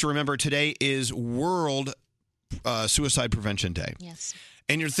couple things to remember. Today is World Suicide Prevention Day. Yes.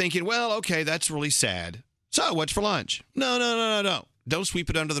 And you're thinking, well, okay, that's really sad. So what's for lunch? No. Don't sweep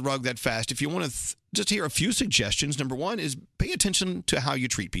it under the rug that fast. If you want to just hear a few suggestions, number one is pay attention to how you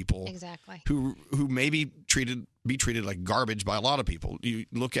treat people. Exactly. Who may be treated like garbage by a lot of people. You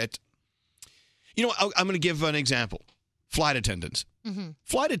look at, I'm going to give an example. Flight attendants. Mm-hmm.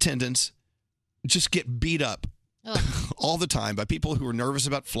 Flight attendants just get beat up all the time by people who are nervous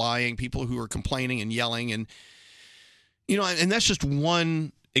about flying, people who are complaining and yelling. And You know, and that's just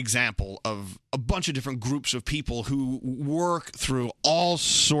one example of a bunch of different groups of people who work through all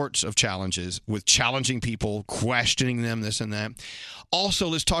sorts of challenges with challenging people, questioning them, this and that. Also,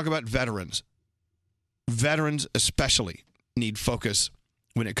 let's talk about veterans. Veterans especially need focus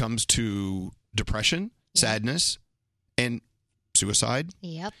when it comes to depression, sadness, and suicide.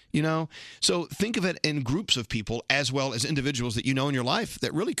 Yep. You know, so think of it in groups of people as well as individuals that you know in your life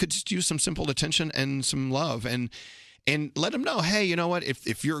that really could just use some simple attention and some love, and let them know, hey, you know what,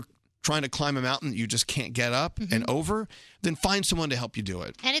 if you're trying to climb a mountain that you just can't get up and over, then find someone to help you do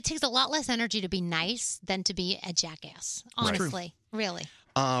it. And it takes a lot less energy to be nice than to be a jackass, honestly. Really.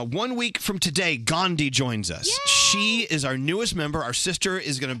 1 week from today, Gandhi joins us. Yay! She is our newest member. Our sister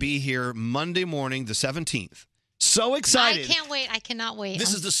is going to be here Monday morning, the 17th. So excited. I can't wait. I cannot wait.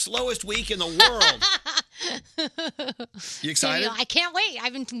 This is the slowest week in the world. You excited? I can't wait.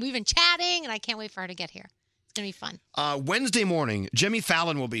 We've been chatting, and I can't wait for her to get here. It's going to be fun. Wednesday morning, Jimmy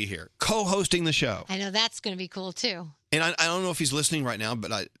Fallon will be here, co-hosting the show. I know that's going to be cool, too. And I don't know if he's listening right now,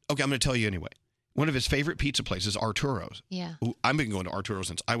 but I'm going to tell you anyway. One of his favorite pizza places, Arturo's. Yeah. I've been going to Arturo's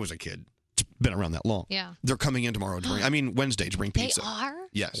since I was a kid. It's been around that long. Yeah. They're coming in tomorrow Wednesday to bring pizza. They are?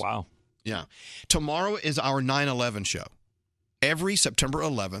 Yes. Wow. Yeah. Tomorrow is our 9/11 show. Every September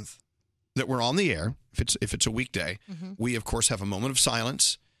 11th that we're on the air, if it's a weekday, we, of course, have a moment of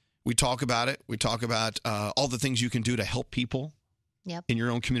silence. We talk about it. We talk about all the things you can do to help people in your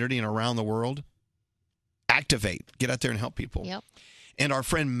own community and around the world. Activate. Get out there and help people. Yep. And our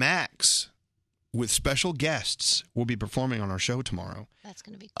friend Max, with special guests, will be performing on our show tomorrow. That's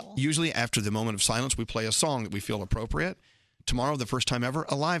going to be cool. Usually after the moment of silence, we play a song that we feel appropriate. Tomorrow, the first time ever,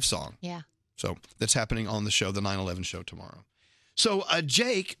 a live song. Yeah. So that's happening on the show, the 9/11 show tomorrow. So,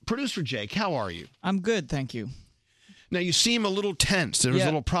 Jake, producer Jake, how are you? I'm good, thank you. Now, you seem a little tense. There's Yeah. a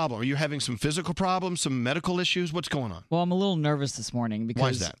little problem. Are you having some physical problems, some medical issues? What's going on? Well, I'm a little nervous this morning because Why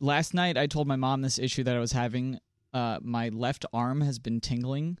is that? last night I told my mom this issue that I was having. My left arm has been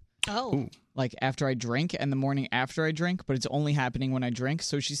tingling. Oh. Like after I drink and the morning after I drink, but it's only happening when I drink.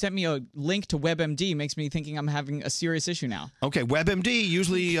 So she sent me a link to WebMD, makes me thinking I'm having a serious issue now. Okay, WebMD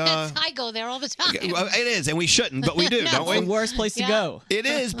usually... I go there all the time. Well, it is, and we shouldn't, but we do, don't we? It's the worst place to go. It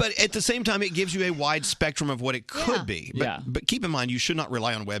is, but at the same time, it gives you a wide spectrum of what it could be. But, but keep in mind, you should not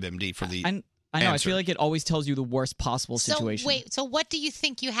rely on WebMD for the I know. answer. I feel like it always tells you the worst possible situation. So wait, so what do you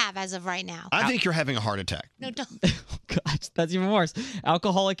think you have as of right now? I think you're having a heart attack. No, don't. Gosh, that's even worse.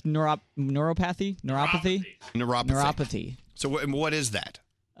 Alcoholic neuropathy. So what is that?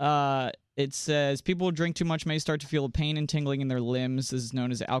 It says people who drink too much may start to feel pain and tingling in their limbs. This is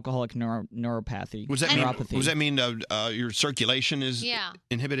known as alcoholic neuropathy. What does that mean? Your circulation is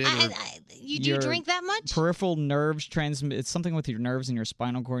inhibited? You do drink that much? Peripheral nerves transmit. It's something with your nerves and your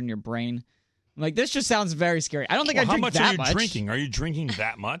spinal cord and your brain. Like, this just sounds very scary. I don't think I drink that much. How much are you drinking? Are you drinking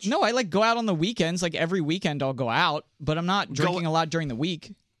that much? No, I go out on the weekends. Like every weekend I'll go out, but I'm not drinking a lot during the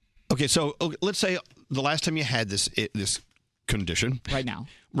week. Okay, so let's say the last time you had this condition. Right now.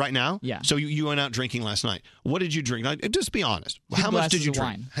 Right now? Yeah. So you went out drinking last night. What did you drink? Just be honest. How much did you drink?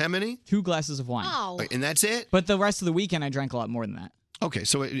 Wine. How many? 2 glasses of wine. Oh. And that's it? But the rest of the weekend I drank a lot more than that. Okay,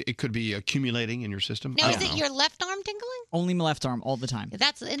 so it could be accumulating in your system. Now, is it your left arm tingling? Only my left arm all the time.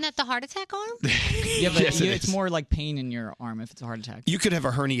 Isn't that the heart attack arm? Yeah, but Yes, it it's is. more like pain in your arm if it's a heart attack. You could have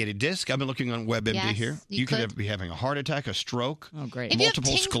a herniated disc. I've been looking on WebMD Yes, here. you could be having a heart attack, a stroke, oh, great. If you have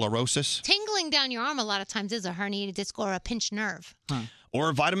multiple sclerosis, Tingling down your arm a lot of times is a herniated disc or a pinched nerve.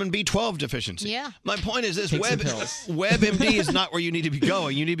 or vitamin B12 deficiency. Yeah. My point is this: Take some pills. WebMD is not where you need to be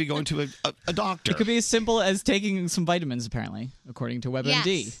going. You need to be going to a doctor. It could be as simple as taking some vitamins, apparently, according to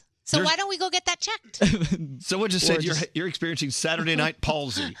WebMD. Yes. So why don't we go get that checked? Someone just Or said just- you're experiencing Saturday night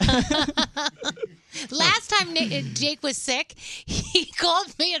palsy. Last time Jake was sick, he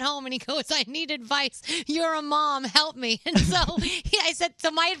called me at home and he goes, I need advice. You're a mom. Help me. And so I said,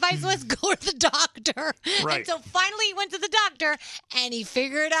 so my advice was go to the doctor. Right. And so finally he went to the doctor and he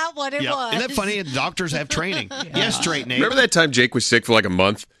figured out what it Yeah. was. Isn't that funny? Doctors have training. Yes, straight Nate. Remember that time Jake was sick for like a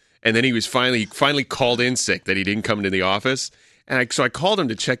month, and then he was finally called in sick that he didn't come into the office, and so I called him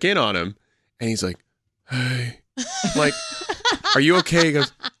to check in on him, and he's like, "Hey, like, are you okay?" He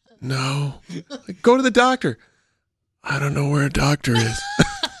goes, "No." Like, go to the doctor. I don't know where a doctor is.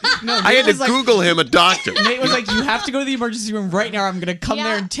 No, I had to Google him a doctor. Nate was like, you have to go to the emergency room right now. I'm going to come Yeah.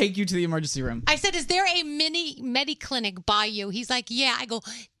 there and take you to the emergency room. I said, is there a mini Mediclinic by you? He's like, yeah. I go,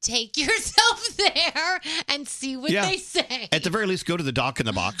 take yourself there and see what they say. At the very least, go to the doc in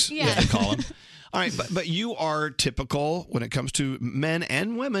the box. Yeah. As they call him. All right, but you are typical when it comes to men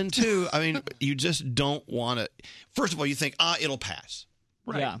and women too. I mean, you just don't want to. First of all, you think, it'll pass.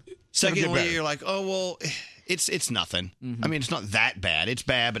 Right. Yeah. Secondly, better. you're like, oh well, It's nothing. Mm-hmm. I mean, it's not that bad. It's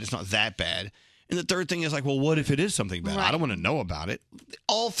bad, but it's not that bad. And the third thing is like, well, what if it is something bad? I don't want to know about it.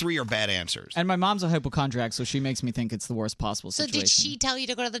 All three are bad answers. And my mom's a hypochondriac, so she makes me think it's the worst possible So situation. did she tell you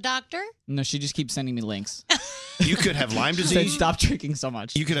to go to the doctor? No, she just keeps sending me links. You could have Lyme Said, disease. stop drinking so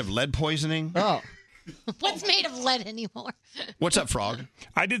much. You could have lead poisoning. Oh. What's made of lead anymore? What's up, Frog?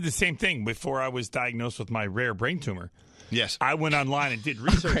 I did the same thing before I was diagnosed with my rare brain tumor. Yes. I went online and did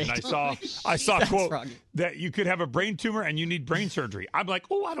research, and I saw That's quote wrong. that you could have a brain tumor and you need brain surgery. I'm like,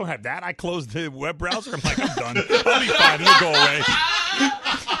 oh, I don't have that. I closed the web browser. I'm like, I'm done. I'll be fine. It'll go away.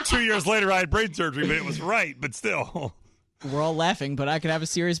 2 years later, I had brain surgery, but it was right. But still, We're all laughing, but I could have a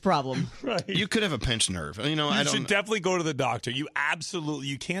serious problem. right. You could have a pinched nerve. You know, You I should don't. definitely go to the doctor. You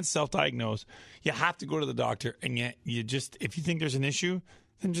can't self-diagnose. You have to go to the doctor, and yet you just, if you think there's an issue,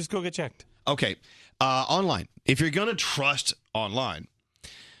 then just go get checked. Okay. Online. If you're going to trust online,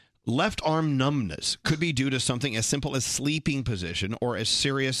 left arm numbness could be due to something as simple as sleeping position or as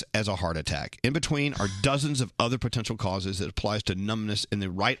serious as a heart attack. In between are dozens of other potential causes that applies to numbness in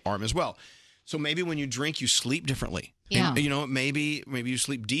the right arm as well. So maybe when you drink, you sleep differently. Yeah. And, you know, maybe you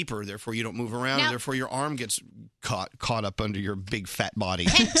sleep deeper, therefore you don't move around, Now- and therefore your arm gets caught up under your big fat body.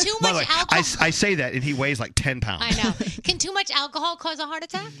 Can too By the much way, alcohol? I say that, and he weighs like 10 pounds. I know. Can too much alcohol cause a heart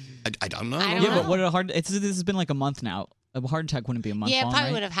attack? I don't know. I don't Yeah, know. but what a this has been like a month now. A heart attack wouldn't be a month Yeah, it long, probably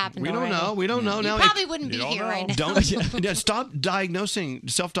right? would have happened. We don't already. know. We don't know. You Now, probably wouldn't be don't here know. right now. Don't stop diagnosing.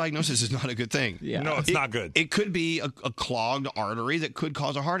 Self-diagnosis is not a good thing. Yeah. No, it's not good. It could be a clogged artery that could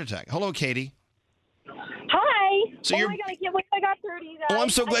cause a heart attack. Hello, Katie. Hi. So oh you're- my god, I can't believe I got 30. Guys. Oh, I'm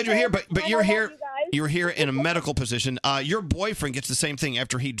so glad you're here. But I you're love here. you guys. You're here in a medical position. Your boyfriend gets the same thing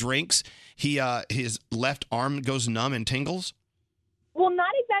after he drinks. His left arm goes numb and tingles. Well,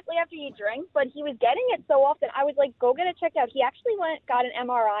 not exactly after he drinks, but he was getting it so often. I was like, go get it checked out. He actually got an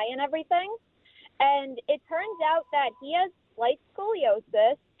MRI and everything. And it turns out that he has slight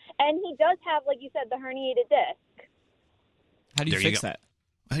scoliosis, and he does have, like you said, the herniated disc. How do you There you fix go. that?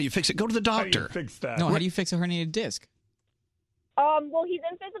 How do you fix it? Go to the doctor. Fix that. No, how do you fix a herniated disc? Well, he's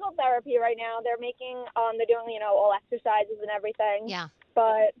in physical therapy right now. They're doing, all exercises and everything. Yeah.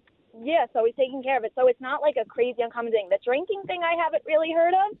 But yeah, so he's taking care of it. So it's not like a crazy uncommon thing. The drinking thing I haven't really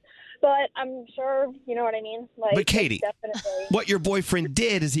heard of, but I'm sure you know what I mean. Like, But Katie, it's definitely. what your boyfriend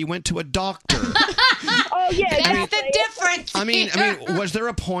did is he went to a doctor. Oh yeah, That's the difference. I mean, here. was there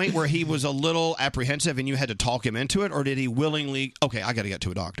a point where he was a little apprehensive and you had to talk him into it, or did he willingly? Okay, I got to get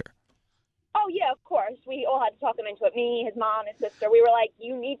to a doctor. Oh yeah, of course. We all had to talk him into it. Me, his mom, his sister. We were like,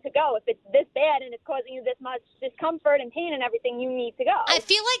 "You need to go. If it's this bad and it's causing you this much discomfort and pain and everything, you need to go." I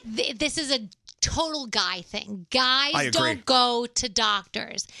feel like this is a total guy thing. Guys I agree. don't go to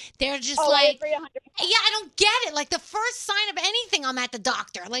doctors. They're just I like, agree 100%. yeah, I don't get it. Like the first sign of anything, I'm at the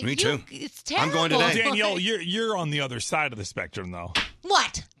doctor. Like Me too. It's I'm terrible. going today. Danielle, you're on the other side of the spectrum, though.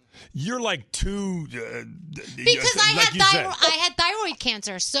 What? You're like too. Because I had thyroid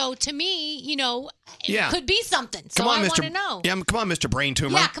cancer. So to me, Yeah. it could be something. So Come on, I want Mr. to know. Yeah, come on, Mr. Brain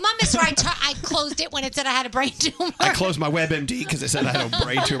Tumor. Yeah, come on, Mister. I closed it when it said I had a brain tumor. I closed my WebMD because it said I had a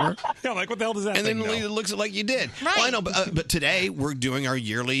brain tumor. Yeah, like what the hell does that? And then thing know? it looks like you did. Right. Well, I know, but today we're doing our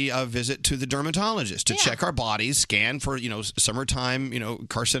yearly visit to the dermatologist to check our bodies, scan for summertime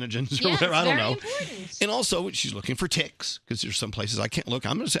carcinogens or Yeah, whatever. it's I don't very know. important. And also she's looking for ticks because there's some places I can't look.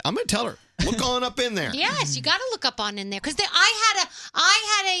 I'm gonna tell her look on up in there. Yes, you got to look up on in there because I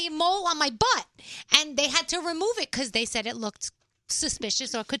had a mole on my butt and they had to remove it because they said it looked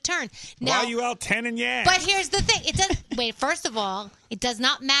suspicious or could turn. Why are you out tanning yak? But here's the thing: it does. Wait, first of all, it does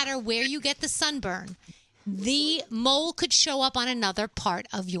not matter where you get the sunburn. The mole could show up on another part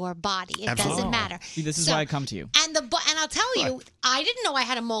of your body. It Absolutely. doesn't matter. See, this is So- why I come to you. And and I'll tell you, I didn't know I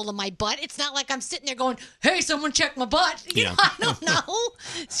had a mole in my butt. It's not like I'm sitting there going, "Hey, someone check my butt." You know, I don't know.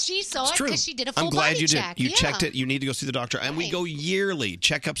 She saw It's it true. because she did a full I'm glad body you check. did. You Yeah. checked it. You need to go see the doctor, and we go yearly.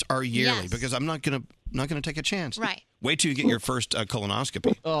 Checkups are yearly Yes. because I'm not gonna take a chance. Right. Wait till you get your first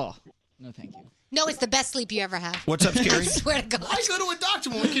colonoscopy. Oh, no, thank you. No, it's the best sleep you ever have. What's up, Scary? I swear to God. Why go to a doctor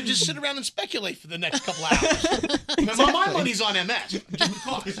when we can just sit around and speculate for the next couple hours? my money's on MS. Just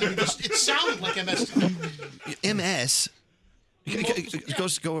because. It sounded like MS. MS.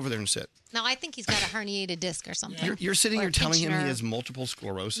 Go over there and sit. No, I think he's got a herniated disc or something. You're sitting Or here a telling pinched him he nerve. has multiple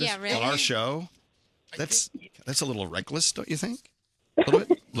sclerosis Yeah, really? on our show. That's a little reckless, don't you think? A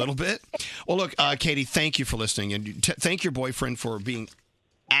little bit. Well, look, Katie, thank you for listening, and thank your boyfriend for being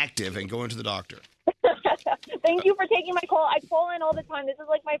active and going to the doctor. Thank you for taking my call. I call in all the time. This is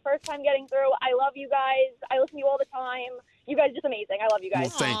like my first time getting through. I love you guys. I listen to you all the time. You guys are just amazing. I love you guys.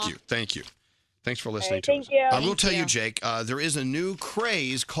 Well, thank you. Thanks for listening right, to thank us. you. I will Thank tell you, you. Jake, there is a new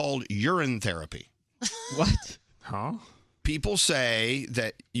craze called urine therapy. What? Huh? People say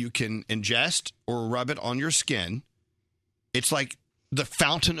that you can ingest or rub it on your skin. It's like the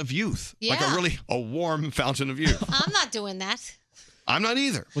fountain of youth. Like Yeah. a warm fountain of youth. I'm not doing that. I'm not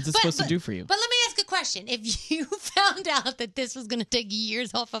either. What's it But- supposed but- to do for you? But let me ask a question. If you found out that this was going to take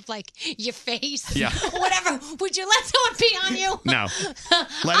years off of like your face, Yeah. or whatever, would you let someone pee on you? No.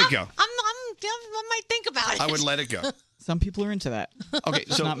 Let it go. I might think about it. I would let it go. Some people are into that. Okay,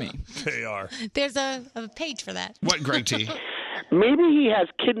 so not me. They are. There's a page for that. What, Greg T? Maybe he has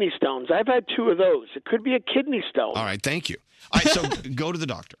kidney stones. I've had 2 of those. It could be a kidney stone. All right, thank you. All right, so go to the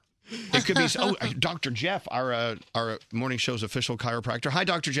doctor. It could be Dr. Jeff, our morning show's official chiropractor. Hi,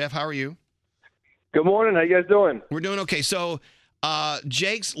 Dr. Jeff. How are you? Good morning. How you guys doing? We're doing okay. So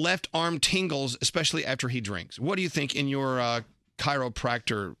Jake's left arm tingles, especially after he drinks. What do you think in your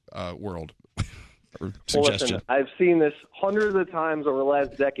chiropractor world or Well, suggestion? listen, I've seen this hundreds of times over the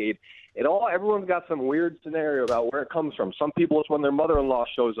last decade. Everyone's got some weird scenario about where it comes from. Some people, it's when their mother-in-law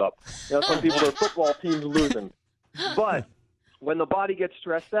shows up. Some people, their football team's losing. But when the body gets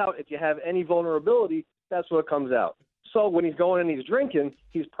stressed out, if you have any vulnerability, that's what comes out. So when he's going and he's drinking,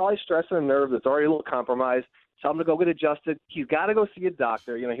 he's probably stressing a nerve that's already a little compromised. Tell him to go get adjusted. He's got to go see a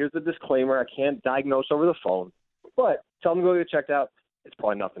doctor. Here's the disclaimer. I can't diagnose over the phone. But tell him to go get checked out. It's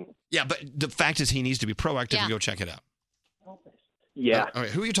probably nothing. Yeah, but the fact is he needs to be proactive and go check it out. Yeah. All right,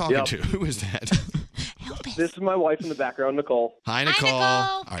 who are you talking Yep. to? Who is that? This is my wife in the background, Nicole. Hi, Nicole.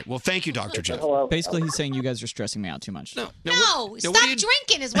 All right, well, thank you, Dr. Jeff. Basically, he's saying you guys are stressing me out too much. No, what stop do you-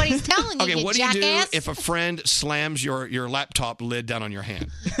 drinking is what he's telling you, Okay, you what do you jackass. do if a friend slams your laptop lid down on your hand?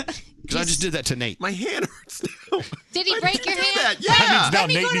 Because I just did that to Nate. My hand hurts. Did he break your hand? that? Yeah. That means now Let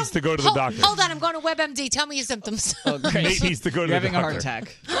me Nate go needs to go to the doctor. Hold on, I'm going to WebMD. Tell me your symptoms. Nate needs to go to You're the having a heart doctor.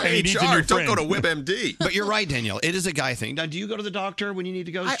 attack. Hey, he needs a new Don't go to friend. WebMD. But you're right, Danielle. It is a guy thing. Now, do you go to the doctor when you need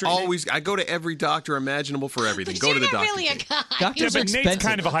to go? I go to every doctor imaginable for everything. Go to the You're not doctor. really a guy. Yeah, but Nate's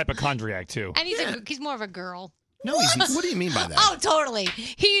kind of a hypochondriac too. And he's more of a girl. No, he's not. What do you mean by that? Oh, totally.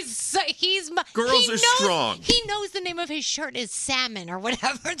 Girls are strong. He knows the name of his shirt is salmon or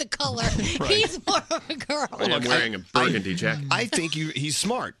whatever the color. Right. He's more of a girl. I'm wearing a burgundy jacket. I think he's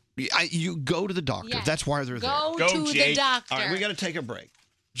smart. You go to the doctor. Yes. That's why they're there. Go to the Jake. doctor. All right, we got to take a break.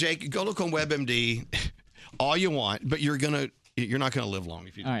 Jake, go look on WebMD all you want, but you're not gonna live long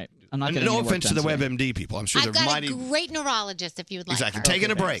if you. All right, I'm not getting No any work offense to the done today. WebMD people. I'm sure I've they're got mighty. a great neurologist if you would like. Exactly. her.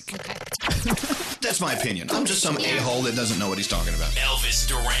 Taking a break. That's my opinion. I'm just some a-hole that doesn't know what he's talking about. Elvis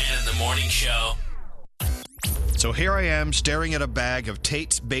Duran in the morning show. So here I am staring at a bag of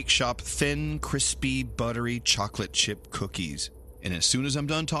Tate's Bake Shop thin, crispy, buttery chocolate chip cookies. And as soon as I'm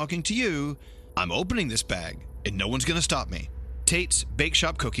done talking to you, I'm opening this bag, and no one's going to stop me. Tate's Bake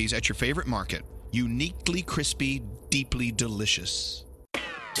Shop cookies at your favorite market. Uniquely crispy, deeply delicious.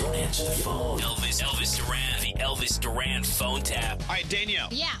 Don't answer the phone. Elvis Duran, the Elvis Duran phone tap. All right, Danielle.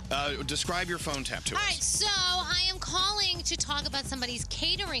 Yeah. Describe your phone tap to All us. right, so I am calling to talk about somebody's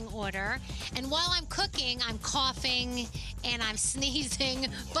catering order. And while I'm cooking, I'm coughing and I'm sneezing,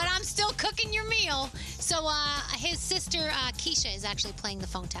 but I'm still cooking your meal. So his sister, Keisha, is actually playing the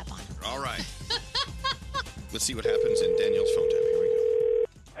phone tap on him. All right. Let's see what happens in Danielle's phone tap. Here we go.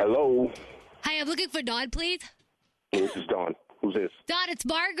 Hello. Hi, I'm looking for Dawn, please. This is Dawn. Who's this? Dawn, it's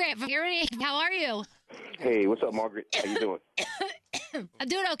Margaret from Erie. How are you? Hey, what's up, Margaret? How you doing? I'm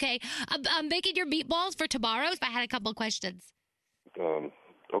doing okay. I'm making your meatballs for tomorrow. I had a couple of questions.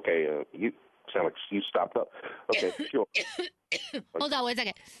 Okay, you sound like you stopped up. Okay, sure. Hold on 1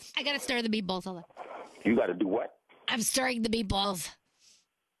 second. I gotta stir the meatballs. Hold on. You got to do what? I'm stirring the meatballs.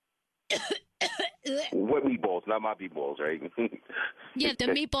 What meatballs? Not my meatballs, right? Yeah, the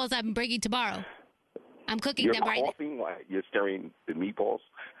meatballs I'm bringing tomorrow. I'm cooking You're them right now. coughing while you're stirring the meatballs.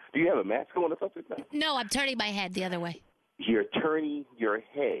 Do you have a mask on or something? No, I'm turning my head the other way. You're turning your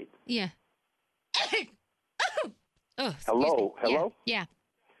head. Yeah. Oh, Hello? Hello? Yeah.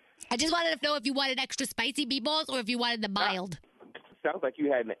 I just wanted to know if you wanted extra spicy meatballs or if you wanted them mild. Sounds like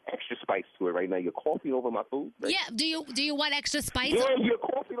you had an extra spice to it right now. You're coughing over my food? Right? Yeah. Do you want extra spice? Yeah, you're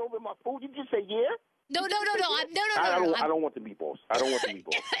coughing over my food. You just say yeah? No. I don't want the meatballs. I don't want the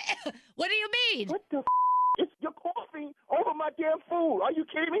meatballs. What do you mean? What the you're coughing over my damn food. Are you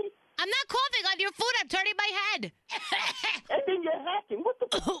kidding me? I'm not coughing on your food. I'm turning my head. And then you're hacking. What the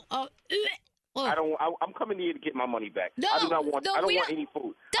I'm coming here to get my money back. No, I do not want no, I don't we want don't- any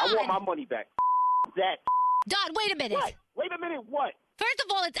food. Don. I want my money back. That. Don, wait a minute. What? Wait a minute, what? First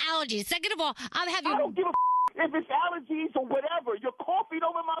of all, it's allergies. Second of all, I'm having. I don't give a if it's allergies or whatever. You're coughing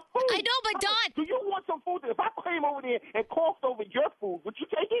over my food. I know, but Don. Do you want some food? If I came over there and coughed over your food, would you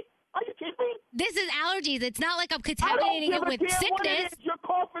take it? Are you kidding me? This is allergies. It's not like I'm I don't contaminating give it a with damn what it sickness. is. You're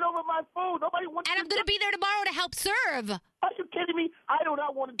coughing over my my food. Nobody wants. And I'm going to be there tomorrow to help serve. Are you kidding me? I do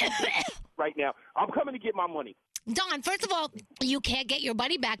not want to do this right now. I'm coming to get my money. Don, first of all, you can't get your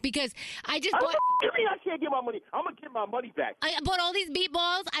money back because I just bought. What do you mean I can't get my money? I'm gonna get my monny back. I bought all these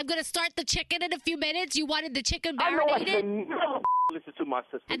meatballs. I'm going to start the chicken in a few minutes. You wanted the chicken I know I marinated. can never listen to my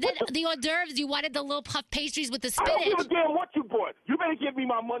sister. And then the hors d'oeuvres, you wanted the little puff pastries with the I don't spinach. give a damn what you bought. You better give me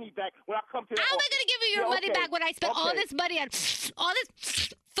my money back when I come to that. How am I going to give you your money back when I spent all this money on all this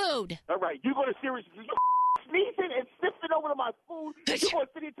food? All right, you're going to seriously sneezing and sniffing over to my food. You're going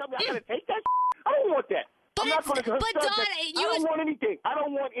to sit here and tell me I got to take that? I don't want that. But I'm not going to. but Don, I don't want anything. I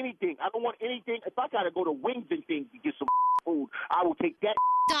don't want anything. I don't want anything. If I got to go to Wings and Things to get some food, I will take that.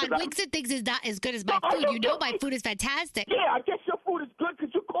 Don, Wings and Things is not as good as my food. You know my food is fantastic. Yeah, I guess your food is good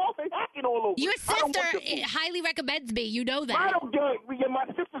because you cough and hacking all over. Your I don't want sister your food. highly recommends me. You know that. I don't get it. My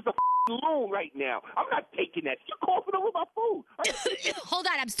sister's a loon right now. I'm not taking that. You're coughing over my food. Hold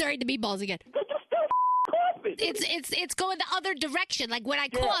on, I'm stirring the meatballs again. You're still coughing. It's going the other direction. Like when I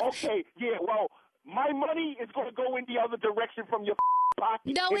Yeah, cough. okay, yeah, well, my money is going to go in the other direction from your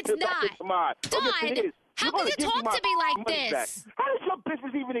pocket. No, it's not. Into mine. Don, Oh, yes, it is. how You're can gonna you give talk my to me like money back. this? How does your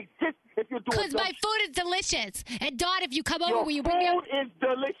business even exist if you're doing Because my food is delicious. And Don, if you come over, Your will you bring me food is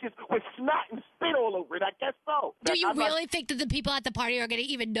delicious with snot and spit all over it. I guess so. Do you I'm not- really think that the people at the party are going to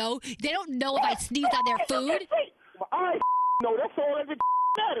even know? They don't know if I sneezed on their food? I know. That's all that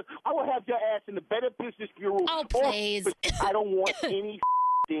matters. I will have your ass in the Better Business Bureau. Oh, please. I don't want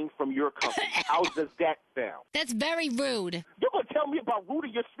anything from your company. How does that sound? That's very rude. You're going to tell me about Rudy,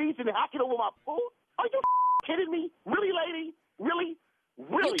 you're sneezing and hacking over my food? Are you kidding me? Really, lady? Really?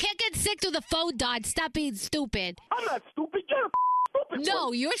 Really? You can't get sick through the phone, Don. Stop being stupid. I'm not stupid. You're stupid. No,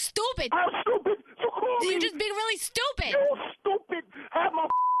 one. you're stupid. I'm stupid. You call me. You're just being really stupid. You're stupid. Have my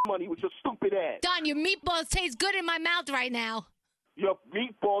money with your stupid ass. Don, your meatballs taste good in my mouth right now. Your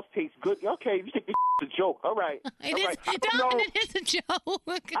meatballs taste good. Okay, you think this is a joke. All right. It all is, right. Don, it is a joke.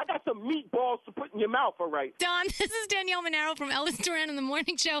 I got some meatballs to put in your mouth, all right. Don, this is Danielle Monero from Elvis Duran in the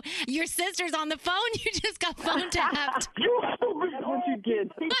Morning Show. Your sister's on the phone. You just got phone tapped. You stupid. That's what you get.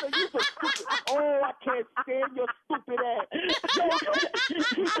 Keisha, you so stupid. Oh, I can't stand your stupid ass. Yo,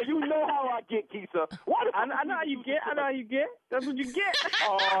 Keisha, you know how I get, Keisha. I know how you get. I know how you get. That's what you get.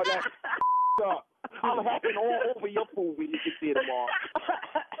 Oh, that's up. I'm hacking all over your food when you get there tomorrow.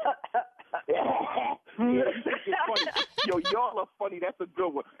 Yeah, you think it's funny. Yo, y'all are funny. That's a good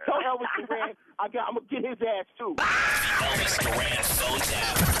one. Tell Elvis Duran I'm gonna get his ass too. Elvis Duran phone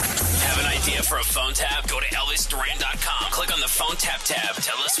tap. Have an idea for a phone tap? Go to ElvisDuran.com. Click on the phone tap tab.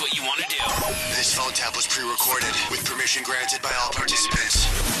 Tell us what you want to do. This phone tap was pre-recorded with permission granted by all participants.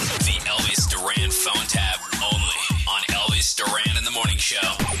 The Elvis Duran phone tap only on Elvis Duran in the Morning Show.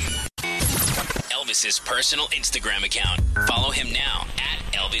 Elvis's personal Instagram account. Follow him now at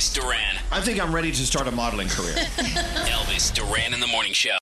Elvis Duran. I think I'm ready to start a modeling career. Elvis Duran in the Morning Show.